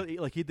because he yeah.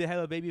 he did have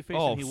a baby face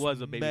Oh, and he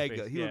was a baby mega.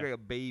 face. He yeah. looked like a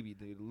baby,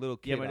 dude, a little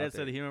kid. Yeah, my out dad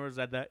said there. he remembers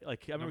that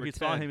like I remember Number he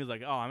saw 10. him. He was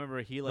like, oh, I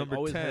remember he like Number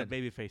always had a 10.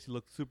 baby face. He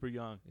looked super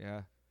young.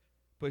 Yeah.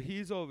 But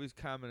he's always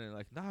commenting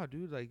like, nah,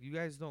 dude, like, you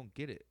guys don't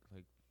get it.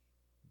 Like,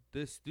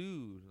 this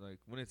dude, like,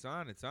 when it's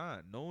on, it's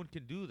on. No one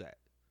can do that.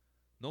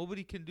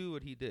 Nobody can do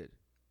what he did.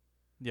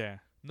 Yeah. So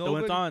Nobody,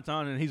 when it's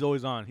on, and he's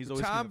always on. He's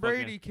always Tom fucking-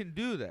 Brady can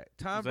do that.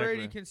 Tom Exactly.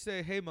 Brady can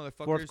say, hey,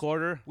 motherfuckers, Fourth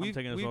quarter, I'm we've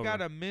taking this over.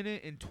 got a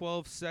minute and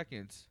 12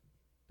 seconds.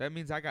 That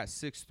means I got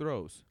 6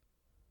 throws.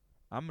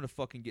 I'm going to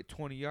fucking get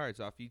 20 yards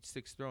off each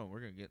 6th throw, and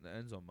we're going to get in the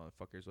end zone,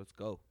 motherfuckers. Let's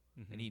go.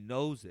 Mhm. And he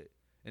knows it,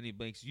 and he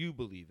makes you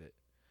believe it.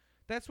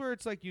 That's where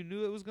it's like you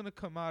knew it was going to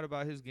come out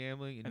about his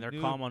gambling. and you they're knew,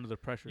 calm under the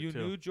pressure You too.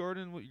 knew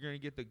Jordan, you're going to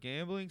get the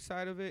gambling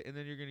side of it, and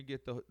then you're going to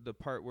get the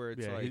part where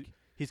it's Yeah, like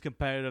he's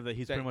competitive. That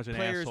he's that pretty much an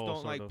players asshole. don't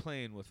sort like of.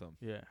 playing with him.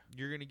 Yeah.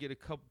 You're going to get a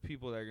couple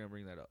people that are going to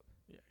bring that up.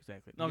 Yeah.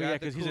 Exactly. You No, got yeah, the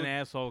because he's an cool-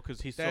 asshole.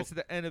 Because he's That's so.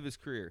 the end of his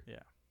career. Yeah.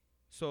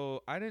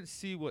 So I didn't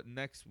see what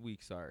next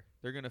weeks are.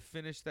 They're going to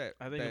finish that,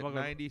 I think that we're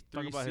gonna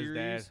 93 talk about series.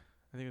 his dad.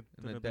 I think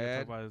And they're the gonna dad?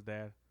 talk about his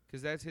dad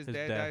Because that's his His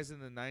dad death. dies in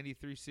the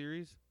 93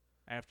 series.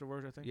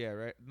 afterwards. I think. Yeah,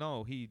 right.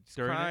 No, he's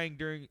During it?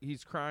 crying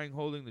he's crying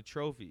holding the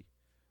trophy.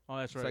 Oh,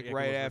 that's It's right. like yeah, 'cause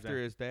right it was after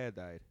his his dad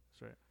died.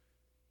 That's right.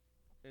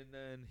 And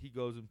then he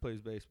goes and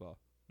plays baseball.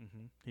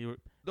 Mm-hmm. He re-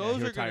 Those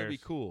he are going to be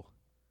retires. cool.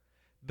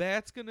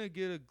 That's going to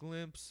get a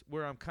glimpse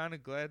where I'm kind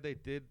of glad they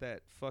did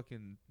that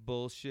fucking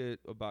bullshit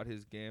about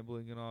his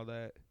gambling and all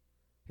that.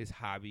 His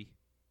hobby.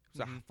 It's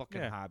a Mhm.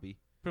 fucking Yeah. hobby.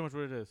 pretty much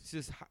what it is. It's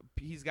just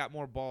he's got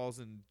more balls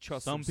and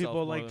trusts Some himself people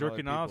more like than other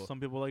jerking off. people. Some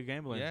people like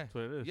gambling. Yeah. That's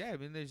what it is. Yeah, I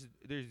mean, there's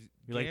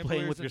You like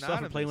playing with Gamblers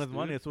yourself and playing with Anonymous,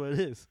 money. dude. That's what it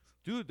is.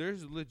 Dude,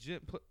 there's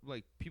legit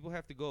like people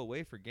have to go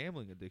away for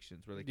gambling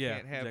addictions where they Yeah,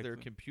 can't have their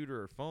exactly.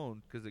 computer or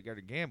phone because they got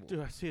to gamble.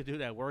 Dude, I see a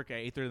dude at work at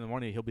 8:30 in the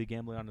morning. He'll be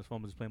gambling on his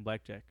phone, just playing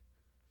blackjack.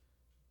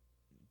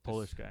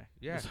 Polish guy.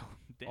 Yeah, So,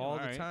 damn, all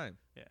the right. time.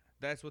 Yeah.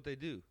 That's what they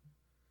do.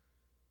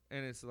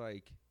 And it's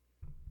like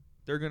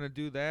they're going to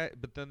do that,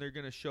 but then they're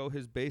going to show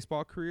his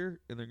baseball career,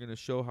 and they're going to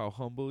show how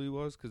humble he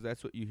was, because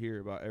that's what you hear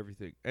about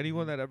everything.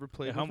 Anyone that ever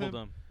played It with humbled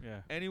him, him. Yeah.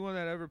 anyone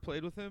that ever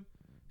played with him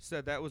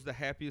said that was the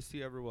happiest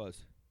he ever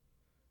was,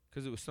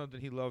 because it was something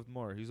he loved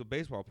more. He's a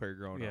baseball player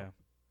growing up.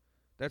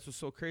 That's what's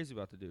so crazy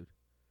about the dude.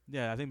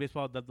 Yeah, I think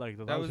baseball. That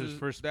was his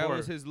first sport. That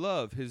was his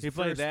love. His he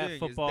played first that thing.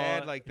 football. His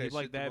dad liked that he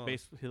liked shit the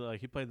that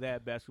most. he played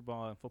that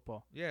basketball and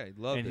football. Yeah, he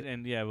loved it.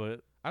 And yeah,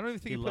 but I don't even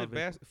think he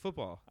played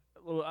football.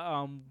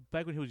 Well,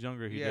 back when he was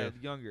younger, he did.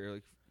 Younger,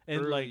 like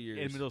And early like years.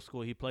 in middle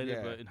school, he played it,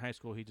 Yeah. but in high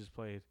school, he just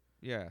played.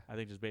 Yeah, I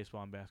think just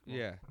baseball and basketball.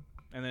 yeah.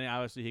 And then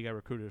obviously he got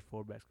recruited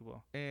for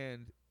basketball.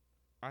 And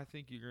I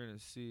think you're gonna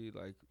see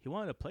like He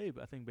wanted to play,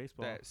 I think,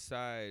 baseball that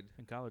side.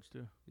 in college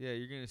too. Yeah,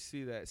 you're gonna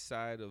see that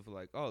side of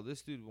like, oh,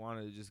 this dude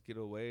wanted to just get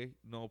away,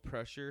 no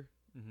pressure.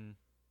 Mm-hmm.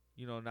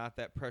 You know, not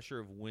that pressure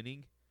of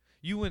winning.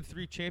 You win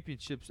 3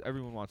 championships,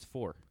 everyone wants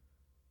 4.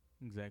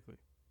 Exactly.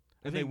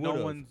 And I think they no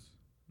would've. one's.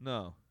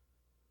 No.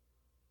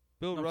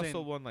 Bill No, I'm Russell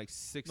saying- won like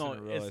 6 No, in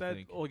a row, it I said.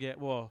 think. Oh yeah.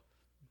 Well,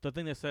 the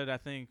thing they said I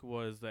think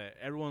was that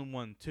everyone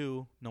won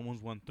 2, no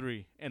one's won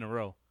 3 in a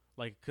row.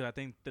 Like, cause I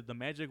think that the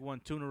Magic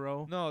won 2 in a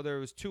row. No, there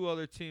was 2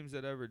 other teams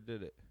that ever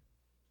did it.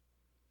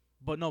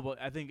 But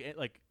I think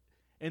like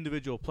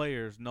individual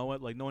players know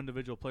it. Like no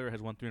individual player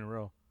has won 3 in a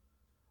row.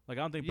 Like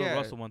I don't think Bill Yeah.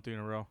 Russell won 3 in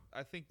a row.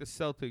 I think the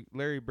Celtic,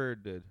 Larry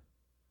Bird did.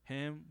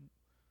 Him.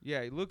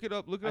 Yeah, look it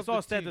up. Look it I up. saw the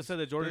a stat that teams. said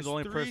that Jordan's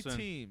There's the only 3 person.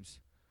 teams.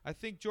 I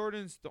think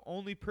Jordan's the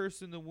only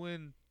person to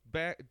win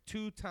back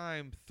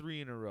 2-time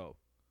 3 in a row.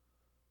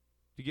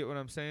 You get what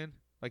I'm saying?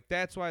 Like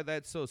that's why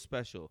that's so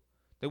special.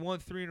 They won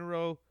 3 in a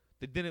row.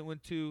 They didn't win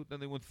 2. Then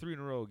they won 3 in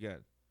a row again.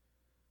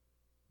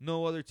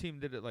 No other team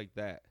did it like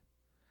that.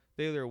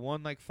 They either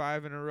won like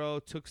 5 in a row,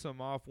 took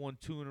some off, won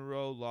 2 in a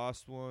row,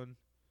 lost 1.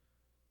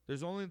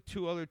 There's only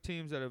 2 other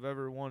teams that have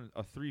ever won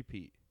a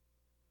 3-peat.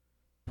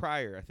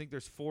 Prior, I think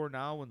there's 4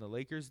 now when the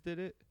Lakers did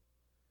it.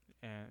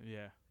 And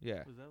yeah.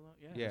 Yeah. Was that long?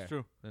 Yeah, Yeah. that's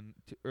true. In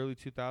early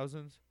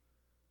 2000s,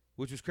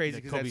 which was crazy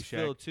Yeah, because Kobe, that's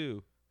Phil Shaq.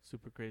 too.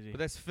 Super crazy. But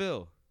that's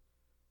Phil.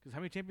 Because how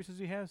many championships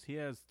he has? He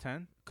has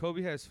 10.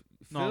 Kobe has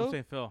No, Phil. I'm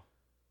saying Phil.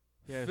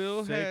 He has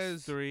Phil 6,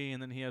 has 3,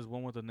 and then he has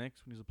 1 with the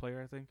Knicks when he's a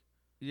player. I think.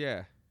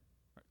 Yeah,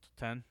 Right,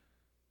 10.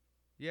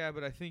 yeah,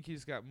 but I think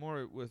he's got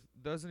more with.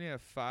 Doesn't he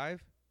have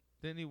 5?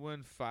 Didn't he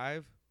win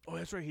 5 Oh,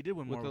 that's right. He did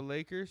win with more. the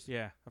Lakers?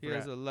 Yeah, I He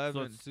forgot. has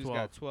 11, it's so he's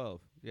got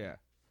 12. Yeah.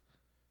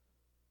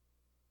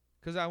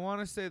 Because I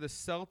want to say the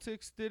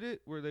Celtics did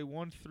it where they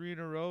won 3 in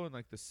a row in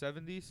like the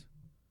 70s.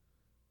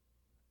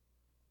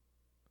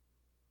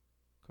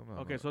 Come on.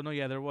 Okay, so no,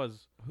 yeah, there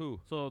was. who?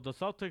 So the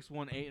Celtics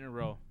won 8 in a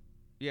row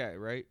Yeah,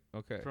 right.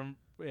 Okay. from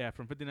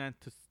 59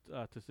 to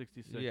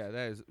 66. Yeah,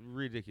 that is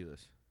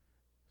ridiculous.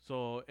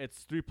 So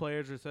it's 3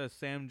 players. It says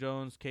Sam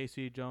Jones,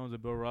 Casey Jones,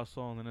 and Bill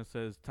Russell, and then it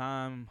says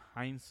Tom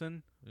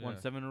Heinsohn won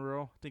 7 in a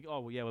row. I think. Oh,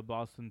 well, yeah, with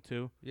Boston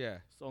too. Yeah.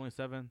 It's only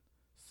 7.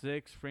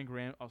 6 Frank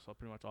Ram. Also,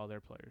 pretty much all their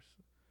players.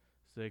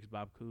 6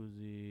 Bob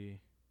Cousy.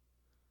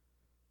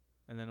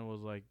 And then it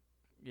was like,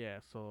 yeah.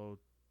 So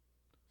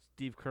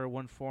Steve Kerr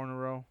won 4 in a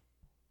row.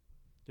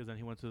 Because then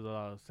he went to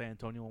the San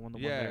Antonio and won the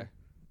one Yeah. there.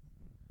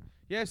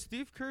 Yeah,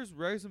 Steve Kerr's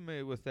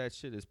resume with that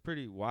shit is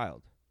pretty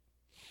wild.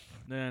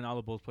 Then all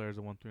the Bulls players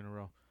have won 3 in a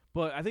row.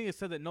 But I think it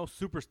said that no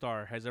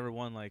superstar has ever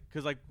won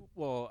because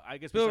well, I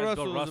guess Bill besides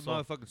Russell Bill was a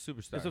Russell, motherfucking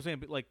superstar. that's what I'm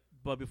saying. But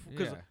but before,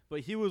 Yeah.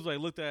 but he was like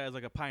looked at as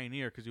like a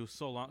pioneer because he was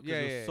so long, because Yeah,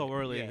 he was yeah, so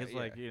early. yeah, It's yeah.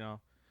 like But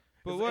it's-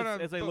 what it's-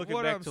 I'm, it's like but looking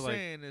what back I'm to, like,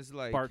 saying is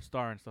like Bart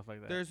Starr and stuff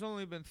like that. there's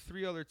only been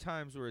 3 other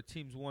times where a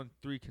team's won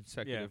 3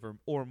 consecutive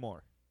or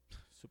more.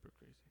 Super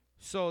crazy.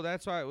 So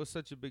that's why it was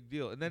such a big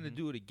deal. And then to Mhm.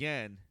 do it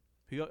again,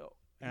 He got, he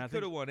and I could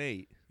think have won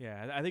 8.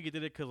 I think he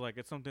did it because like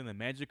it's something that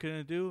Magic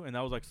couldn't do, and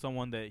that was like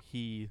someone that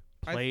he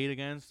I played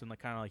against, and like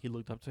kind of like he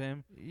looked up to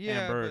him.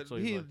 Yeah, Bird, but so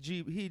he's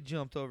he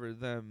jumped over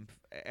them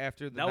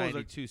after the That was a-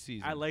 92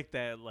 season. I like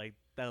that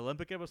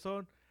Olympic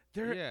episode.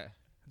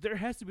 There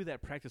has to be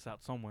that practice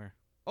out somewhere.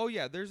 Oh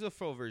yeah, there's a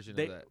full version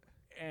They- of that.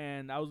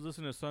 And I was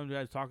listening to some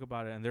guys talk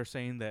about it, and they're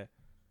saying that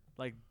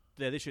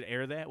that they should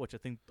air that, which I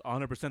think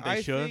 100%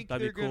 they should. Think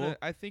That'd be cool.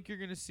 I think you're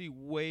gonna see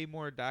way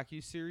more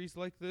docu-series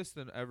like this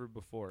than ever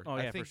before. Oh,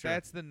 yeah, I for think sure.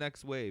 that's the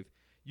next wave.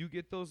 You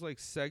get those like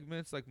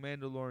segments like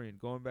Mandalorian,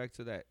 going back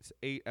to that. It's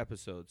 8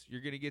 episodes.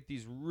 You're gonna get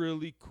these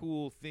really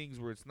cool things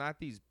where it's not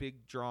these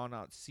big drawn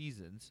out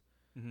seasons.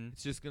 Mm-hmm.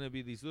 It's just gonna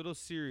be these little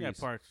series. Yeah,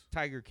 parts.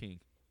 Tiger King.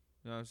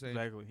 You know what I'm saying?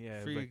 Exactly. Yeah.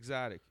 it Free was like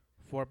Exotic.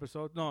 4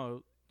 episodes.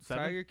 No,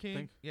 7. Tiger I King.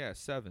 think. Yeah,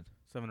 7.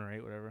 7 or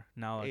 8, whatever.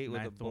 Now like 8 with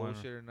the ninth one.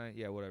 bullshit or 9.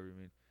 Yeah, whatever you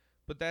mean.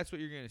 But that's what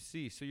you're gonna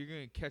see. So you're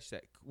gonna catch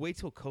that. Wait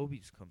till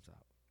Kobe's comes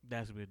out.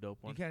 That's gonna be a dope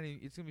You one. can't.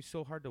 It's gonna be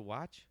so hard to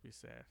watch Be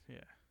sad. Yeah.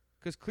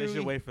 because They clearly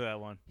should wait for that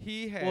one.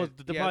 he had. Well,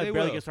 they're yeah, probably they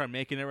barely will. gonna start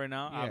making it right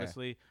now. Yeah.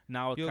 Obviously,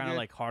 now it's You'll kind of get-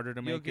 like harder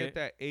to You'll make get it.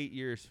 that 8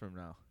 years from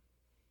now.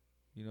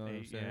 You know what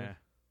I'm saying? Yeah.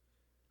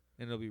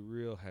 And it'll be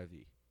real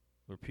heavy,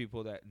 where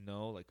people that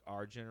know, like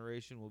our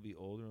generation, will be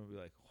older and will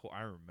be like, "Oh,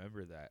 I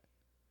remember that."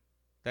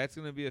 That's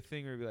gonna be a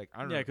thing where you're like, I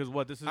don't know. Yeah, because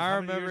what this is. I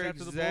how many remember years after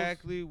the Bulls?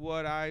 exactly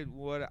what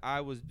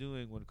I was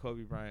doing when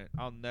Kobe Bryant.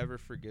 I'll never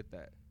forget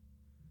that.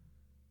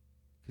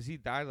 Because he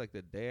died like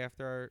the day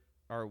after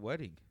our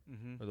wedding,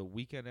 or the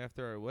weekend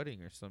after our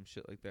wedding, or some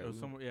shit like that. It was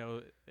somewhere.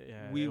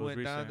 Yeah. We it was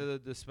went down recent. to the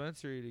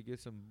dispensary to get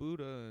some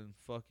Buddha and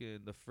fucking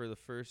for the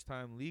first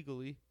time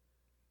legally.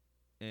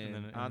 And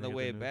then- and on they the got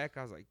way the news. back,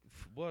 I was like,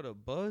 what a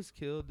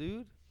buzzkill,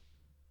 dude.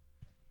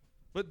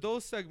 But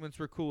those segments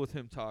were cool with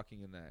him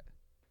talking in that.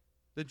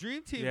 The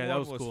Dream Team Yeah, that one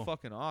was was cool.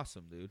 fucking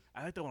awesome, dude.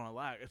 I like that one a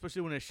lot,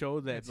 especially when it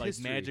showed that It's like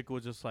history. Magic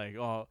was just like,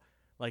 oh,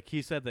 like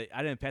he said that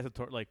I didn't pass the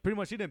torch. Like pretty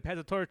much he didn't pass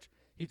the torch.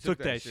 He took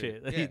that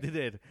shit. Like, Yeah. He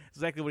did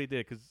exactly what he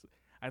did. Because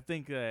I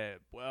think,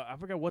 well, I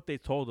forgot what they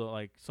told her.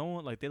 Like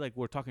someone, like they like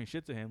were talking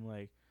shit to him.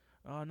 Like,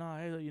 oh no,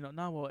 hey,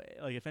 well,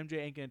 like if MJ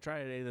ain't gonna try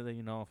it,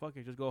 then fuck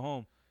it, just go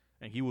home.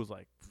 And he was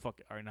like, fuck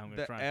it, all right, now I'm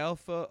gonna The try.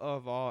 alpha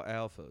of all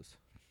alphas.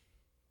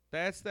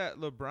 That's that.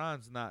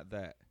 LeBron's not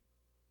that.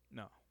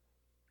 No.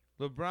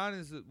 LeBron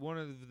is one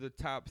of the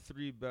top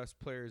 3 best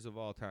players of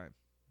all time.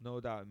 No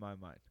doubt in my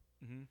mind.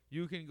 Mm-hmm.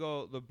 You can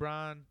go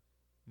LeBron,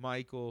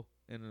 Michael,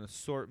 and an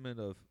assortment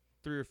of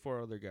 3 or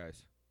 4 other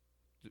guys.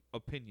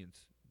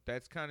 Opinions.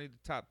 That's kind of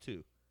the top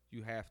 2.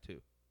 You have to.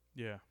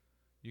 Yeah.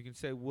 You can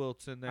say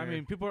Wilt's in there. I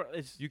mean, people are.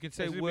 You can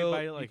say it should be Wilt.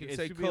 by, like, You can it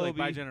say should be like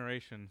by Kobe.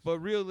 generations. But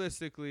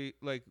realistically,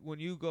 like when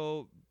you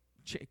go,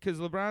 because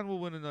LeBron will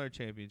win another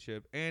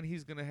championship, and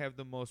he's gonna have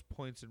the most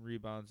points and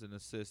rebounds and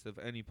assists of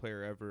any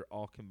player ever,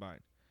 all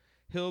combined.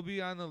 He'll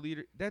be on the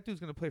leader. That dude's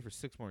gonna play for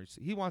 6 more years.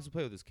 He wants to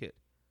play with his kid.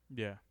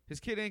 Yeah. His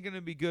kid ain't gonna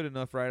be good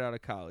enough right out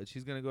of college.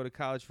 He's gonna go to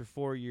college for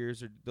 4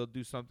 years, or they'll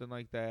do something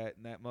like that,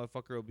 and that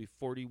motherfucker will be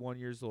 41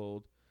 years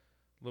old.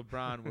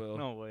 LeBron will.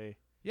 No way.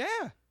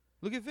 Yeah.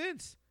 Look at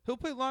Vince. He'll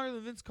play longer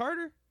than Vince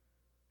Carter.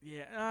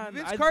 Yeah.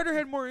 Vince Carter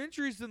had more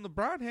injuries than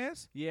LeBron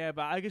has. Yeah,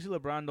 but I can see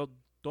LeBron.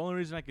 The only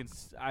reason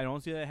I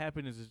don't see that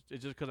happen is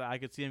it's just because I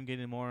could see him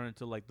getting more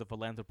into like the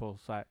philanthropy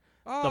side,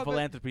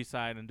 philanthropy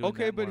side, and doing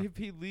okay, that but more. if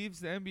he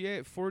leaves the NBA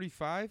at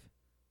 45,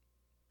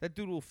 that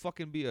dude will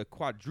fucking be a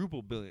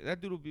quadruple billion.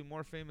 That dude will be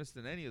more famous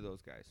than any of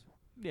those guys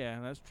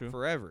Yeah, that's true.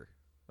 forever,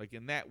 like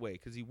in that way,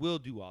 because he will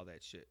do all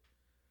that shit.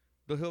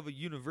 He'll have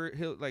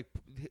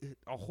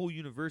a whole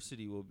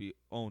university will be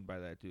owned by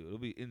that dude. It'll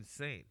be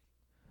insane.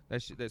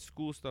 That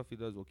school stuff he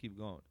does will keep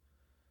going.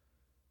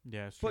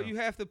 Yeah, it's true. But you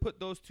have to put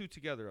those 2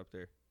 together up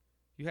there.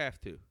 You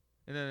have to.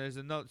 And then there's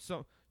another.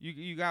 So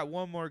you got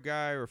one more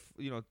guy, or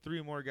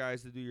 3 more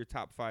guys to do your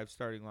top 5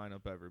 starting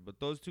lineup ever. But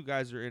those 2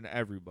 guys are in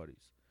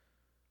everybody's.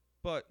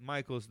 But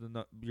Michael's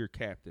your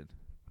captain.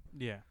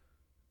 Yeah.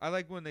 I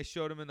like when they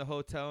showed him in the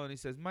hotel and he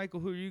says,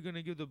 "Michael, who are you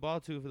gonna give the ball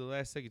to for the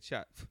last second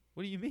shot?"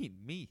 What do you mean,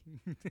 me?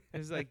 And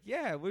it's like,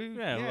 yeah,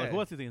 Like, who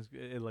else do you think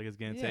is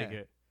gonna take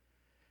it?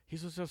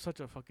 He's just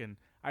such a fucking.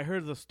 I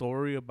heard the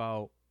story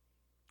about.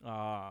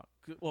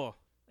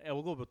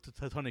 We'll go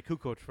to Tony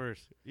Kukoc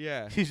first.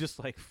 Yeah. He's just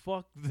like,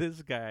 fuck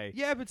this guy.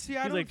 Yeah, but see,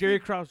 I He's don't like Jerry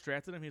think- Krause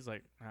drafted him. He's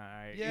like, all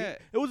right. Yeah.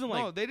 It wasn't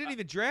No, like they didn't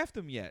even draft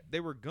him yet. They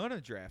were gonna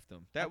draft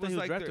him. That thought was he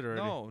was like drafted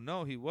already.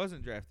 no, he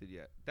wasn't drafted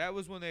yet. That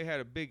was when they had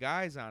a big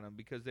eyes on him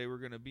because they were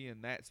gonna be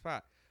in that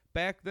spot.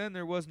 Back then,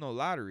 there was no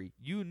lottery.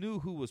 You knew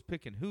who was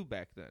picking who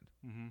back then.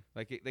 Mm-hmm.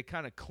 Like they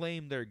kind of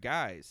claimed their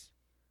guys.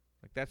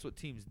 Like that's what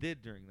teams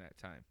did during that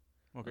time.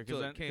 Okay,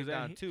 Until it came then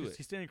down to it.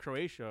 He stayed in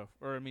Croatia,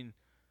 or I mean,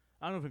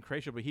 I don't know if in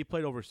Croatia, but he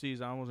played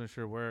overseas. I wasn't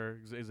sure where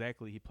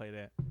exactly he played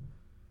at.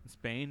 In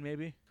Spain,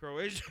 maybe.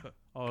 Croatia.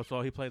 Oh,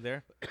 so he played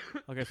there.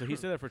 Okay, so he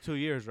stayed there for 2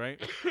 years, right?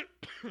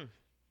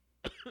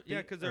 Yeah,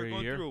 because they Or were a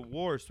going year. through a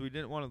war, so we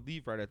didn't want to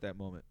leave right at that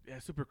moment. Yeah,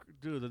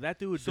 dude. That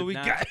dude So did we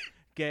not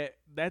got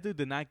that dude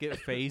did not get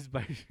phased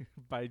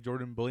by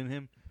Jordan bullying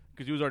him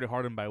because he was already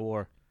hardened by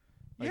war.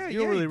 Like, yeah, you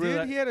don't he really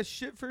did. He had a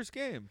shit first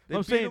game. They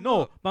I'm beat saying him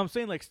no, up. but I'm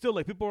saying like still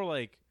like people are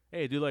like,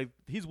 hey, dude, like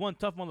he's one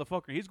tough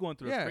motherfucker. He's going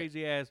through Yeah. a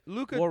crazy ass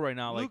Luka war right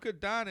now. Like, Luka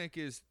Doncic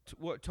is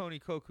what Tony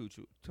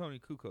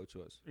Kukoc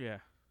was. yeah,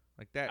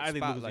 Like that I think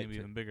Luka's spotlight. gonna be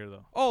even bigger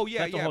though. Oh yeah,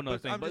 That's a yeah. whole nother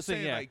But thing. I'm But just saying,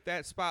 saying, yeah. like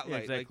that spotlight.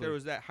 Like exactly. there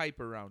was that hype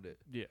around it.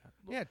 Yeah,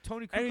 Yeah,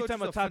 Tony Kukoc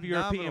Anytime is a top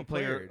phenomenal European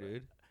player-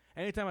 dude.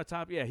 anytime a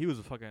top, yeah, he was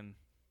a fucking,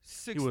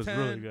 6'10", he was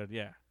really good.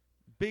 Yeah,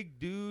 big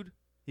dude.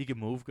 he could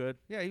move good.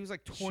 Yeah, he was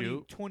like 20,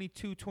 Shoot.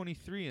 22,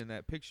 23 in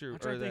that picture. I'm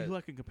trying or to think that- who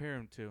I can compare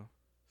him to.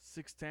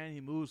 6'10",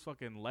 he moves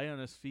fucking light on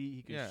his feet.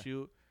 He can Yeah.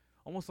 shoot,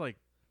 almost like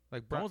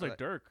Brown- like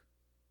Dirk,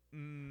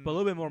 mm, but a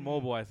little bit more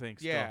mobile, I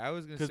think. Yeah, I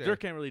was gonna because say Dirk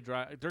can't really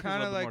drive. Dirk is a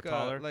kind of little bit like more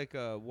taller. like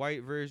a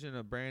white version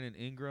of Brandon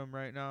Ingram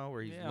right now,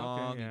 where he's Yeah, okay,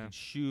 long, he yeah. can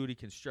shoot, he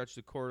can stretch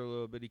the court a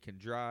little bit, he can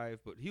drive,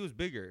 but he was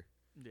bigger.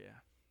 yeah,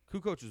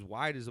 Kukoc was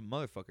wide as a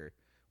motherfucker.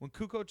 When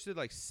Kukoc did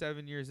like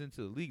 7 years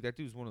into the league, that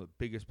dude was one of the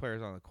biggest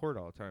players on the court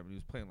all the time. And he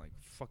was playing like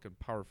fucking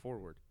power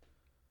forward,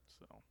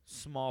 so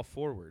small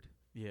forward.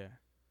 yeah.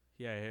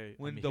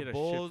 When he the hit a shit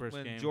Bulls, first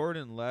when game.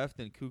 Jordan left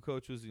and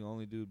Kukoc was the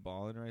only dude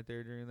balling right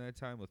there during that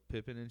time with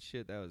Pippen and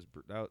shit, that was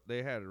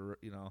they had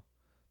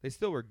they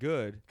still were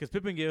good. because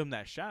Pippen gave him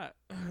that shot,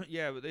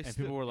 Yeah, but they and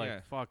still people were like, yeah.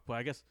 "Fuck!" But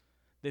I guess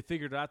they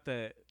figured out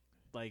that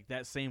like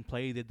that same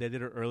play that they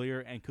did it earlier,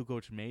 and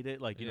Kukoc made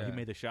it. Like he Yeah.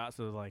 made the shot,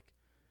 so like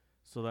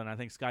So then I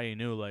think Scotty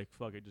knew, like,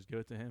 fuck it, just give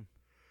it to him.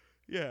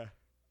 Yeah,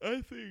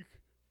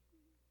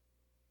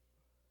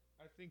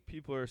 I think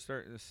people are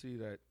starting to see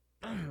that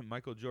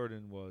Michael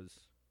Jordan was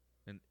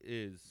and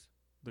is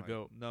The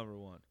GOAT. number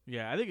one.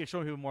 Yeah, I think it's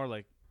showing people more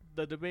like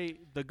the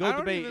debate. The GOAT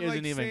debate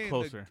isn't even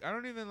closer. I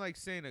don't even like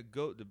saying a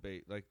GOAT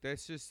debate. Like,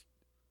 that's just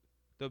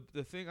the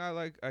thing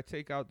I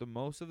take out the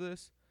most of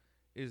this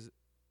is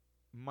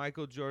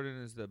Michael Jordan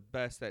is the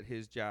best at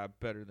his job,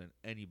 better than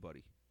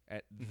anybody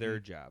at their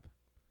job.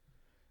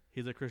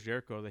 He's like Chris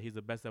Jericho, that he's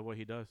the best at what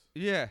he does.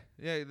 Yeah.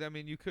 I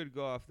mean, you could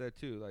go off that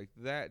too. Like,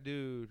 that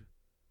dude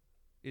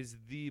is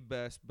the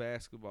best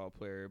basketball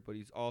player, but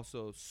he's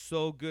also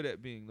so good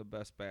at being the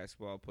best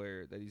basketball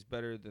player that he's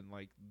better than,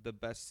 like, the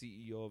best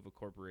CEO of a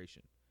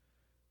corporation.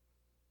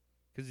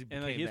 Because he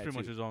became he's that pretty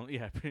much his own.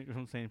 Yeah,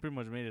 I'm saying pretty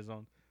much made his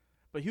own.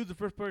 But he was the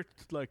first person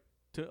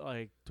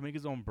to make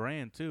his own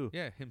brand too.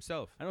 Yeah,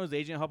 himself. I know his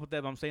agent helped with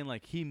that, but I'm saying,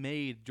 like, he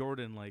made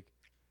Jordan, like,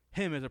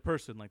 him as a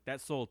person, like,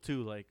 that soul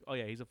too. Like, oh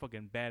yeah, he's a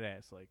fucking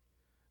badass, like,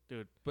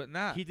 dude. But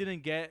not. He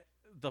didn't get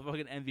the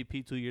fucking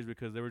MVP 2 years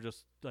because they were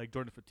just like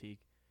Jordan fatigue.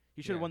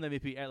 He should have won the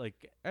MVP at, like,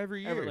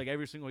 every year,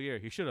 every single year.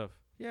 He should have.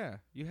 Yeah,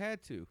 you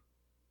had to.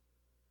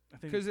 I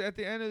think Because at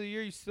the end of the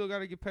year, you still got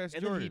to get past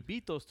and Jordan. then he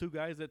beat those two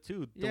guys that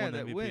won the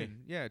that MVP.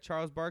 win. Yeah,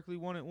 Charles Barkley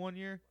won it 1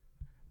 year.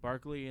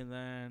 Barkley, and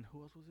then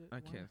who else was it? I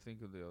can't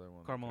think of the other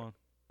one. Karl Malone.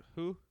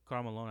 Who?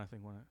 Karl Malone, I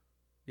think, won it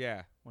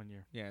Yeah, 1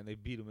 year. yeah, and they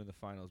beat him in the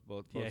finals.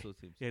 Both Yeah. those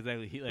teams. Yeah,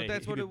 exactly. But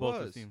that's he what beat it both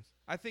those was. teams.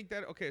 I think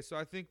that so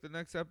I think the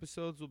next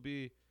episodes will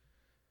be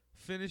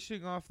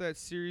finishing off that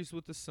series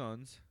with the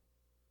Suns,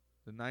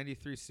 the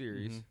 '93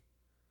 series. Mhm.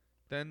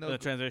 Then The they'll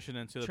transition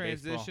into the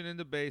transition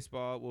into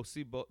baseball. We'll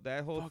see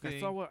that whole Fuck,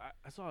 thing.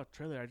 I saw a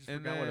trailer. I just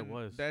and forgot what it then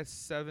was. That's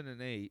 7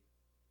 and 8,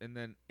 and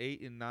then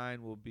 8 and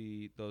 9 will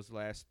be those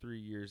last 3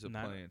 years of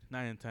playing.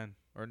 9 and 10.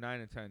 Or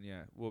 9 and 10,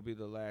 yeah, will be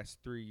the last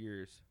 3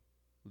 years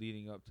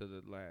leading up to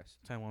the last.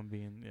 10-1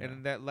 being, yeah. And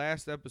then that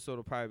last episode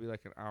will probably be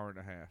like an hour and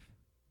a half.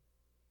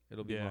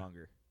 It'll be Yeah.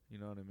 longer. You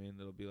know what I mean?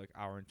 It'll be like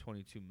hour and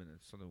 22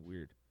 minutes, something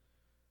weird.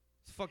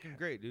 It's fucking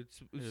great, dude.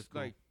 It's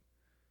cool. like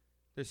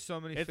there's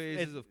so many It's-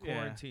 phases of yeah.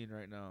 quarantine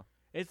right now.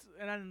 It's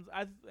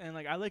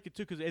I like it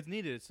too because it's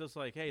needed. It's just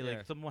like, hey, Yeah.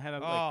 like someone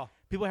have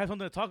people have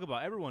something to talk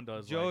about. Everyone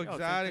does. Joe like, same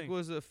Exotic thing.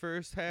 was the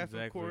first half of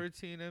Exactly.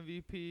 quarantine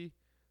MVP.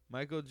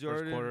 Michael First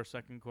Jordan. quarter,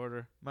 second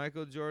quarter.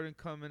 Michael Jordan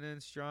coming in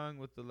strong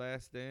with The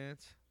Last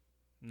Dance.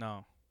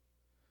 No.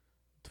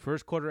 The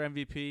first quarter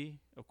MVP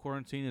of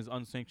quarantine is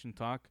unsanctioned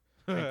talk,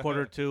 and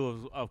quarter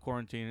 2 of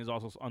quarantine is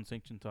also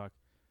unsanctioned talk.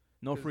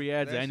 No free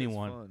ads to That shit's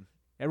anyone. fun.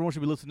 Everyone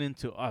should be listening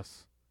to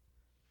us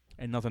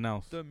and nothing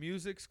else. The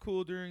music's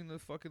cool during the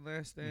fucking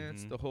Last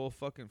Dance. Mhm. The whole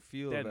fucking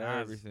feel That of Nas.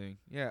 everything.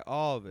 Yeah,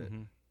 all of it.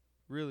 Mhm.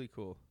 Really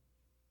cool.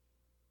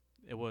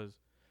 It was.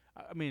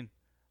 I mean,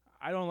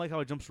 I don't like how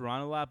it jumps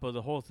around a lot, but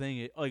the whole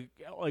thing, like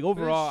But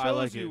overall, it I shows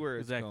like you it. where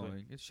it's exactly.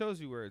 going. It shows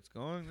you where it's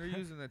going. They're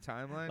using the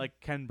timeline. Like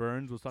Ken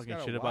Burns was talking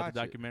gotta shit about watch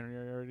the it. documentary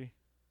already,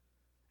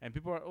 and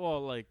people are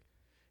like,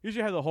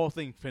 usually have the whole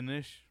thing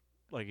finish,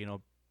 like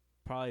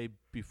probably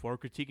before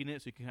critiquing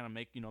it, so you can kind of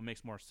make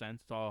makes more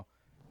sense. It's all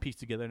pieced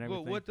together and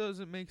everything. But what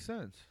doesn't make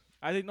sense?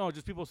 I think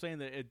just people saying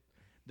that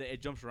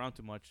it jumps around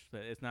too much,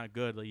 that it's not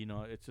good. Like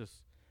it's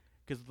just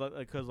because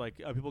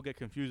people get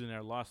confused and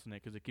they're lost in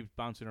it because it keeps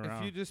bouncing around.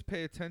 If you just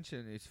pay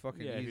attention, it's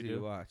fucking Yeah, if you easy to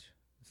do. watch.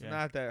 It's Yeah.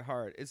 not that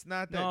hard. It's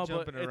not that no,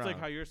 jumping but it's around. like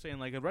how you're saying,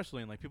 like in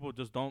wrestling, like people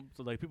just don't.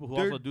 So like people who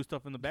They're- also do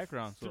stuff in the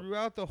background. So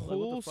throughout the what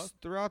whole the fuck?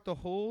 throughout the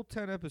whole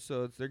 10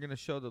 episodes, they're gonna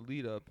show the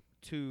lead up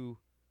to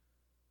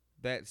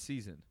that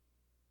season.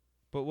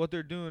 But what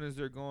they're doing is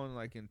they're going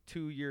like in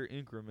 2-year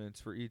increments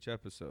for each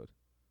episode.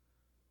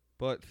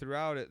 But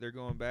throughout it, they're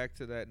going back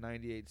to that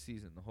 98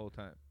 season the whole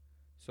time.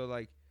 So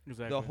like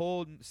exactly. the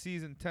whole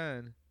season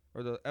 10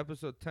 or the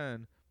episode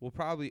 10 will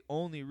probably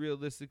only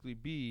realistically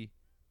be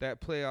that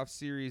playoff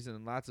series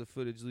and lots of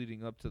footage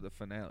leading up to the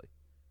finale,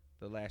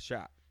 the last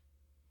shot.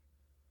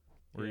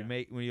 Where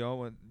Yeah.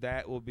 when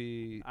that will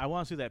be, I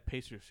want to see that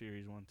Pacers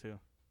series one too.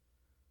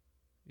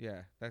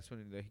 yeah, that's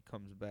when he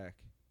comes back.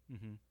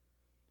 Mm-hmm.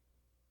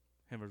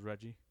 Him versus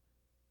Reggie.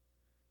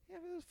 Yeah,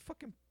 but it was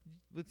fucking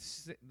with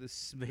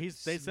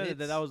They said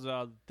that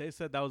was they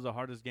said that was the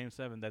hardest game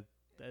 7 that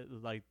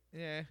like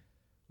yeah.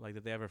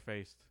 that they ever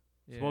faced.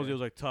 Yeah. Supposedly it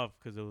was like tough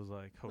because it was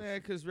like Yeah,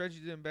 because Reggie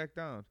didn't back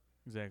down.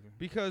 exactly.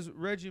 Because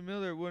Reggie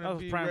Miller wouldn't That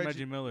was be prime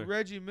Reggie Miller.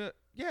 Reggie Miller.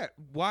 Yeah,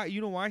 why?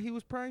 You know why he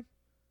was prime?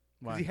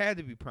 Because Why? he had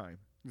to be prime.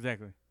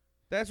 Exactly.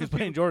 That's He was what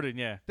playing people, Jordan.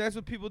 Yeah. that's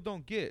what people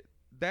don't get.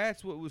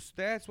 That's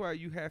why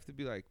you have to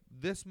be like,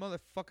 this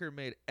motherfucker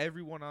made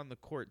everyone on the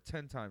court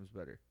 10 times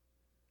better.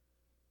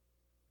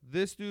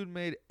 This dude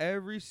made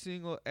every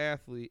single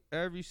athlete,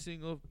 every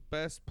single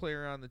best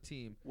player on the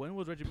team When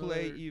was Reggie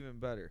play Miller? even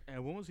better.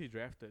 And when was he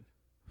drafted?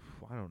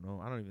 I don't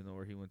know. I don't even know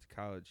where he went to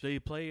college. Did he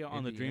play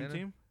on the Dream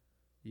Indiana? Team?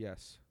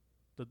 Yes.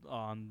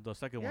 On the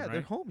second Yeah, one,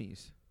 they're right?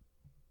 homies.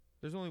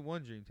 There's only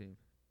one Dream Team.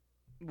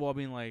 Well, I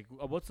mean, like,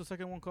 what's the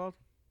second one called?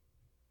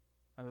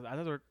 I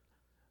thought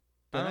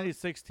The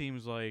 '96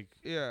 team's like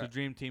Yeah. the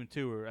Dream Team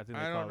 2, or I think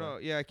they I call don't know.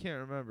 it. Yeah, I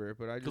can't remember,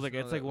 but I just Because like know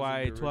it's that like was why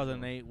the original.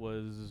 2008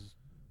 was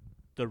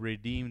the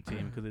Redeem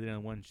Team because they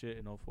didn't win shit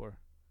in 04.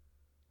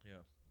 Yeah.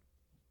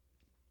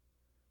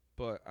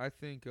 But I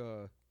think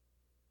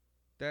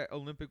that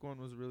Olympic one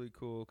was really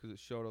cool because it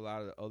showed a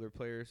lot of the other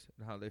players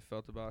and how they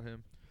felt about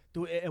him.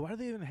 Dude, why do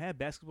they even have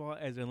basketball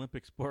as an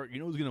Olympic sport? You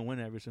know who's gonna win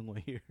every single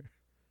year.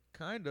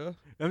 Kinda.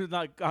 I'm just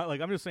not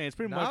I'm just saying it's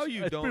pretty Now much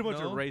you it's don't pretty much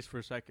know. a race for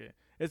a second.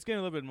 It's getting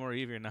a little bit more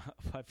even now.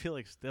 I feel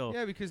like still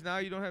Yeah, because now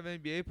you don't have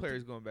NBA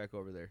players going back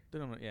over there. they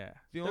don't. Yeah, The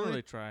they don't only-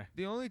 really try.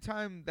 The only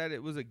time that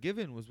it was a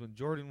given was when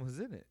Jordan was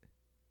in it.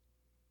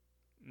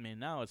 I mean,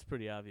 now it's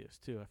pretty obvious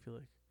too. I feel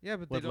like Yeah,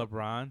 but with they don't.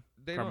 LeBron,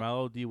 They don't.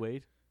 Carmelo, D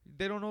Wade.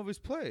 They don't always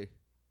play.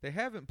 They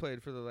haven't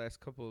played for the last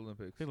couple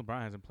Olympics. I think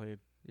LeBron hasn't played.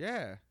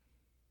 Yeah.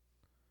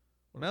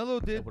 Melo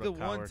did what a the one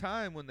coward.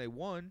 time when they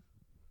won.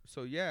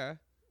 So yeah,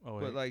 Oh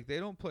but wait, like they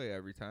don't play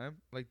every time.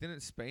 Like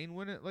didn't Spain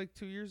win it like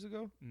 2 years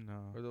ago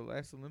no, or the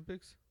last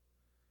Olympics?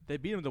 they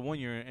beat him the 1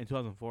 year in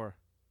 2004.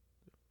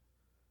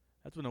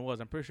 That's when it was.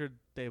 I'm pretty sure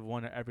they've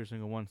won every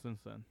single one since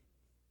then.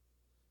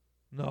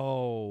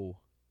 No.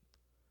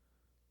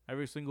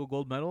 Every single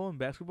gold medal in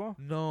basketball.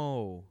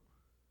 No.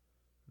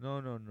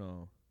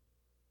 No.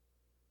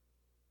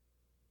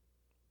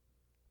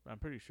 I'm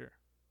pretty sure.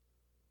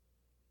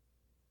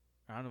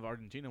 I don't know if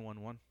Argentina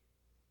won one.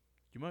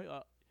 You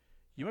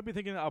might be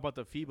thinking about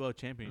the FIBA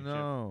championship.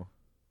 No.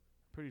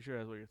 Pretty sure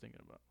that's what you're thinking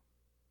about.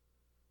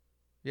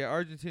 Yeah,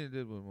 Argentina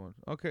did win one.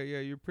 Okay, yeah,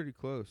 you're pretty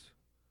close.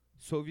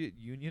 Soviet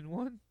Union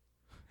won?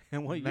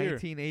 And what year?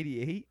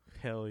 1988?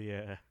 Hell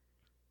yeah.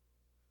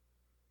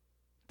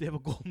 They have a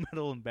gold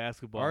medal in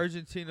basketball.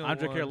 Argentina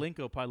Andre won.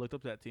 Karolinko probably looked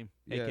up that team.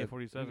 Yeah,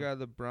 AK-47. we got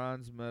the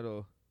bronze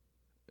medal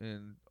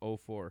in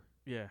 04.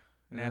 Yeah.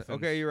 In And Athens.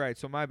 okay, you're right.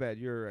 So my bad.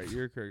 You're right.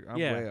 You're correct. I'm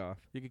Yeah. way off.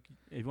 You could,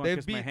 if you want to They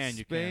kiss beat my hand,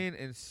 you can. Spain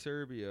and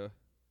Serbia.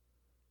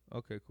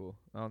 Okay, cool.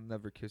 I'll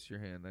never kiss your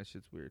hand. That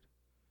shit's weird.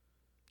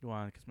 You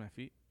want to kiss my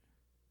feet?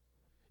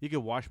 You could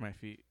wash my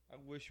feet. I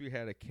wish we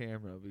had a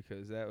camera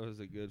because that was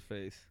a good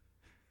face.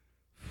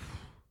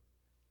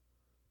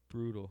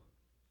 Brutal.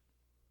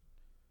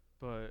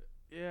 But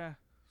yeah,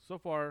 so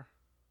far,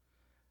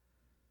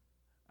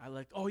 I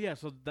liked. Oh yeah,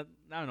 so that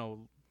I don't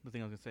know the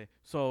thing I was gonna say.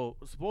 So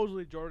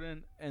supposedly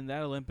Jordan and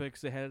that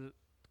Olympics they had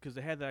because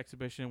they had that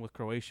exhibition with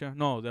Croatia.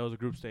 No, that was a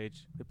group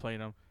stage. They played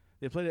them.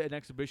 They played an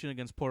exhibition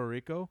against Puerto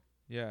Rico,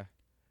 Yeah.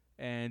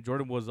 and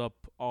Jordan was up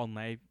all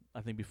night.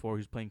 I think before he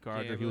was playing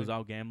cards or he was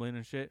out gambling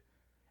and shit.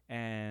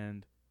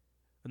 And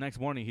the next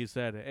morning he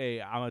said,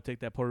 "Hey, I'm gonna take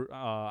that.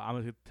 I'm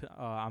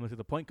gonna take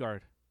the point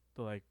guard."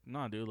 They're like,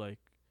 "Nah, dude. Like,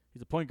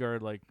 he's a point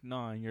guard. Like,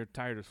 nah, and you're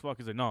tired as fuck."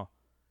 He's like, "No."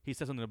 He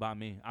said something about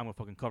me. I'm gonna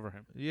fucking cover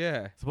him.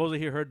 Yeah. Supposedly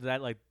he heard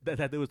that like that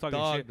dude was talking shit,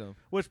 Dogged them.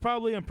 which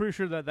probably I'm pretty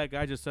sure that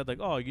guy just said like,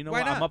 "Oh, you know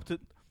Why what? I'm not? up to."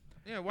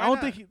 Yeah, why I don't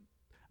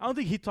not?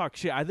 think he talked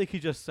shit. I think he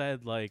just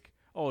said like,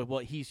 "Oh, well,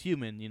 he's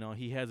human. You know,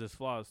 he has his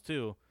flaws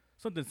too."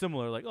 Something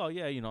similar, like, "Oh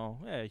yeah, you know,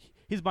 yeah,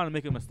 he's bound to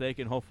make a mistake,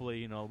 and hopefully,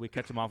 you know, we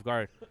catch him off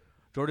guard."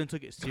 Jordan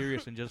took it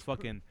serious and just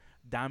fucking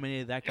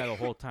dominated that guy the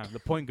whole time. The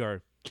point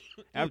guard.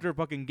 After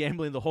fucking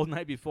gambling the whole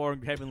night before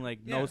and having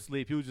like no Yeah.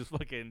 sleep, he was just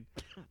fucking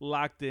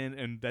locked in,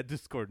 and that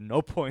just scored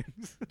no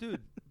points. Dude,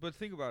 but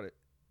think about it.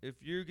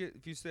 If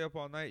you stay up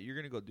all night, you're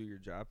gonna go do your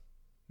job.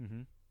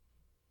 Mm-hmm.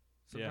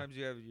 Sometimes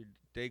your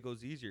day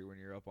goes easier when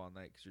you're up all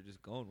night because you're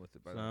just going with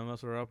it. By Some of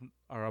us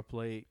are up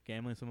late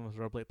gambling. Some of us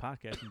are up late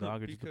podcasting.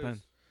 Dog, it just Because-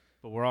 depends.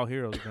 But we're all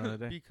heroes at the end of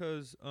the day.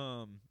 because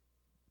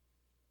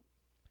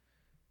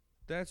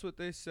that's what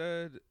they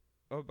said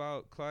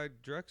about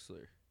Clyde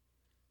Drexler.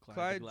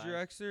 Clyde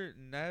Drexler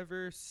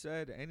never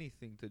said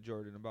anything to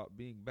Jordan about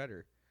being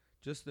better.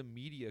 Just the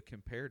media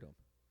compared him,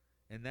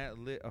 and that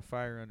lit a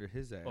fire under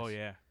his ass. Oh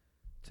yeah,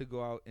 to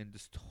go out and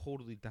just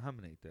totally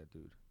dominate that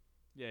dude.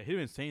 yeah. He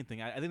didn't say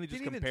anything. I think they just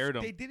Didn't even- compared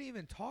him. They didn't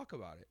even talk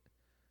about it.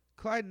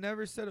 Clyde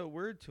never said a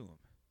word to him.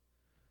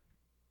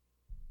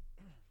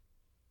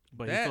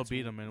 But he still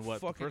beat him in what?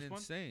 The Fucking first one?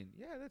 insane.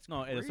 Yeah, that's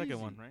No, in the second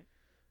crazy. one, right?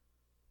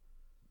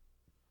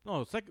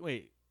 No, second.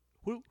 Wait,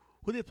 who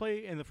did they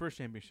play in the first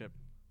championship?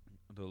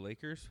 The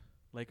Lakers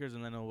Lakers,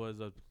 and then it was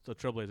the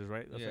Trailblazers,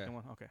 right? The Yeah. second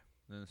one. Okay.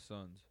 and the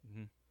Suns.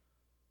 Mm-hmm.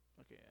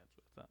 Okay, yeah, that's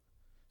what I thought.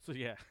 So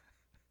yeah,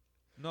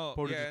 No,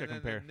 Porter yeah, just and got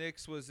then compared. the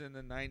Knicks was in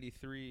the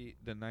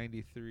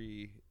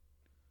 '93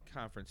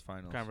 conference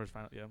finals. conference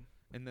final. Yeah,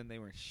 And then they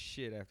were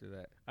shit after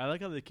that. I like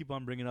how they keep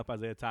on bringing up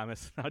Isaiah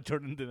Thomas. How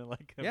Jordan didn't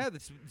like him. Yeah,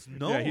 it's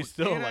known. he's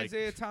still and like,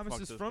 Isaiah Thomas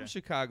fuck is this from guy.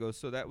 Chicago,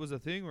 so that was a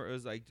thing where it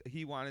was like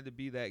he wanted to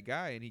be that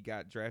guy, and he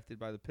got drafted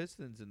by the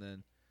Pistons, and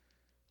then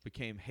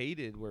became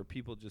hated, where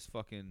people just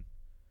fucking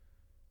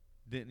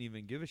didn't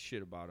even give a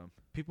shit about him.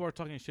 People are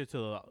talking shit to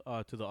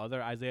the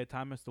other Isaiah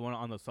Thomas, the one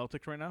on the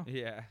Celtics right now.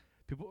 Yeah,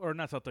 People or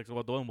not Celtics,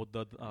 well, the one with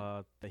the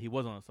that he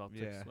was on the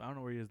Celtics. Yeah. I don't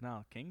know where he is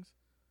now. Kings.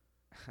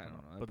 I don't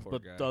know. That But poor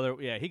but guy. the other,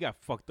 yeah, he got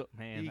fucked up,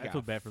 man. He I got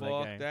feel bad for that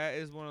fucked. guy. That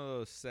is one of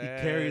those He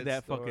sad. carried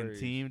that fucking stories.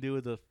 team,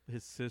 dude.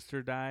 His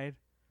sister died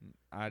in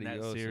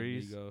Adios, that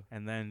series, amigo.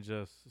 and then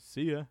just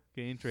see ya,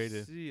 getting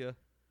traded. See ya.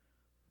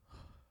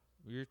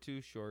 You're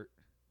too short.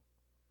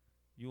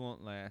 You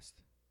won't last.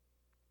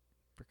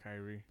 For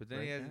Kyrie. But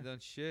then he hasn't done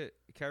shit.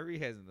 Kyrie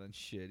hasn't done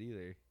shit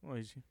either. Well,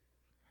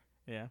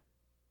 yeah.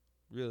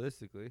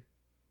 Realistically.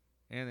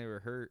 And they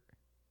were hurt.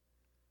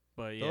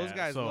 But yeah. Those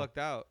guys lucked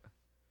out.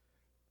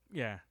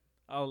 Yeah.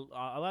 A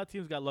lot of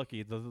teams got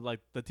lucky.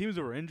 The teams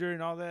that were injured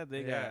and all that,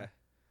 they got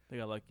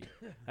lucky.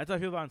 That's how I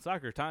feel about in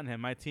soccer.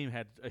 Tottenham, my team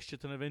had a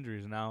shit ton of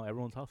injuries, and now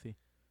everyone's healthy.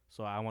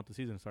 So I want the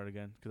season to start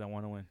again because I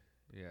want to win.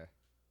 Yeah.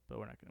 But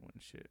we're not going to win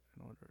shit.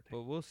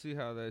 But we'll see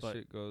how that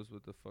shit goes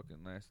with the fucking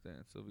Last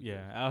Dance.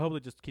 Yeah, I hope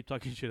they just keep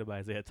talking shit about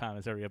Isaiah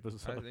Thomas every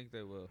episode. I think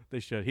they will. They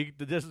should. He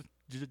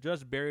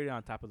just buried it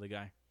on top of the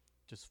guy.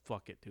 Just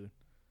fuck it, dude.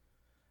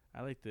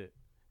 I liked it.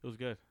 It was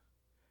good.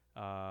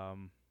 What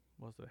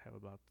else did I have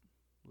about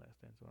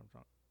Last Dance? What I'm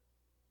talking.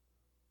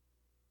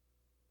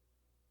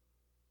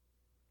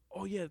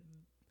 Oh yeah,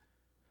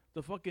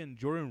 the fucking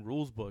Jordan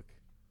Rules book.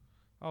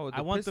 Oh, with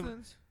the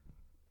Pistons?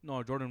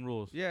 No, Jordan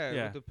Rules.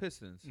 Yeah, with the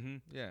Pistons.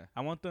 Mm-hmm. Yeah.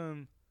 I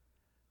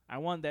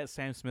want that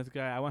Sam Smith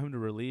guy. I want him to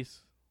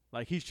release.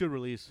 Like, he should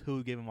release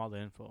who gave him all the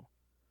info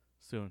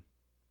soon.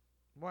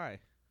 Why?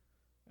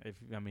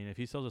 If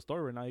he sells a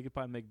story right now, he could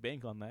probably make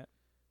bank on that.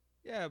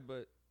 Yeah,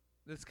 but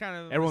that's kind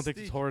of everyone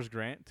thinks it's Horace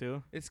Grant,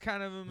 too. It's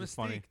kind of a mystique.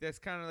 Funny. That's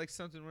kind of like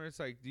something where it's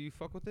like, do you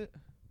fuck with it?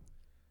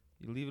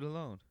 You leave it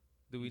alone.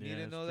 Do we need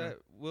to know that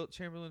Wilt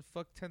Chamberlain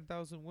fucked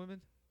 10,000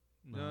 women?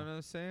 No. You know what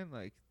I'm saying?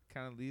 Like,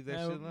 kind of leave that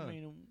shit alone. I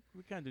mean,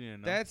 we kind of do need to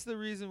know. That's the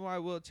reason why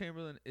Wilt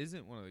Chamberlain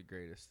isn't one of the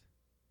greatest.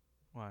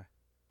 Why?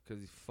 Because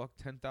he fucked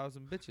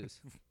 10,000 bitches.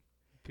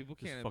 People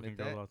can't admit fucking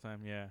that. Girls all the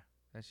time, yeah.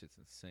 That shit's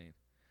insane.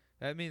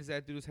 That means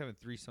that dude was having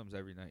threesomes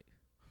every night.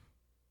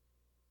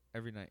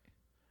 Every night.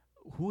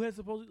 Who has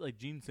supposedly, like,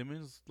 Gene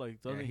Simmons? Like,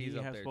 doesn't he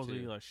have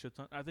supposedly, like, shit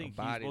ton? I think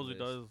he supposedly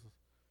does.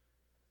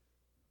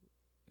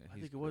 Yeah, I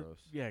think it was.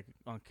 Yeah,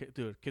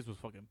 dude, Kiss was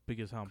fucking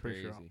big as hell. I'm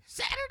pretty sure.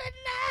 Saturday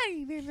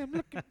night, and I'm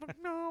looking for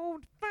no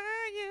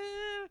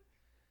fire.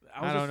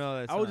 I don't know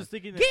that song. I was just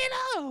thinking. Get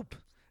up!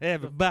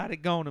 Everybody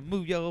gonna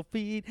move your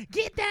feet.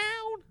 Get down!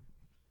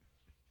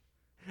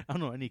 I don't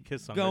know any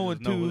Kiss songs. Going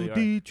to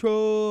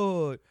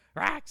Detroit,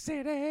 Rock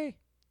City.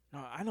 No,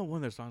 I know one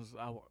of their songs.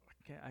 I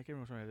can't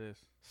remember what it is.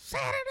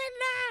 Saturday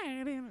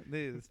night.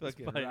 Dude, it's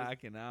fucking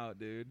rocking out,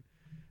 dude.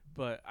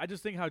 But I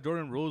just think how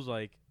Jordan Rules,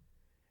 like,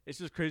 it's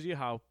just crazy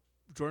how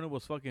Jordan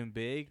was fucking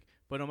big.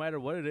 But no matter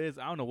what it is,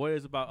 I don't know what it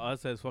is about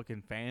us as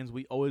fucking fans.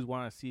 We always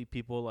want to see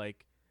people,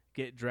 like,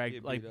 get dragged.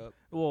 Get like, beat up.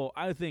 Well,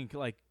 I think,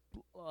 like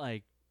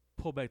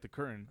pull back the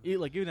curtain.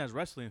 Like, even as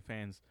wrestling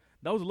fans,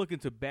 that was looking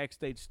to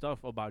backstage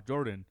stuff about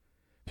Jordan.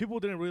 People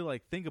didn't really,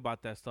 like, think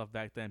about that stuff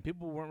back then.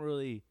 People weren't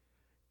really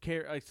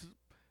care. Like,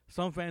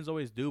 some fans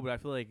always do, but I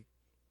feel like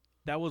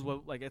that was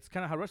what, like, it's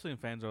kind of how wrestling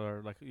fans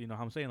are. Like, you know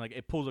how I'm saying? Like,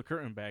 it pulls the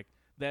curtain back.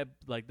 That,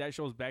 like, that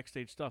shows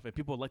backstage stuff, and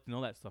people like to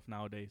know that stuff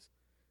nowadays.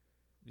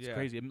 It's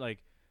crazy. I mean,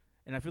 like,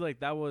 and I feel like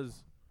that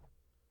was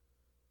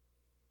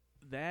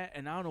that,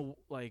 and I don't know,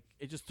 like,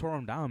 it just tore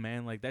him down,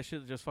 man. Like, that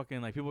shit just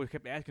fucking, like, people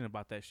kept asking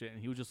about that shit, and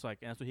he was just like,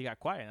 and that's why he got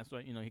quiet. That's why,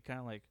 you know, he kind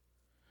of, like,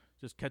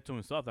 just kept to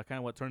himself. That kind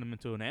of what turned him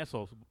into an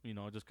asshole, you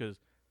know, just because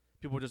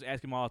people were just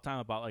asking him all the time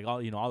about, like,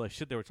 all, you know, all the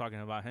shit they were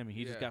talking about him, and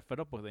he just got fed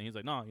up with it. And he's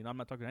like, no, you know, I'm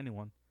not talking to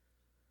anyone.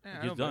 Yeah,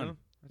 like, he's done.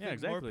 I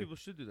think more people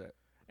should do that.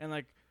 And,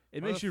 like,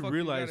 it makes you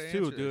realize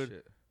too,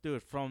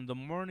 dude, from the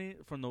morning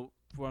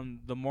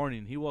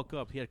he woke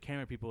up, he had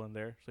camera people in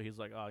there, so he's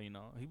like, oh, you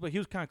know, but he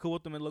was kind of cool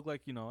with them. It looked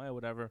like, you know,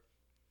 whatever.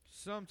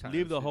 Sometimes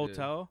leave the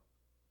hotel.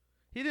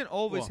 He didn't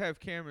always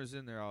have cameras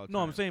in there all the time. No,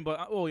 I'm saying,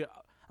 but yeah,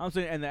 I'm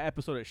saying in the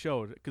episode it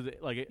showed because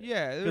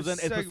because then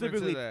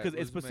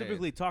it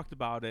specifically talked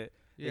about it.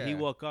 Yeah, he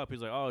woke up.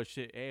 He's like, oh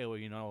shit, hey, well,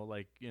 you know,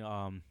 like, you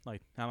know,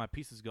 like now my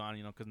piece is gone,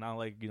 you know, because now,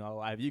 like, you know,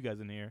 I have you guys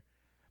in here.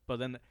 But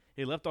then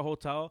he left the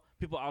hotel.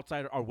 People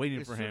outside are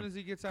waiting for him. As soon as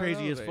he gets out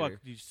crazy of the as fuck.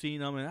 You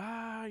seen him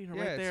and you know,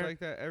 right there. It's like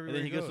that everywhere. And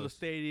then he gets to the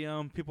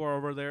stadium. People are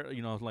over there.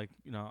 You know, like,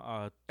 you know,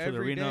 to the every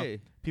arena.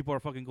 Day. People are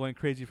fucking going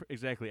crazy for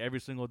every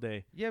single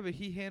day. Yeah, but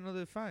he handled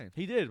it fine.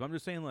 He did. But I'm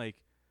just saying, like,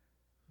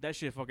 that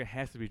shit fucking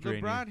has to be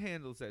draining. LeBron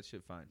handles that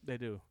shit fine. They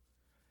do.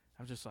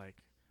 I'm just like,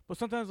 but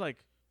sometimes, like,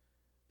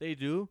 they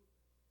do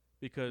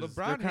because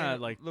they're kind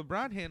of like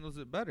LeBron handles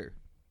it better.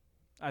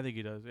 I think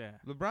he does. Yeah.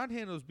 LeBron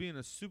handles being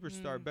a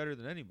superstar better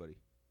than anybody.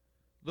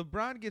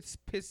 LeBron gets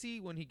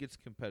pissy when he gets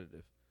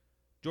competitive.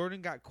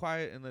 Jordan got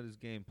quiet and let his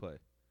game play.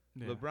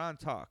 Yeah. LeBron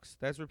talks.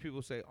 That's where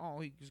people say, oh,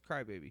 he's a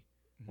crybaby.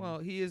 Mm-hmm. Well,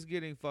 he is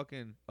getting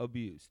fucking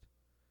abused.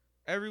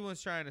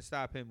 Everyone's trying to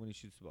stop him when he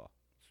shoots the ball.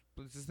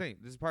 But it's the thing.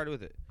 This is part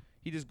of it.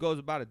 He just goes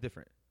about it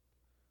different.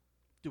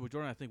 Dude, but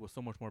Jordan, I think, was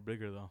so much more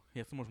bigger, though. He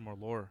had so much more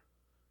lore.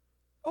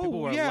 Oh,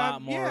 people were a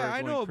lot more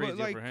I know, but,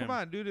 like, come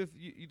on, dude. If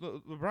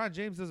LeBron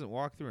James doesn't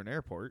walk through an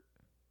airport.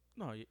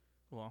 No,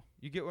 well.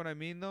 You get what I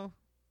mean, though?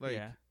 Like,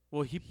 yeah.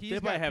 Well, they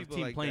might have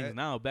team like planes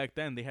now. Back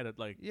then, they had it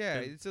like. Yeah,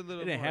 it's a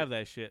little. They didn't have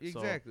that shit.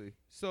 Exactly.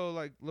 So,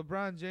 like,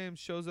 LeBron James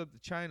shows up to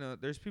China.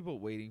 There's people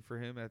waiting for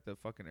him at the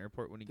fucking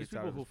airport when he gets out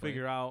of his plane. There's people who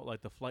figure out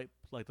like the flight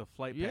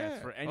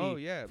pass for any. Oh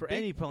yeah, for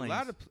any plane.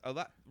 A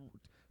lot.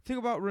 Think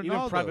about Ronaldo.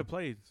 Even private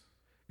planes.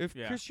 If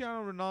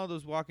Cristiano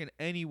Ronaldo's walking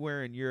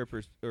anywhere in Europe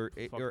or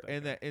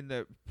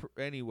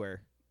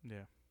anywhere,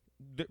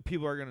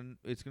 people are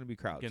it's gonna be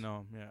crowds.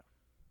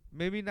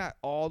 Maybe not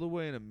all the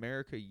way in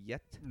America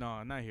yet.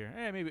 No, not here.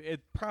 Maybe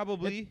it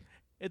probably.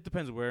 It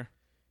depends where.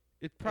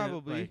 It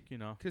probably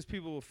because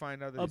people will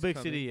find out that a big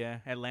city,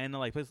 Atlanta,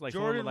 like places like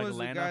Jordan like was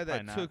Atlanta, the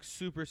guy that took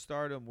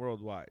superstardom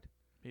worldwide.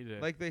 He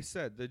did. Like they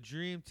said, the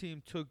Dream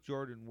Team took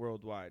Jordan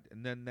worldwide,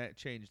 and then that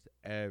changed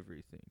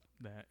everything.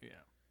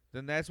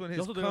 Then that's when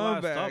his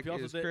comeback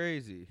is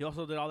crazy. He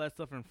also did all that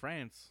stuff in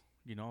France.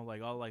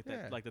 Like all like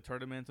that, like the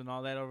tournaments and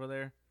all that over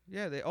there.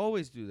 Yeah, they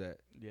always do that.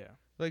 Yeah.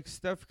 Like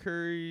Steph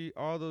Curry,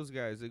 all those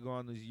guys, they go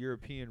on these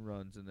European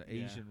runs and the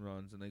Asian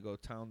runs, and they go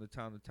town to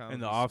town to town. In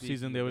the off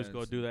season, they always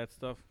go do that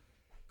stuff.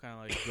 Kind of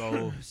like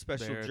go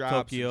special there,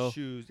 drops, Tokyo. And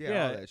shoes, all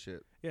that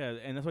shit. Yeah,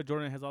 and that's why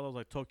Jordan has all those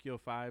like Tokyo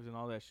 5s and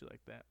all that shit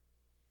like that.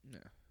 Yeah.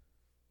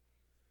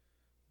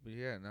 But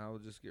yeah, now we'll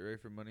just get ready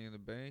for Money in the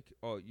Bank.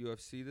 Oh,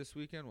 UFC this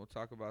weekend. We'll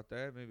talk about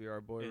that. Maybe our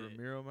boy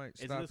Ramiro might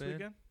stop in. Is it this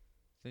weekend?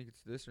 I think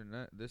it's this or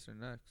next.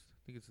 I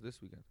think it's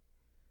this weekend.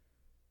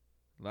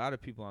 A lot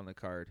of people on the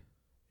card.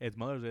 It's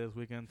Mother's Day this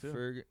weekend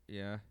too.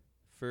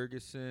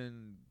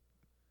 Ferguson,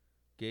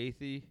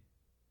 Gaethje.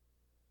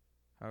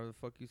 How the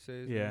fuck you say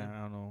his name? Yeah,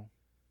 I don't know.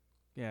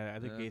 Yeah, I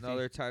think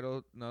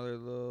Gaethje. Another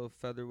little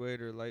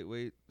featherweight or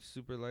lightweight,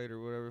 super light or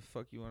whatever the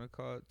fuck you want to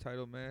call it,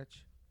 title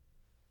match.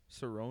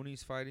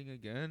 Cerrone's fighting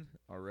again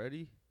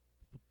already.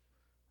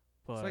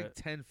 But it's like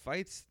 10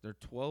 fights or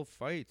 12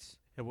 fights.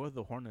 Yeah, what are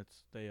the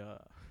Hornets? They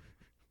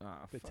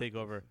take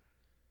over.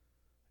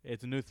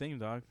 It's a new thing,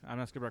 dog. I'm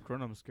not scared about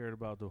Corona. I'm scared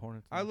about the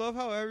Hornets. I love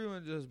how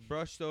everyone just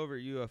brushed over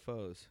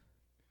UFOs.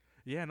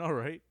 Yeah, I know,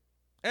 right?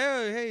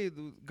 Hey,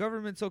 the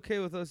government's okay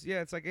with us.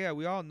 Yeah, it's like,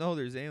 we all know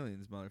there's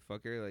aliens,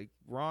 motherfucker. Like,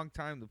 wrong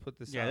time to put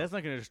this out. Yeah, that's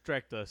not going to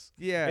distract us.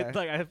 Yeah, it's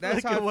like,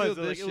 that's like how it I was.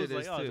 feel this shit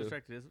is, oh, too.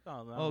 Distracted.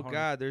 Oh,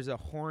 God, there's a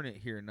hornet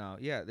here now.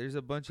 Yeah, there's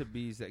a bunch of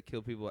bees that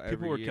kill people every year.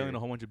 People were killing a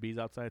whole bunch of bees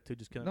outside, too,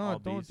 just killing all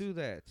bees. No, don't do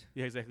that.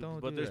 Yeah, exactly.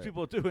 But there's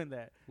people doing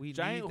that. We need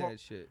that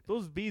shit.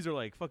 Those bees are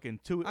like fucking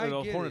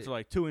those hornets are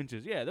like 2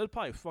 inches. Yeah, they'll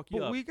probably fuck you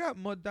up. But we got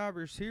mud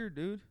daubers here,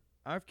 dude.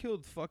 I've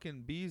killed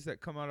fucking bees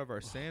that come out of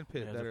our sand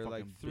pit that are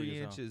like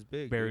 3 inches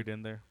big. Buried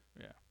in there.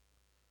 Yeah.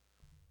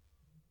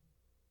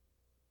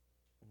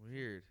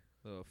 Weird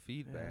little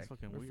feedback.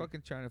 We're weird.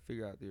 Fucking trying to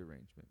figure out the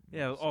arrangement.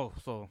 Yeah.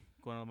 So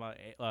going on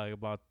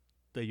about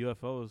the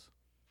UFOs.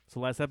 So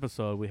last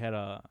episode we had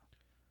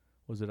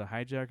was it a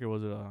hijack or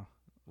was it a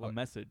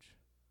message?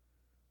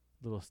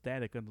 Little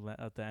static at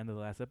the end of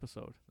the last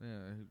episode.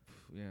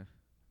 Yeah.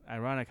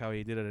 Ironic how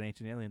he did it in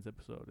Ancient Aliens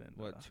episode. And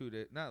what 2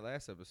 days? Not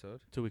last episode.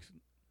 2 weeks.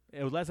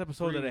 It was last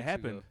episode that it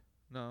happened. Ago.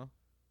 No.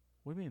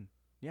 What do you mean?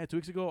 Yeah, 2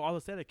 weeks ago all the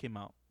static came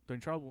out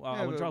during Charles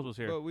when Charles was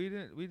here. But we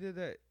didn't. We did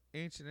that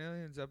Ancient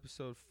Aliens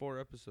episode 4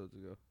 episodes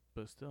ago.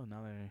 But still,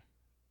 now they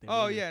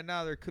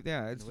now they're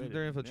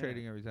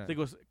infiltrating every time. I think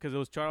it was because it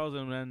was Charles,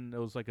 and then it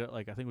was like I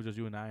think it was just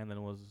you and I, and then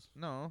it was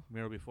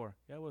Miro before.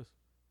 Yeah, it was.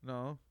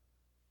 No.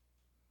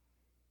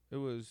 It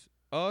was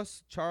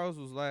us. Charles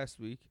was last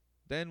week.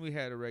 Then we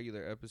had a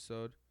regular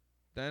episode.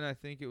 Then I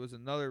think it was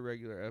another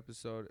regular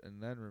episode,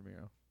 and then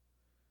Ramiro.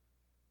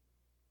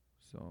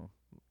 So.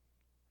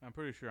 I'm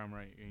pretty sure I'm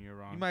right, and you're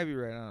wrong. You might be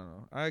right. I don't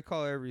know. I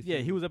call everything. Yeah,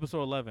 he was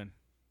episode 11.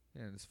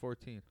 Yeah, and it's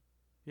 14.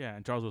 Yeah,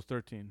 and Charles was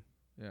 13.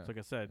 Yeah. So like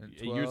I said,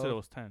 you said it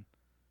was 10.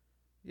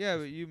 Yeah,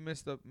 but you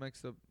mixed up.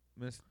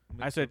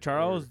 I said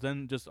Charles,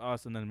 then just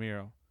us, and then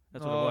Miro.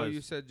 That's what it was. Oh,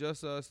 you said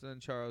just us, then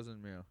Charles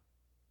and Miro.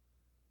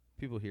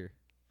 People here.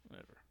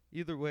 Whatever.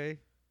 Either way.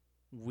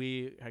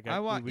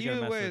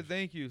 Either way,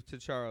 thank you to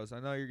Charles. I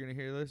know you're going to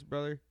hear this,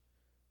 brother.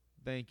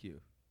 Thank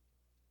you.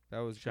 That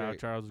was Shout great. out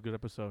Charles, was a good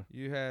episode.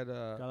 You had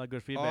got a lot of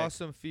good feedback.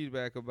 Awesome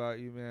feedback about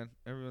you, man.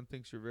 Everyone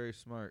thinks you're very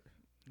smart.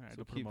 All right,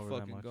 so keep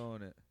fucking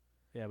going it.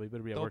 Yeah, we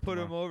better be at Don't work put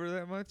tomorrow. him over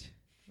that much.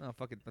 No,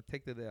 fucking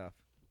take the day off.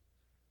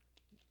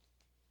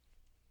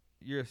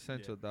 You're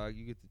essential, dog.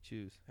 You get to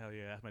choose. Hell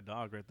yeah, that's my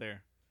dog right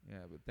there.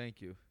 Yeah, but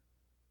thank you.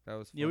 That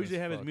was fun. Yeah, we usually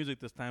have his music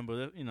this time, but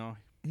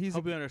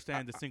hope you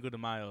understand the Cinco de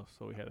Mayo,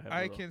 so we had to have.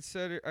 I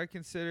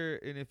consider,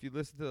 and if you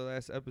listen to the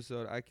last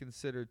episode, I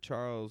consider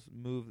Charles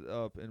moved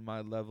up in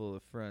my level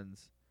of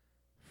friends.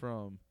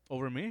 From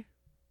over me?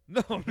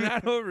 No,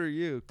 not over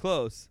you.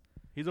 Close.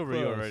 He's over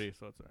you already,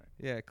 so it's all right.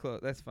 Yeah, close.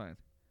 That's fine.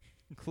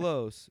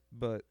 Close,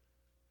 but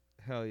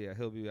hell yeah,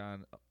 he'll be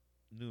on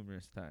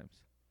numerous times.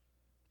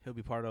 He'll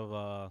be part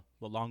of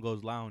the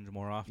Longo's Lounge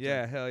more often.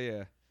 Yeah, hell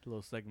yeah. A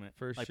little segment.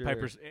 For like sure.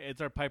 It's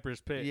our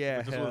Piper's Pit.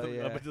 Yeah,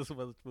 but just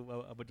with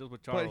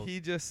Charles.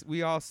 But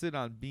we all sit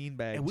on beanbag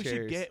chairs. And we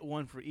should get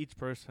one for each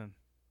person.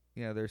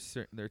 Yeah,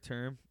 their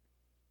term.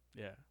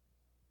 Yeah.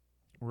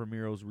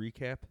 Ramiro's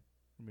recap.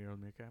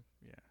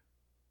 Yeah.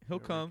 He'll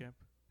come. Recap.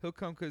 He'll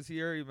come because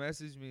he already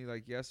messaged me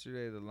like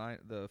yesterday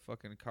the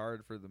fucking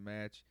card for the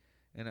match,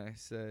 and I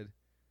said,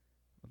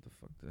 what the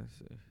fuck did I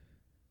say?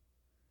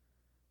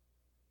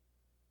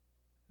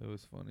 It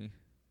was funny.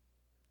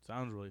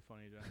 Sounds really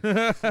funny,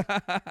 John.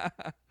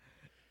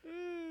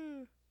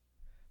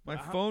 My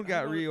phone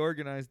got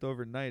reorganized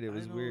overnight. It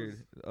was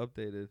weird.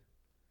 Updated.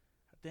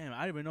 damn,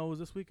 I didn't even know it was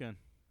this weekend.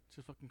 It's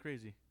just fucking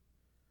crazy.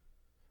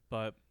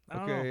 But I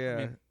don't Okay, know. yeah. I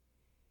mean,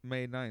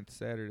 May 9th,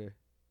 Saturday.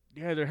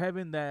 yeah, they're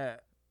having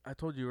that. I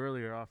told you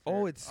earlier off.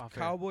 Oh, air- it's off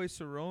air. Cowboy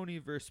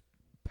Cerrone versus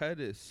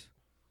Pettis.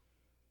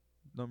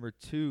 Number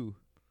 2.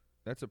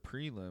 That's a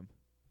prelim.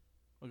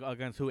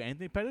 Against who?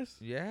 Anthony Pettis?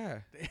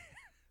 Yeah.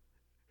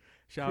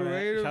 Shout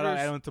Creator out versus-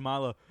 Adam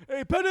Tamala.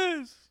 Hey,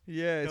 Pettis!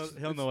 Yeah,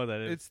 He'll know what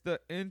that is. It's the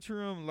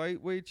interim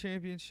lightweight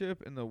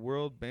championship and the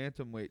world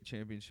bantamweight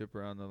championship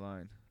are on the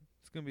line.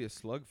 It's gonna be a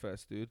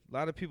slugfest, dude. A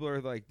lot of people are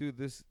like, dude,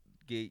 this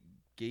Gaethje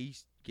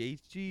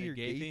or Gaethje?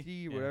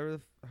 Gaethje, Yeah. whatever,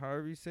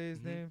 however you say his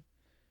Mhm. name,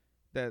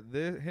 that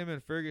him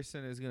and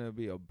Ferguson is gonna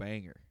be a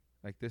banger.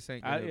 Like this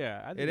ain't I gonna, think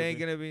it it'll ain't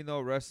be- gonna be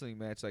no wrestling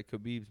match like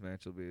Khabib's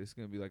match will be. It's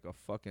gonna be like a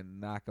fucking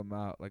knock 'em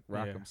out, like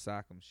rock 'em, Yeah.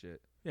 sock 'em shit.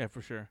 Yeah,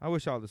 for sure. I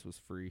wish all this was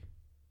free.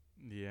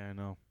 Yeah, I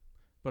know.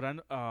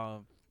 But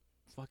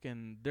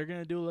fucking, they're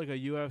gonna do like a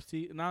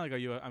UFC, not like a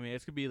UFC. I mean,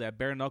 it's gonna be that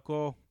bare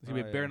knuckle. It's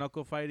gonna Oh, be bare yeah.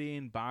 knuckle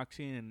fighting,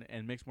 boxing,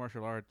 and mixed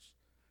martial arts,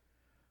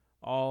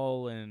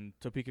 all in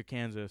Topeka,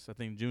 Kansas. I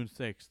think June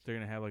 6th. They're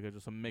gonna have like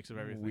just a mix of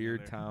everything. in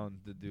Weird there.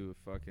 town to do a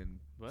fucking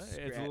But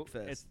scrap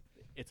fest.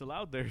 it's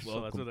allowed there,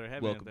 so that's what they're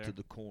having it there.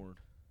 the corn.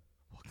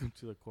 Welcome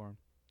to the corn.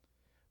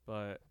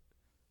 But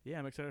yeah,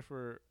 I'm excited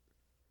for.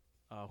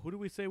 Who do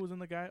we say was in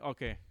the guy?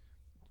 Okay,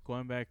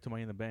 going back to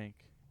Money in the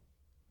Bank.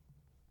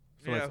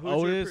 So Yeah, it's who's your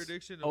Otis,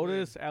 prediction to win?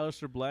 Otis,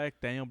 Aleister Black,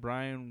 Daniel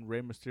Bryan,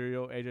 Rey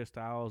Mysterio, AJ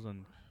Styles,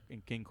 and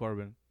King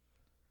Corbin.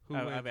 Who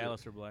I wins have it?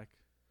 Aleister Black.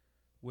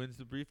 Wins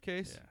the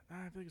briefcase?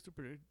 Yeah, I think it's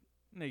super.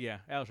 No, yeah,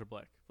 Aleister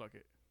Black. Fuck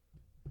it.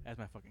 That's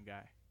my fucking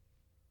guy.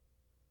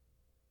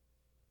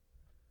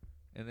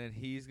 And then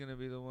he's gonna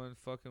be the one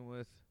fucking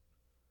with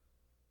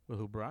With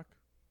who? Brock?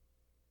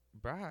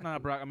 Brock. Nah,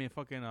 Brock. I mean,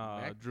 fucking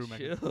Drew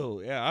McIntyre.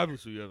 Chill. Yeah,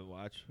 obviously you haven't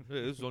watched.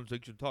 Hey, this is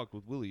Unsanctioned Talk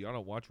with Willie. I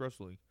don't watch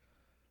wrestling.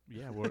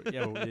 Yeah,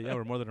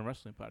 we're more than a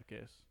wrestling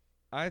podcast.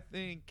 I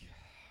think.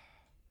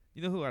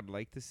 You know who I'd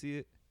like to see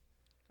it?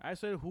 I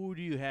said, who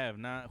do you have?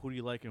 Not who do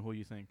you like and who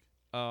you think.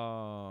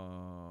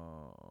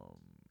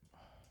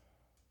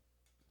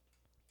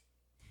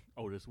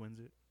 Otis wins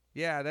it.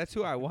 Yeah, that's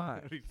who I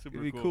want. That'd be super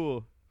It'd be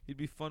cool. He'd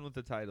be fun with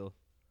the title.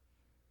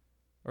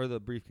 Or the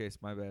briefcase,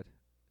 my bad.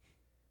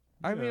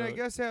 I mean, I Yeah.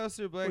 guess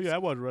Aleister Black. Oh yeah, I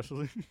watch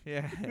wrestling.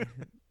 Yeah.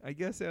 I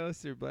guess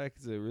Aleister Black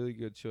is a really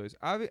good choice.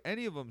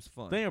 Any of them's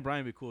fun. Daniel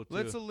Bryan would be cool too.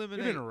 Let's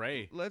eliminate. Even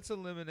Ray. Let's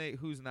eliminate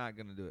who's not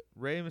gonna do it.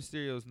 Rey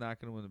Mysterio's not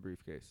gonna win the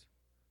briefcase.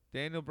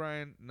 Daniel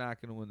Bryan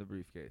not gonna win the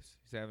briefcase.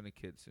 He's having a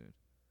kid soon.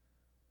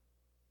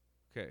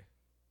 Okay.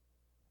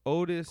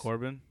 Otis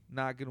Corbin.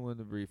 not gonna win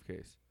the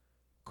briefcase.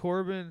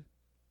 Corbin,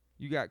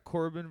 you got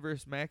Corbin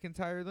versus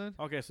McIntyre then?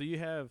 Okay, so you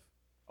have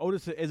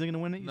Otis isn't gonna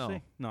win it. You No.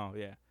 say? No.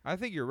 Yeah. I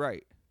think you're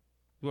right.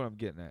 That's what I'm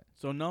getting at.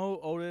 So no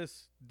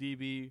Otis,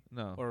 DB,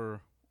 No.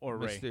 or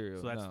Ray.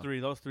 Mysterio, So that's no. three.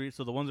 Those three.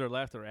 So the ones that are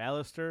left are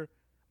Aleister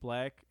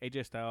Black,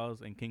 AJ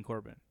Styles, and King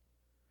Corbin.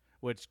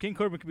 Which King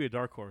Corbin could be a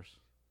dark horse.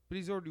 But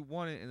he's already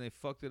won it and they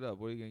fucked it up.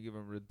 What are you gonna give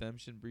him,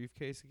 redemption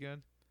briefcase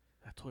again?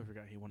 I totally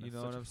forgot he won. You it. know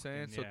Such what a I'm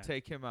saying? fucking- So yeah.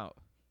 take him out.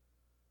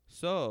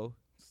 So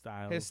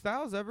Styles. has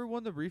Styles ever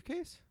won the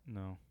briefcase?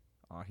 No.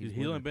 Oh, He's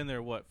only been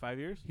there what, 5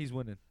 years? He's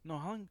winning. No.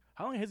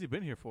 How long has he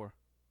been here for?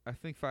 I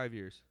think 5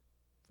 years.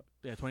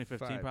 Yeah,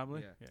 2015 5,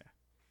 probably. yeah.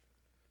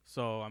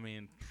 So I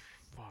mean,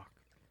 fuck.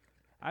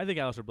 I think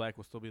Aleister Black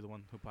will still be the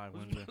one who probably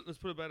wins it. Let's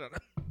put a bet on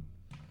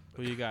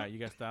Who you got? You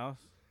got Styles?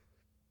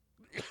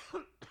 it.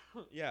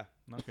 Yeah.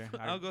 Okay.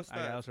 I'll go I got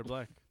Styles. Aleister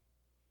Black.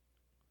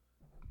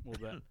 We'll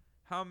bet.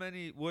 How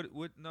many? What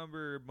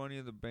number Money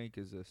in the Bank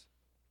is this?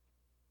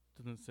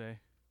 Doesn't say.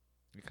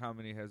 Like how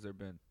many has there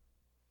been?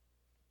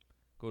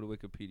 Go to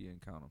Wikipedia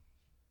and count them.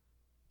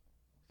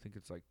 I think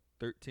it's like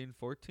 13,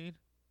 14.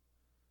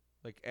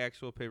 Like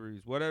actual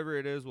pay-per-views. Whatever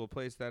it is, we'll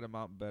place that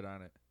amount and bet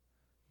on it.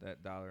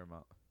 That dollar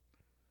amount.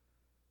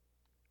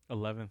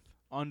 11th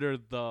under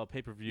the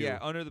pay-per-view. Yeah,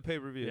 under the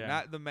pay-per-view. Yeah.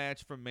 Not the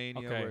match from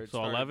Mania Okay, where it's so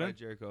started by 11?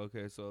 Jericho.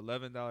 Okay, so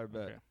 $11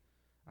 bet. Okay.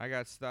 I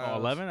got Styles. Oh,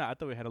 11? I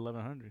thought we had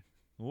 1100.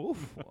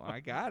 Oof, well, I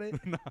got it.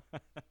 No.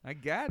 I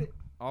got it.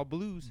 All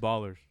blues.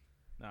 Ballers.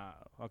 Nah.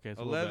 Okay.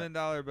 So we'll bet.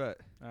 $11 bet.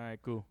 All right.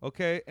 Cool.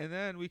 Okay, and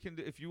then we can,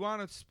 if you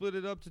want to split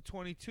it up to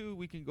 22,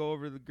 we can go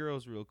over the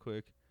girls real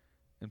quick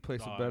and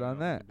place Oh, a I bet don't on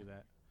know if that. it's gonna be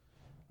that.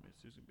 Let me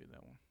see if it's gonna be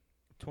that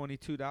one.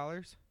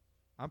 $22.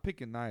 I'm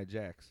picking Nia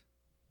Jax.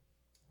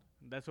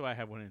 That's who I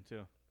have winning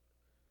too.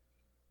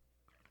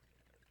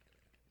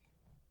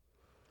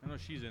 I know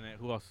she's in it.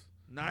 Who else?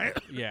 Nia.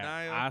 Yeah.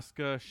 Nia.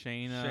 Asuka,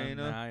 Shayna,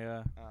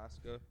 Nia,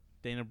 Asuka.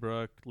 Dana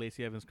Brooke,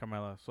 Lacey Evans,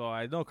 Carmella. So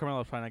I know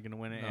Carmella's probably not gonna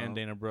win it, No. and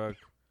Dana Brooke,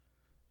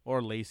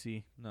 or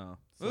Lacey. No.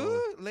 So-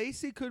 Ooh,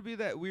 Lacey could be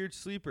that weird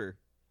sleeper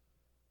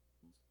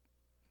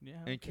Yeah.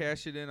 and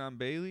cash it in on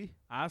Bailey.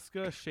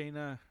 Asuka,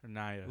 Shayna, or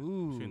Nia.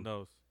 Ooh. Between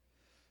those.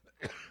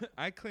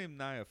 I claim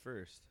Nia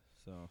first.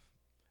 So All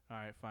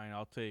right. Fine.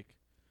 I'll take.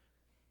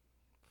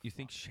 you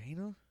think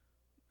Shayna?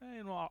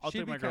 I'll She'd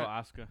take be my girl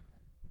kinda- Asuka.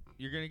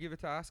 You're gonna give it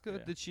to Asuka?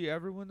 Yeah. Did she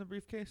ever win the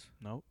briefcase?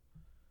 Nope.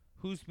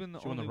 Who's been the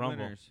She won only the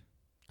Rumble. winners?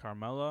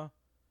 Carmella,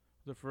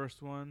 the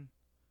first one,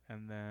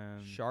 and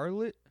then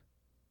Charlotte.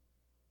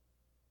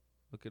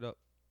 Look it up.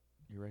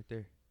 You're right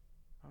there.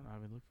 I don't know. I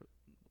mean, look for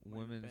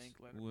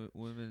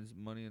Women's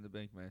Money in the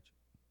Bank match.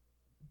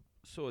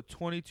 So a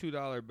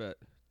 $22 bet,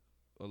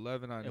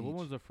 11 on each. And when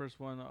was the first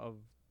one of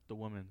the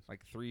women's?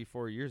 Like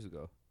 3-4 years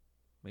ago,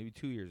 maybe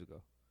 2 years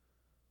ago.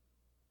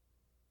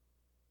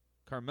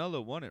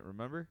 Carmella won it.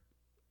 Remember?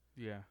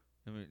 Yeah.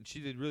 I mean, she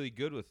did really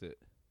good with it.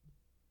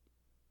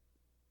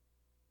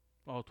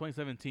 Oh,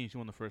 2017, she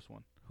won the first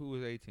one. Who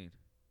was 18?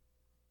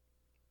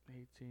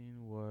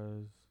 18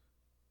 was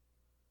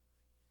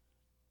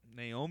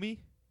Naomi?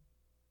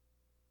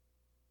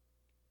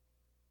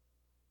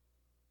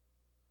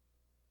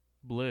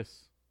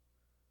 Bliss.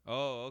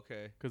 Oh,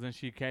 okay. Because then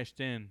she cashed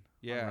in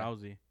Yeah. on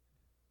Rousey.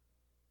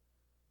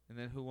 And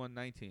then who won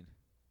 19?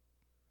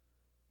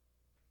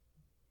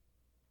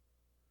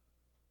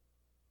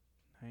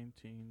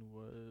 19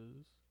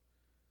 was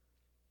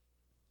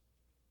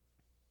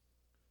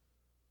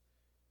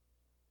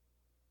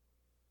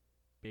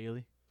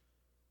Bailey.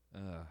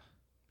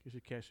 Because she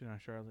cashed in on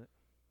Charlotte,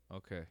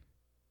 Okay.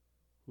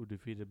 who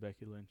defeated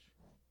Becky Lynch.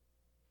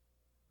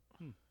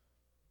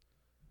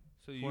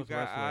 So you Fourth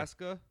got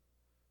wrestler.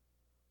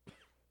 Asuka?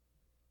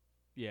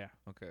 Yeah.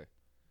 Okay.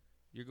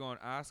 You're going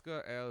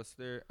Asuka,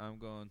 Alistair. I'm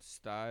going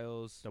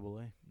Styles, Double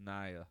A.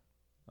 Nia.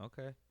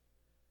 Okay.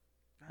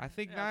 I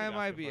think Yeah, I Nia think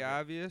might Asuka be fuck it.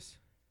 obvious.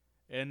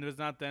 And if it's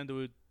not then,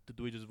 do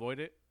we just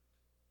void it?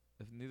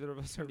 If neither of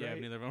us are Yeah, right.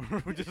 if neither of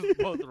them we're just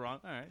both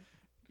wrong. All right.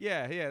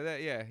 Yeah. Throw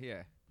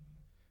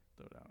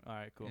it out. All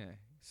right, cool. Yeah.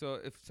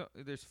 So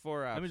there's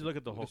 4 options. Let me just look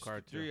at the whole There's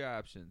card, too. 3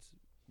 options.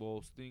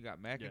 Well, then you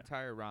got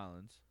McIntyre,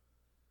 Rollins,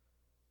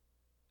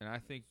 and I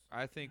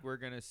think we're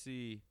gonna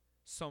see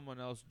someone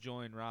else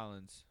join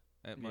Rollins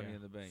at Money Yeah.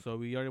 in the Bank. So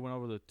we already went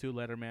over the 2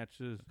 ladder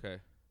matches.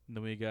 Okay. And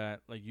then we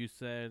got, like you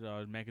said,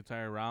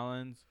 McIntyre,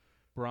 Rollins,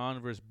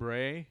 Braun versus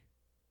Bray,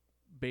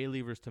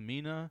 Bailey versus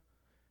Tamina,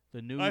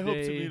 the New I hope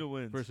Day Tamina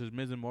wins. versus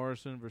Miz and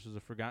Morrison versus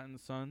the Forgotten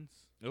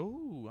Sons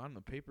Oh, on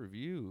the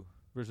pay-per-view.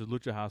 versus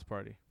Lucha House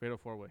Party. Fatal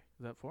 4-way.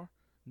 Is that 4?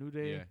 New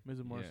Day, Yeah, Miz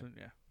and yeah. Morrison,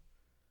 yeah.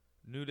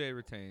 New Day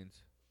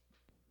retains,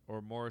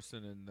 or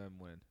Morrison and them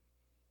win.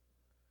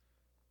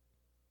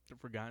 The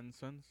Forgotten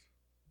Sons.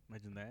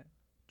 Imagine that.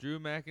 Drew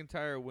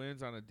McIntyre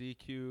wins on a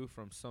DQ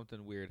from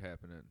something weird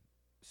happening.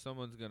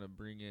 Someone's gonna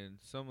bring in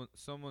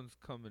someone's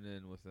coming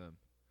in with them.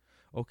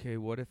 Okay,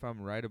 what if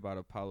I'm right about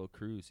Apollo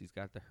Crews? He's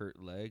got the hurt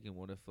leg, and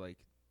what if like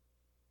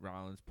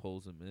Rollins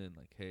pulls him in,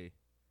 like, hey,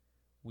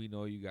 we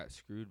know you got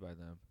screwed by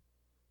them.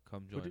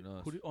 Come join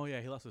us. Oh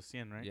yeah, he lost to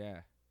Cien, right?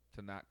 Yeah,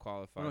 to not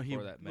qualify Oh, no,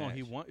 for that match.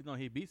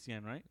 he beat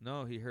Cien, right?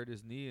 No, he hurt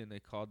his knee, and they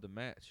called the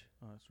match.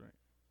 Oh, that's right.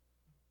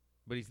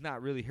 But he's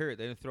not really hurt.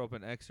 They didn't throw up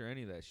an X or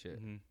any of that shit.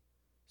 Mm-hmm.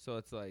 So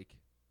it's like,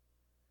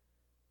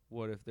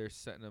 what if they're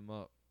setting him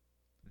up,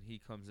 and he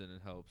comes in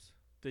and helps?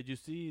 Did you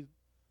see?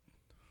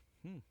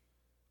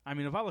 I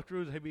mean, Apollo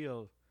Crews, He'd that'd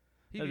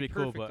be be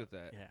cool, perfect but with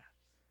that. yeah,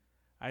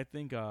 I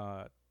think.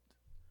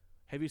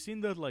 Have you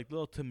seen the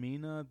little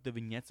Tamina, the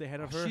vignettes they had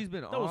of her? She's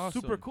been that awesome. was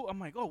super cool. I'm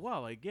like, oh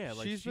wow, like yeah,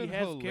 like She's she been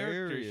has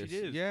hilarious. character. She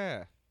is.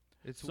 Yeah,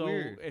 it's so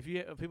weird. if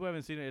people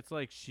haven't seen it, it's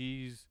like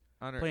she's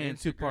On her playing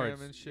Instagram 2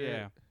 parts. and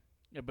shit.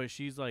 Yeah, but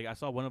she's like, I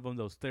saw one of them.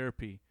 Those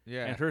therapy.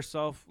 Yeah. And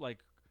herself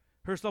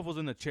was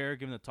in the chair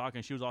giving the talk,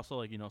 and she was also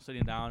like,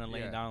 sitting down and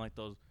laying Yeah. down like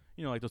those,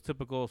 like those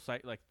typical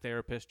like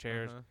therapist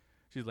chairs. Uh-huh.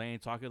 She's laying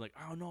talking like,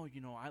 oh no,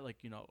 I like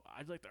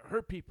to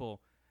hurt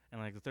people,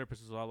 and like the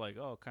therapist is all like,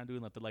 oh, kind of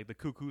doing like the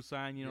cuckoo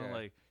sign, Yeah.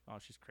 like, oh,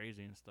 she's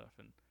crazy and stuff,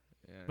 and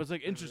Yeah, but it's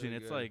like been interesting.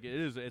 really It's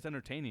good. like it's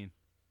entertaining.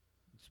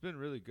 It's been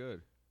really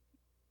good.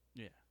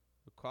 Yeah.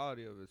 The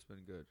quality of it's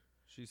been good.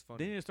 She's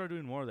funny. They need to start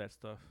doing more of that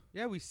stuff.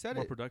 Yeah, we said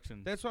More it.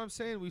 production. That's what I'm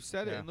saying. We've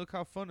said it, Yeah. and look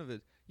how fun of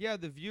it. Yeah,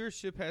 the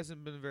viewership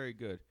hasn't been very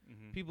good.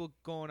 Mm-hmm. People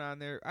going on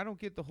there. I don't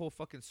get the whole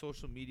fucking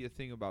social media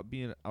thing about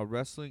being a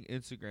wrestling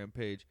Instagram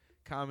page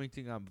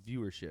commenting on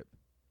viewership.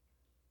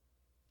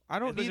 I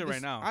don't Especially need right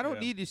this, now, I don't yeah.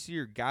 need to see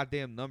your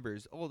goddamn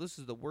numbers. Oh, this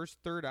is the worst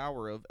third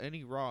hour of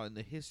any Raw in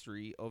the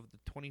history of the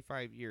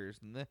 25 years.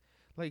 And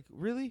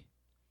really?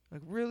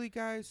 Like, really,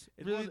 guys?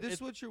 It's Really? one of the- This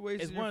is what you're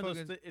wasting It's your one of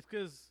fucking... those. It's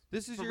because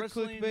This is for your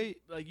wrestling, clickbait?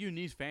 like you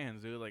need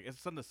fans, dude. Like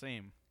it's not the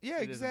same. Yeah, It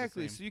isn't the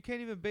exactly. same. So you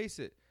can't even base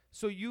it.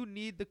 So you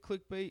need the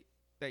clickbait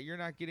that you're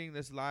not getting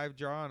this live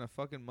draw on a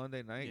fucking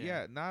Monday night.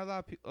 Yeah. Yeah, not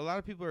a lot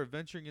of people are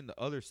venturing into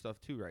other stuff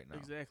too right now.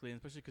 Exactly, and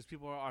especially because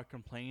people are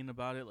complaining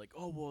about it. Like,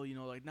 oh well,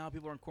 like now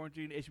people are in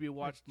quarantine. It should be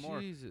watched more.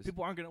 Jesus.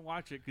 People aren't gonna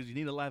watch it because you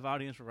need a live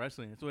audience for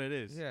wrestling. That's what it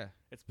is. Yeah,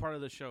 It's part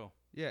of the show.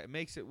 yeah, it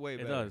makes it way It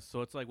better. does.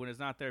 So it's like when it's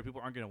not there,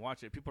 people aren't gonna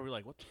watch it. People are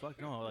like, what the fuck?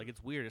 No, like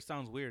it's weird. It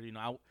sounds weird.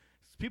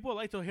 People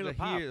like to hear the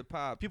pop. Hear the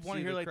pop. People want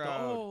to see hear the like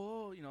crowd,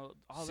 all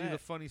see that. the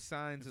funny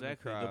signs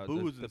Exactly, in the the crowd,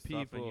 boos the and stuff, and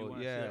you people,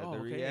 wanna see, yeah, oh, the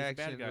okay, he's a bad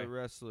reaction, guy. the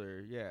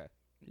wrestler, yeah,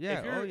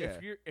 yeah,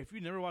 If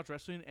you never watch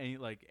wrestling and you're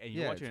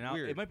Yeah, watching it's it now,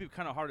 weird. it might be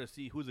kind of hard to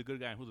see who's a good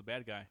guy and who's a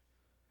bad guy.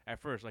 At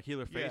first, like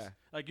heel or face, Yeah.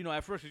 like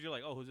at first 'cause you're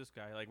like, oh, who's this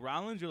guy? Like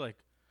Rollins, you're like,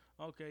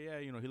 okay, yeah,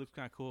 he looks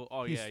kind of cool.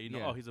 Oh He's- yeah,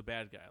 yeah. oh he's a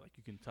bad guy. Like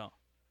you can tell.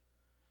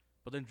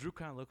 But then Drew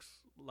kind of looks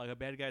like a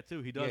bad guy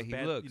too. He does yeah, he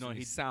bad. looks,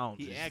 He sounds,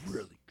 he acts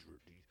really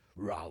dirty,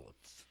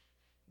 Rollins.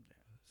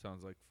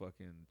 Sounds like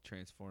fucking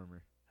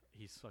Transformer.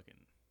 He's fucking.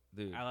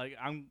 Dude,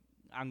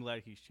 I'm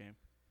glad he's champ.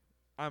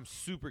 I'm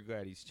super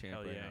glad he's champ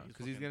Hell right yeah, now he's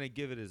because he's fucking- gonna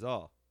give it his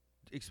all,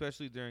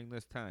 especially during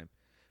this time.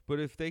 But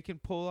if they can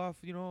pull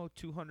off,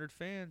 200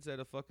 fans at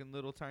a fucking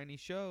little tiny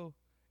show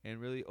and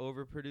really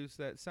overproduce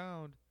that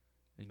sound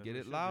and That's get what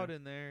it should loud do.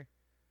 in there,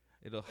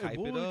 it'll Hey, hype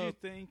what it would you up.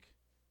 think?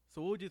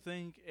 So what would you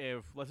think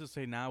if, let's just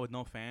say now with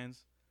no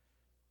fans,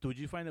 would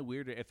you find it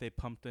weirder if they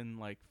pumped in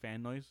like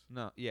fan noise?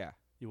 No, yeah,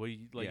 You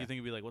you Yeah. think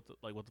it'd be like what the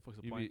fuck's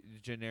the you point? be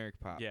generic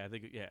pop. Yeah, I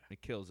think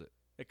It kills it.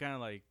 it kind of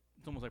like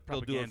it's almost like They'll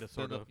do propaganda it.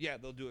 sort of. Yeah,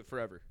 they'll do it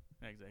forever.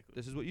 Exactly.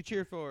 This is what you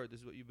cheer for. This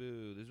is what you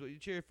boo. This is what you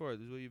cheer for.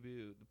 This is what you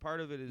boo. The part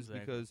of it is Exactly.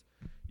 because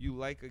you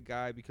like a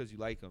guy because you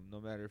like him, no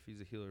matter if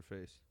he's a heel or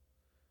face.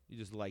 You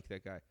just like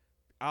that guy.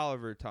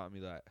 Oliver taught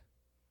me that.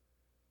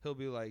 He'll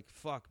be like,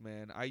 "Fuck,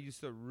 man, I used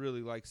to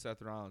really like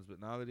Seth Rollins,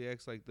 but now that he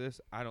acts like this,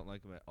 I don't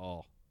like him at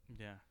all.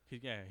 Yeah.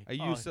 I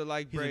used to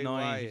like He's Bray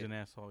annoying. Wyatt, He's an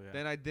asshole. Yeah.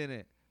 then I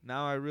didn't.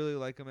 Now I really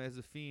like him as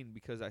a Fiend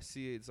because I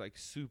see it's like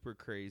super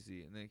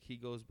crazy, and then he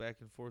goes back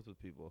and forth with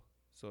people.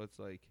 So it's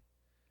like,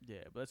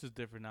 Yeah, but that's just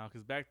different now.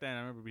 Because back then,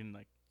 I remember being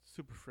like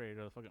super afraid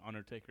of the fucking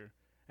Undertaker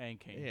and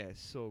Kane. yeah,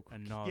 it's so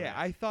And all yeah. that.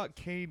 I thought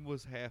Kane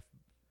was half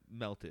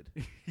melted.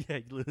 Yeah,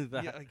 literally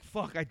that. Yeah, like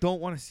fuck, I don't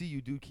want to see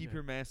you, dude. Keep Yeah.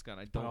 your mask on.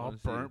 I But don't all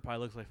want to see you. burnt. Probably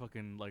looks like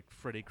fucking like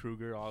Freddy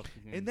Krueger. All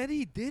fucking, And then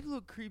he did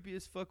look creepy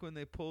as fuck when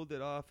they pulled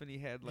it off, and he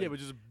had like yeah, but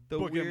just the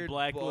fucking weird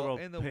black bald, little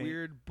and the paint.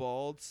 weird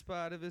bald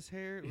spot of his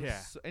hair. It was Yeah.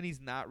 so- and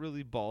he's not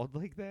really bald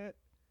like that.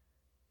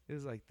 It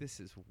was like, this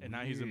is weird. And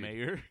now he's a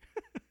mayor,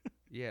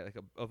 Yeah, like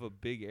of a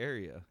big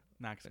area.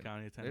 Knox And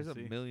County, Tennessee.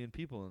 There's a million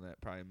people in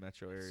that probably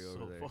metro area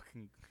so over there.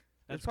 fucking.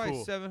 There's That's probably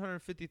cool.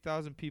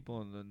 750,000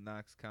 people in the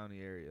Knox County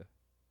area.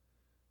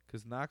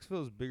 Because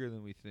Knoxville is bigger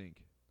than we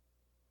think.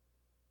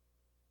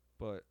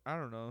 But I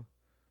don't know.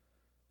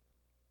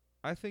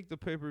 I think the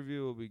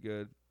pay-per-view will be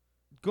good.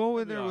 Go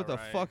in It'll be there with a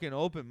alright. fucking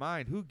open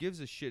mind. Who gives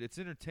a shit? It's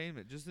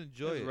entertainment. Just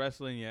enjoy It's it.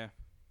 wrestling, yeah.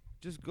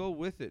 Just go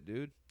with it,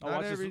 dude. I'll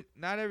watch this-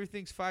 Not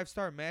everything's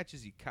 5-star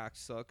matches, you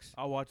cocksucks.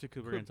 I'll watch it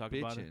because we're Quit gonna talk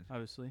about it, bitching.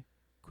 obviously.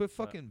 Quit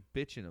fucking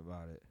bitching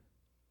about it.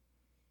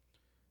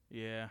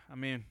 Yeah, I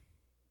mean,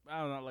 I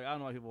don't know. Like, I don't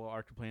know why people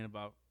are complaining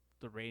about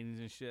the ratings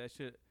and shit. That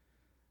shit.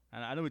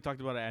 And I know we talked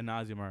about it ad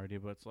nauseum already,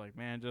 but it's like,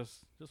 man,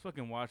 just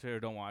fucking watch it or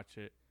don't watch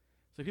it.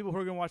 So people who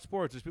are gonna watch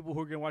sports, there's people who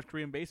are gonna watch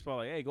Korean baseball.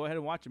 Like, hey, go ahead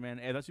and watch it, man.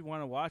 Hey, unless you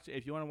want to watch it,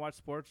 if you want to watch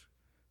sports,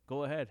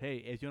 go ahead. Hey,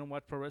 if you want to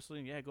watch pro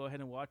wrestling, yeah, go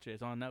ahead and watch it.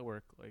 It's on a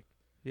network. Like,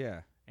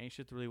 Yeah. ain't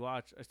shit to really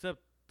watch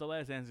except The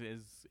Last Dance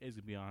is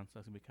gonna be on, so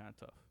that's gonna be kind of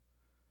tough.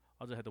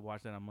 I'll just have to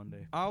watch that on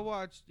Monday. I'll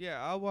watch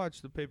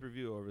the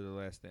pay-per-view over The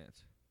Last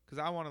Dance. Because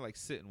I want to, like,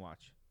 sit and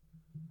watch.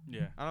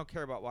 Yeah. I don't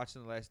care about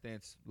watching The Last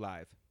Dance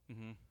live.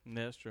 Mhm. Yeah,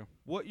 that's true.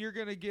 What you're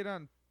going to get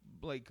on,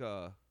 like,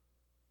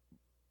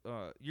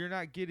 you're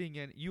not getting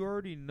any. You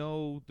already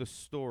know the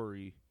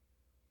story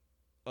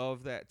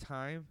of that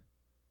time.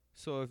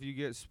 So if you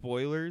get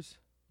spoilers,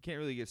 you can't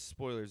really get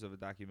spoilers of a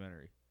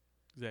documentary,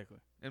 Exactly.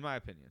 in my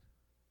opinion.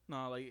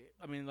 No, like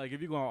I mean, like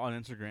if you go on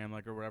Instagram,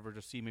 like or whatever,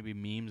 just see maybe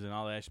memes and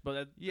all that. But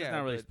that's Yeah,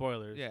 not really but-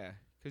 spoilers. Yeah,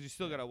 because you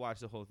still Yeah. got to watch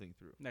the whole thing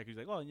through. Like he's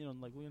like, oh,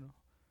 like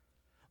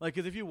like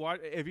because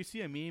if you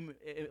see a meme,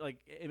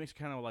 it makes you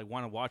kind of like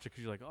want to watch it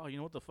because you're like, oh,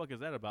 what the fuck is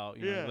that about?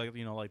 Yeah. Like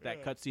that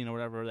Yeah. cutscene or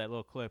whatever, that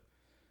little clip.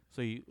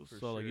 So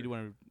For like you sure. do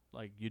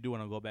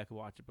want to go back and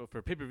watch it. But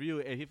for pay per view,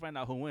 if you find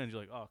out who wins, you're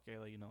like, oh, okay,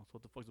 like so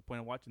what the fuck's the point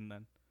of watching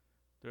then?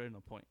 There ain't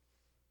no point.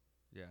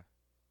 Yeah.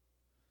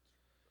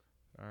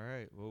 All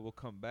right. Well, we'll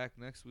come back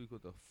next week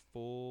with a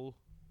full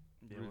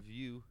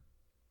review.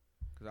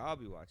 Because I'll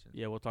be watching.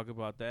 Yeah, we'll talk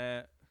about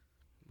that.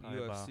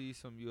 Probably about UFC,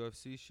 some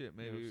UFC shit.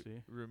 Maybe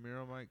UFC.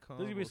 Ramiro might come.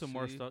 There's gonna be we'll some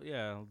more see. stuff.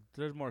 Yeah,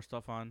 there's more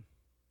stuff on.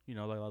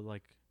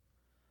 Like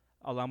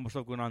a lot more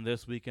stuff going on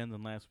this weekend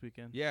than last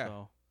weekend. Yeah.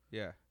 So,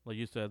 Yeah. like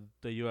you said,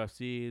 the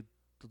UFC,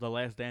 the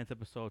Last Dance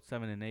episode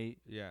 7 and 8.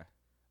 Yeah.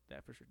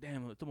 That for sure.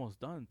 Damn, it's almost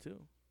done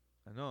too.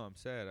 I know. I'm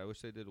sad. I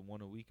wish they did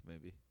one a week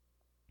maybe.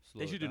 Slow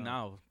They it should do down.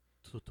 now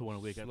to 1 a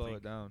week. Slow I think.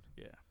 it down.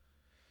 Yeah.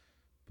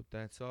 But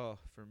that's all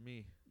for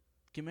me.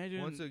 Can you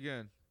imagine? Once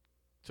again.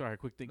 Sorry,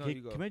 quick thing. No, Can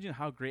you you go. imagine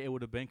how great it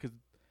would have been? Because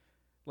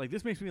like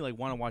this makes me like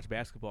want to watch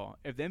basketball.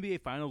 If the NBA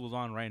Finals was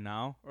on right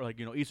now, or like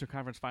Eastern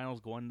Conference Finals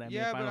going to the NBA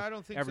Yeah, but Finals I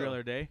don't think every so.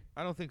 other day.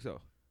 I don't think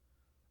so.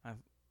 I've-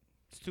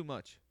 It's too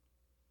much.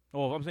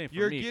 Oh, I'm saying for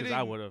You're me because I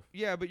getting- would have.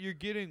 Yeah, but you're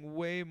getting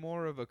way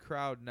more of a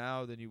crowd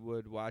now than you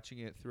would watching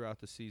it throughout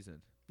the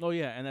season. Oh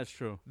yeah, and that's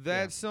true.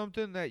 That's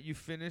something that you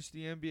finish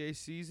the NBA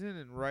season,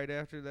 and right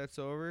after that's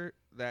over,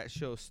 that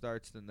show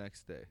starts the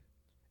next day.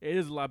 Yeah. It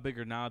is a lot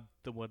bigger now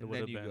than what it And would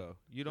then have you been. go.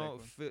 You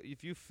don't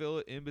if you fill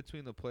it in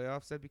between the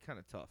playoffs, that'd be kind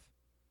of tough.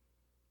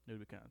 It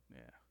would be kind of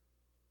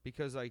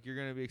Because like you're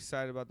gonna be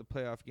excited about the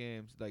playoff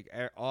games, like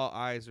all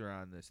eyes are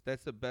on this.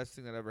 That's the best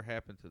thing that ever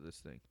happened to this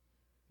thing.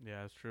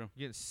 Yeah, that's true.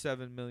 You're getting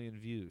 7 million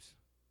views.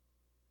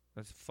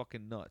 That's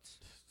fucking nuts.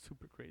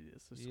 Super crazy.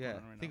 This is Yeah,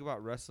 going on right think now.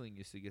 about wrestling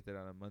used to get that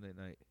on a Monday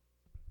night.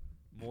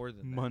 More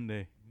than that.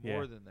 Monday.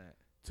 More Yeah. than that.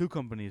 2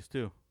 companies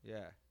too.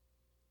 Yeah.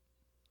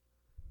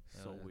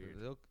 So weird.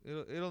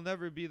 It'll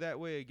never be that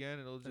way again.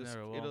 It'll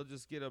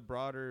just get a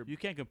broader. You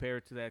can't compare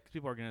it to that 'cause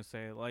people are gonna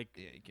say like,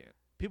 Yeah, you can't.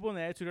 people in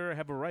the Attitude Era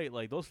have a right.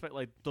 Like those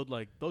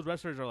those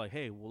wrestlers are like,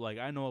 hey, well, like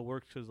I know it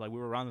works because like we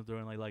were around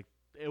during like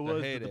it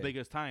was the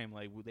biggest time.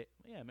 Like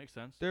yeah, it makes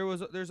sense.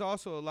 There's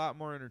also a lot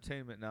more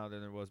entertainment now than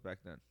there was back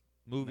then.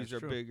 Movies That's are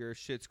true. bigger,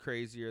 shit's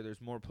crazier.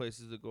 There's more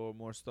places to go,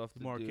 more stuff to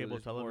do. More cable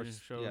there's television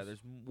shows. Yeah,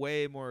 there's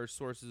way more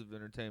sources of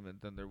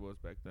entertainment than there was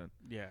back then.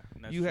 Yeah,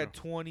 that's You true. had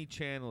 20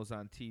 channels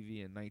on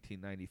TV in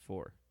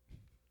 1994.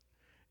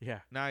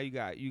 Yeah, Now you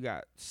got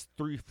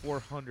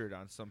 300-400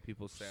 on some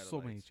people's satellites.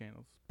 so many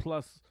channels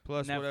plus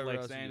Plus whatever Netflix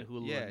else and you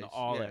Hulu yeah, and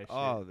all that shit.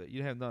 all of it. You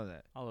didn't have none of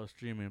that. All those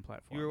streaming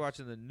platforms. You were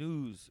watching the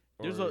news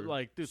or There's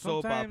dude,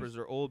 soap sometimes operas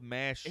or old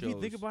MASH shows. if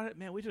you think about it,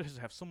 man, we just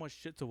have so much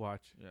shit to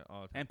watch yeah,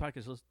 all the time.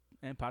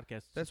 and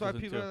podcasts. That's to why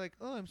listen people to. are like,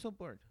 "Oh, I'm so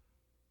bored.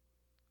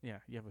 Yeah,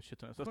 you have a shit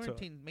ton of stuff. To,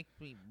 Quarantine makes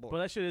me bored." but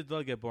that shit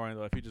does get boring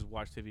though if you just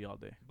watch TV all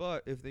day.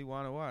 But if they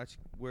want to watch,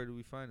 where do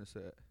we find us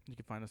at? You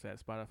can find us at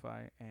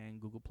Spotify and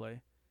Google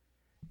Play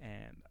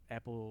and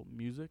Apple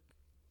Music.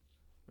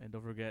 And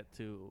don't forget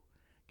to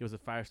give us a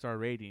 5-star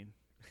rating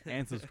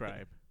and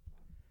subscribe.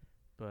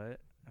 But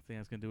I think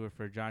that's going to do it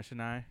for Josh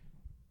and I.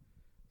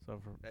 So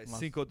for That month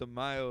Cinco de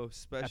Mayo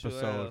special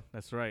episode.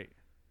 That's right.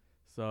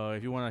 So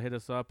if you want to hit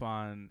us up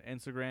on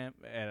Instagram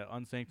at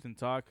Unsanctioned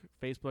Talk,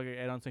 Facebook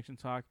at Unsanctioned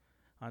Talk,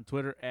 on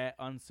Twitter at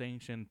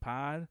Unsanctioned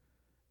Pod,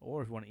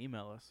 or if you want to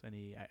email us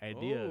any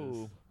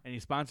ideas, any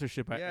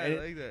sponsorship, Yeah, I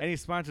like that. any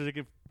sponsors, you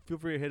can feel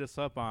free to hit us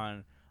up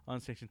on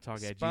Unsanctioned Talk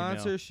at Gmail.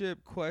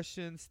 Sponsorship,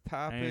 questions,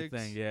 topics,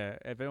 Anything, yeah.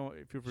 If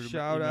anyone, feel free to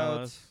Shout email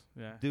outs. us.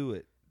 Yeah. do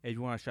it. If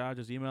you want to shout out,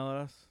 just email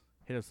us.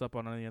 Hit us up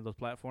on any of those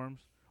platforms.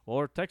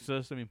 Or text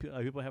us. I mean,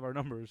 people have our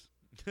numbers.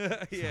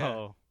 Yeah.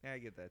 So, Yeah, I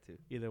get that too.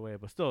 either way.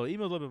 But still,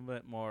 email a little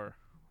bit more.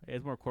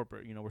 It's more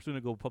corporate. You know, we're soon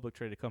to go public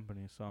traded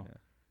company. So, Yeah.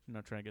 I'm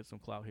not trying to get some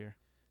clout here.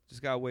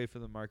 Just gotta wait for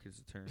the markets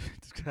to turn.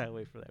 Just gotta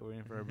wait for that. We're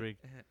in for a break.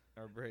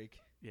 Our break.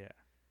 Yeah.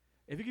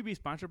 If you could be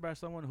sponsored by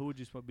someone, who would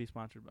you be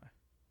sponsored by?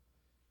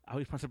 I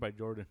would be sponsored by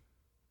Jordan.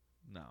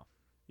 No.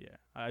 Yeah.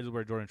 I just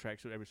wear Jordan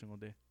tracksuit every single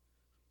day.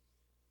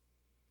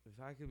 If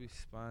I could be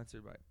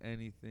sponsored by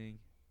anything,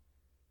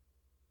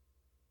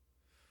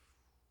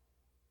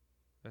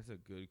 that's a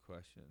good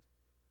question.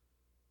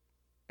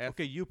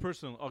 Okay, you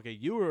personally. Okay,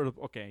 you were.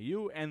 Okay,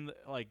 you and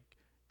like,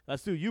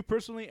 let's do you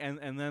personally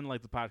and then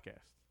like the podcast.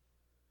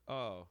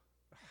 Oh,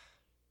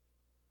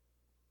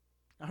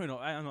 I don't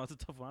know. It's a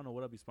tough one. I don't know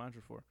what I'd be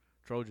sponsored for.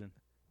 Trojan.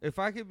 if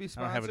I could be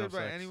I don't have sponsored enough by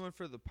sex. anyone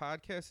for the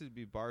podcast, it'd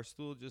be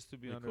Barstool, just to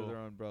be Be under cool. their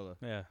umbrella.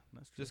 Yeah,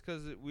 that's true. Just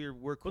because we're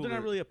But cooler. they're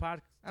not really a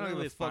pod. I They're don't not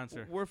really give a a fuck.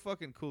 sponsor. We're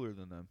fucking cooler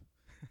than them.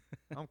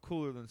 I'm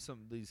cooler than some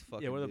of these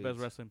fucking. Yeah, we're the best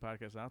dudes. wrestling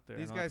podcast out there. I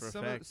These know that guys, for a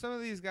some fact. of, some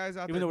of these guys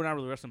out Even though there, we're not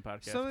really a wrestling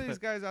podcast. some of these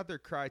but- guys out there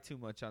cry too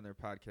much on their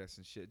podcasts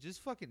and shit.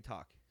 Just fucking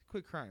talk.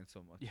 Quit crying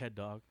so much. Yeah,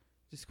 dog.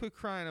 Just quit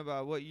crying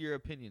about what your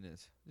opinion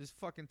is. Just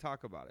fucking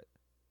talk about it.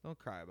 Don't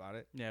cry about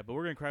it. Yeah, but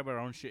we're gonna cry about our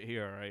own shit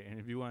here, all right? And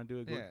if you want to do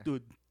it, go Yeah.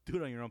 do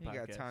it on your own You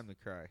podcast. got time to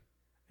cry.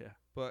 Yeah.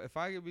 But if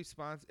I could be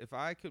sponsored, if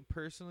I could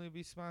personally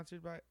be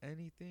sponsored by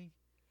anything,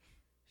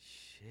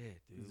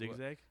 shit, dude. what-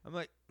 Zigzag, I'm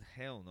like,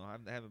 hell no. I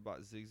haven't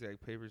bought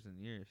Zigzag papers in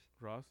years.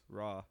 Ross.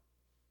 Raw.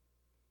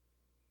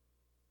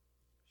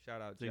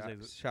 Shout out, Zigzag-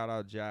 Josh. Shout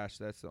out, Josh.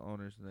 That's the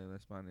owner's name.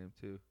 That's my name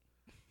too.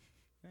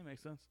 That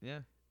makes sense.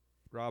 Yeah.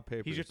 Raw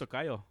papers. He's your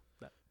tocayo.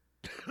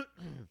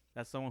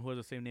 That's someone who has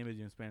the same name as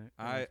you in Spanish.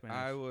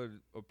 I would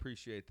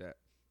appreciate that.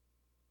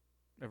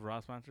 If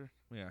Ross sponsor,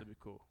 Yeah, that'd be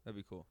cool. that'd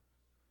be cool.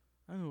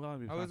 I don't know. I'd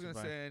be I was sponsored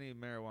gonna by. say any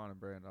marijuana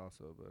brand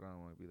also, but I don't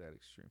want to be that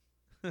extreme.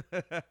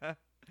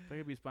 If I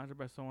could be sponsored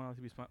by someone else,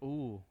 to be sponsored.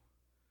 Ooh,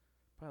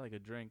 probably like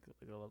a drink,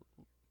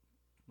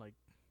 like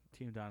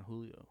Team Don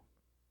Julio.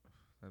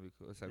 That'd be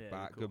cool. It's like Yeah,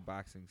 that'd be good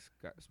boxing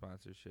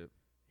sponsorship.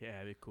 Yeah,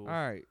 that'd be cool. All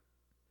right.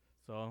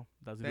 So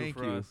that's it Thank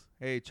for you. us.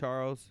 Hey,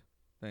 Charles.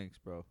 Thanks,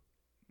 bro.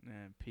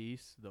 And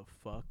peace the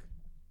fuck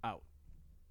out.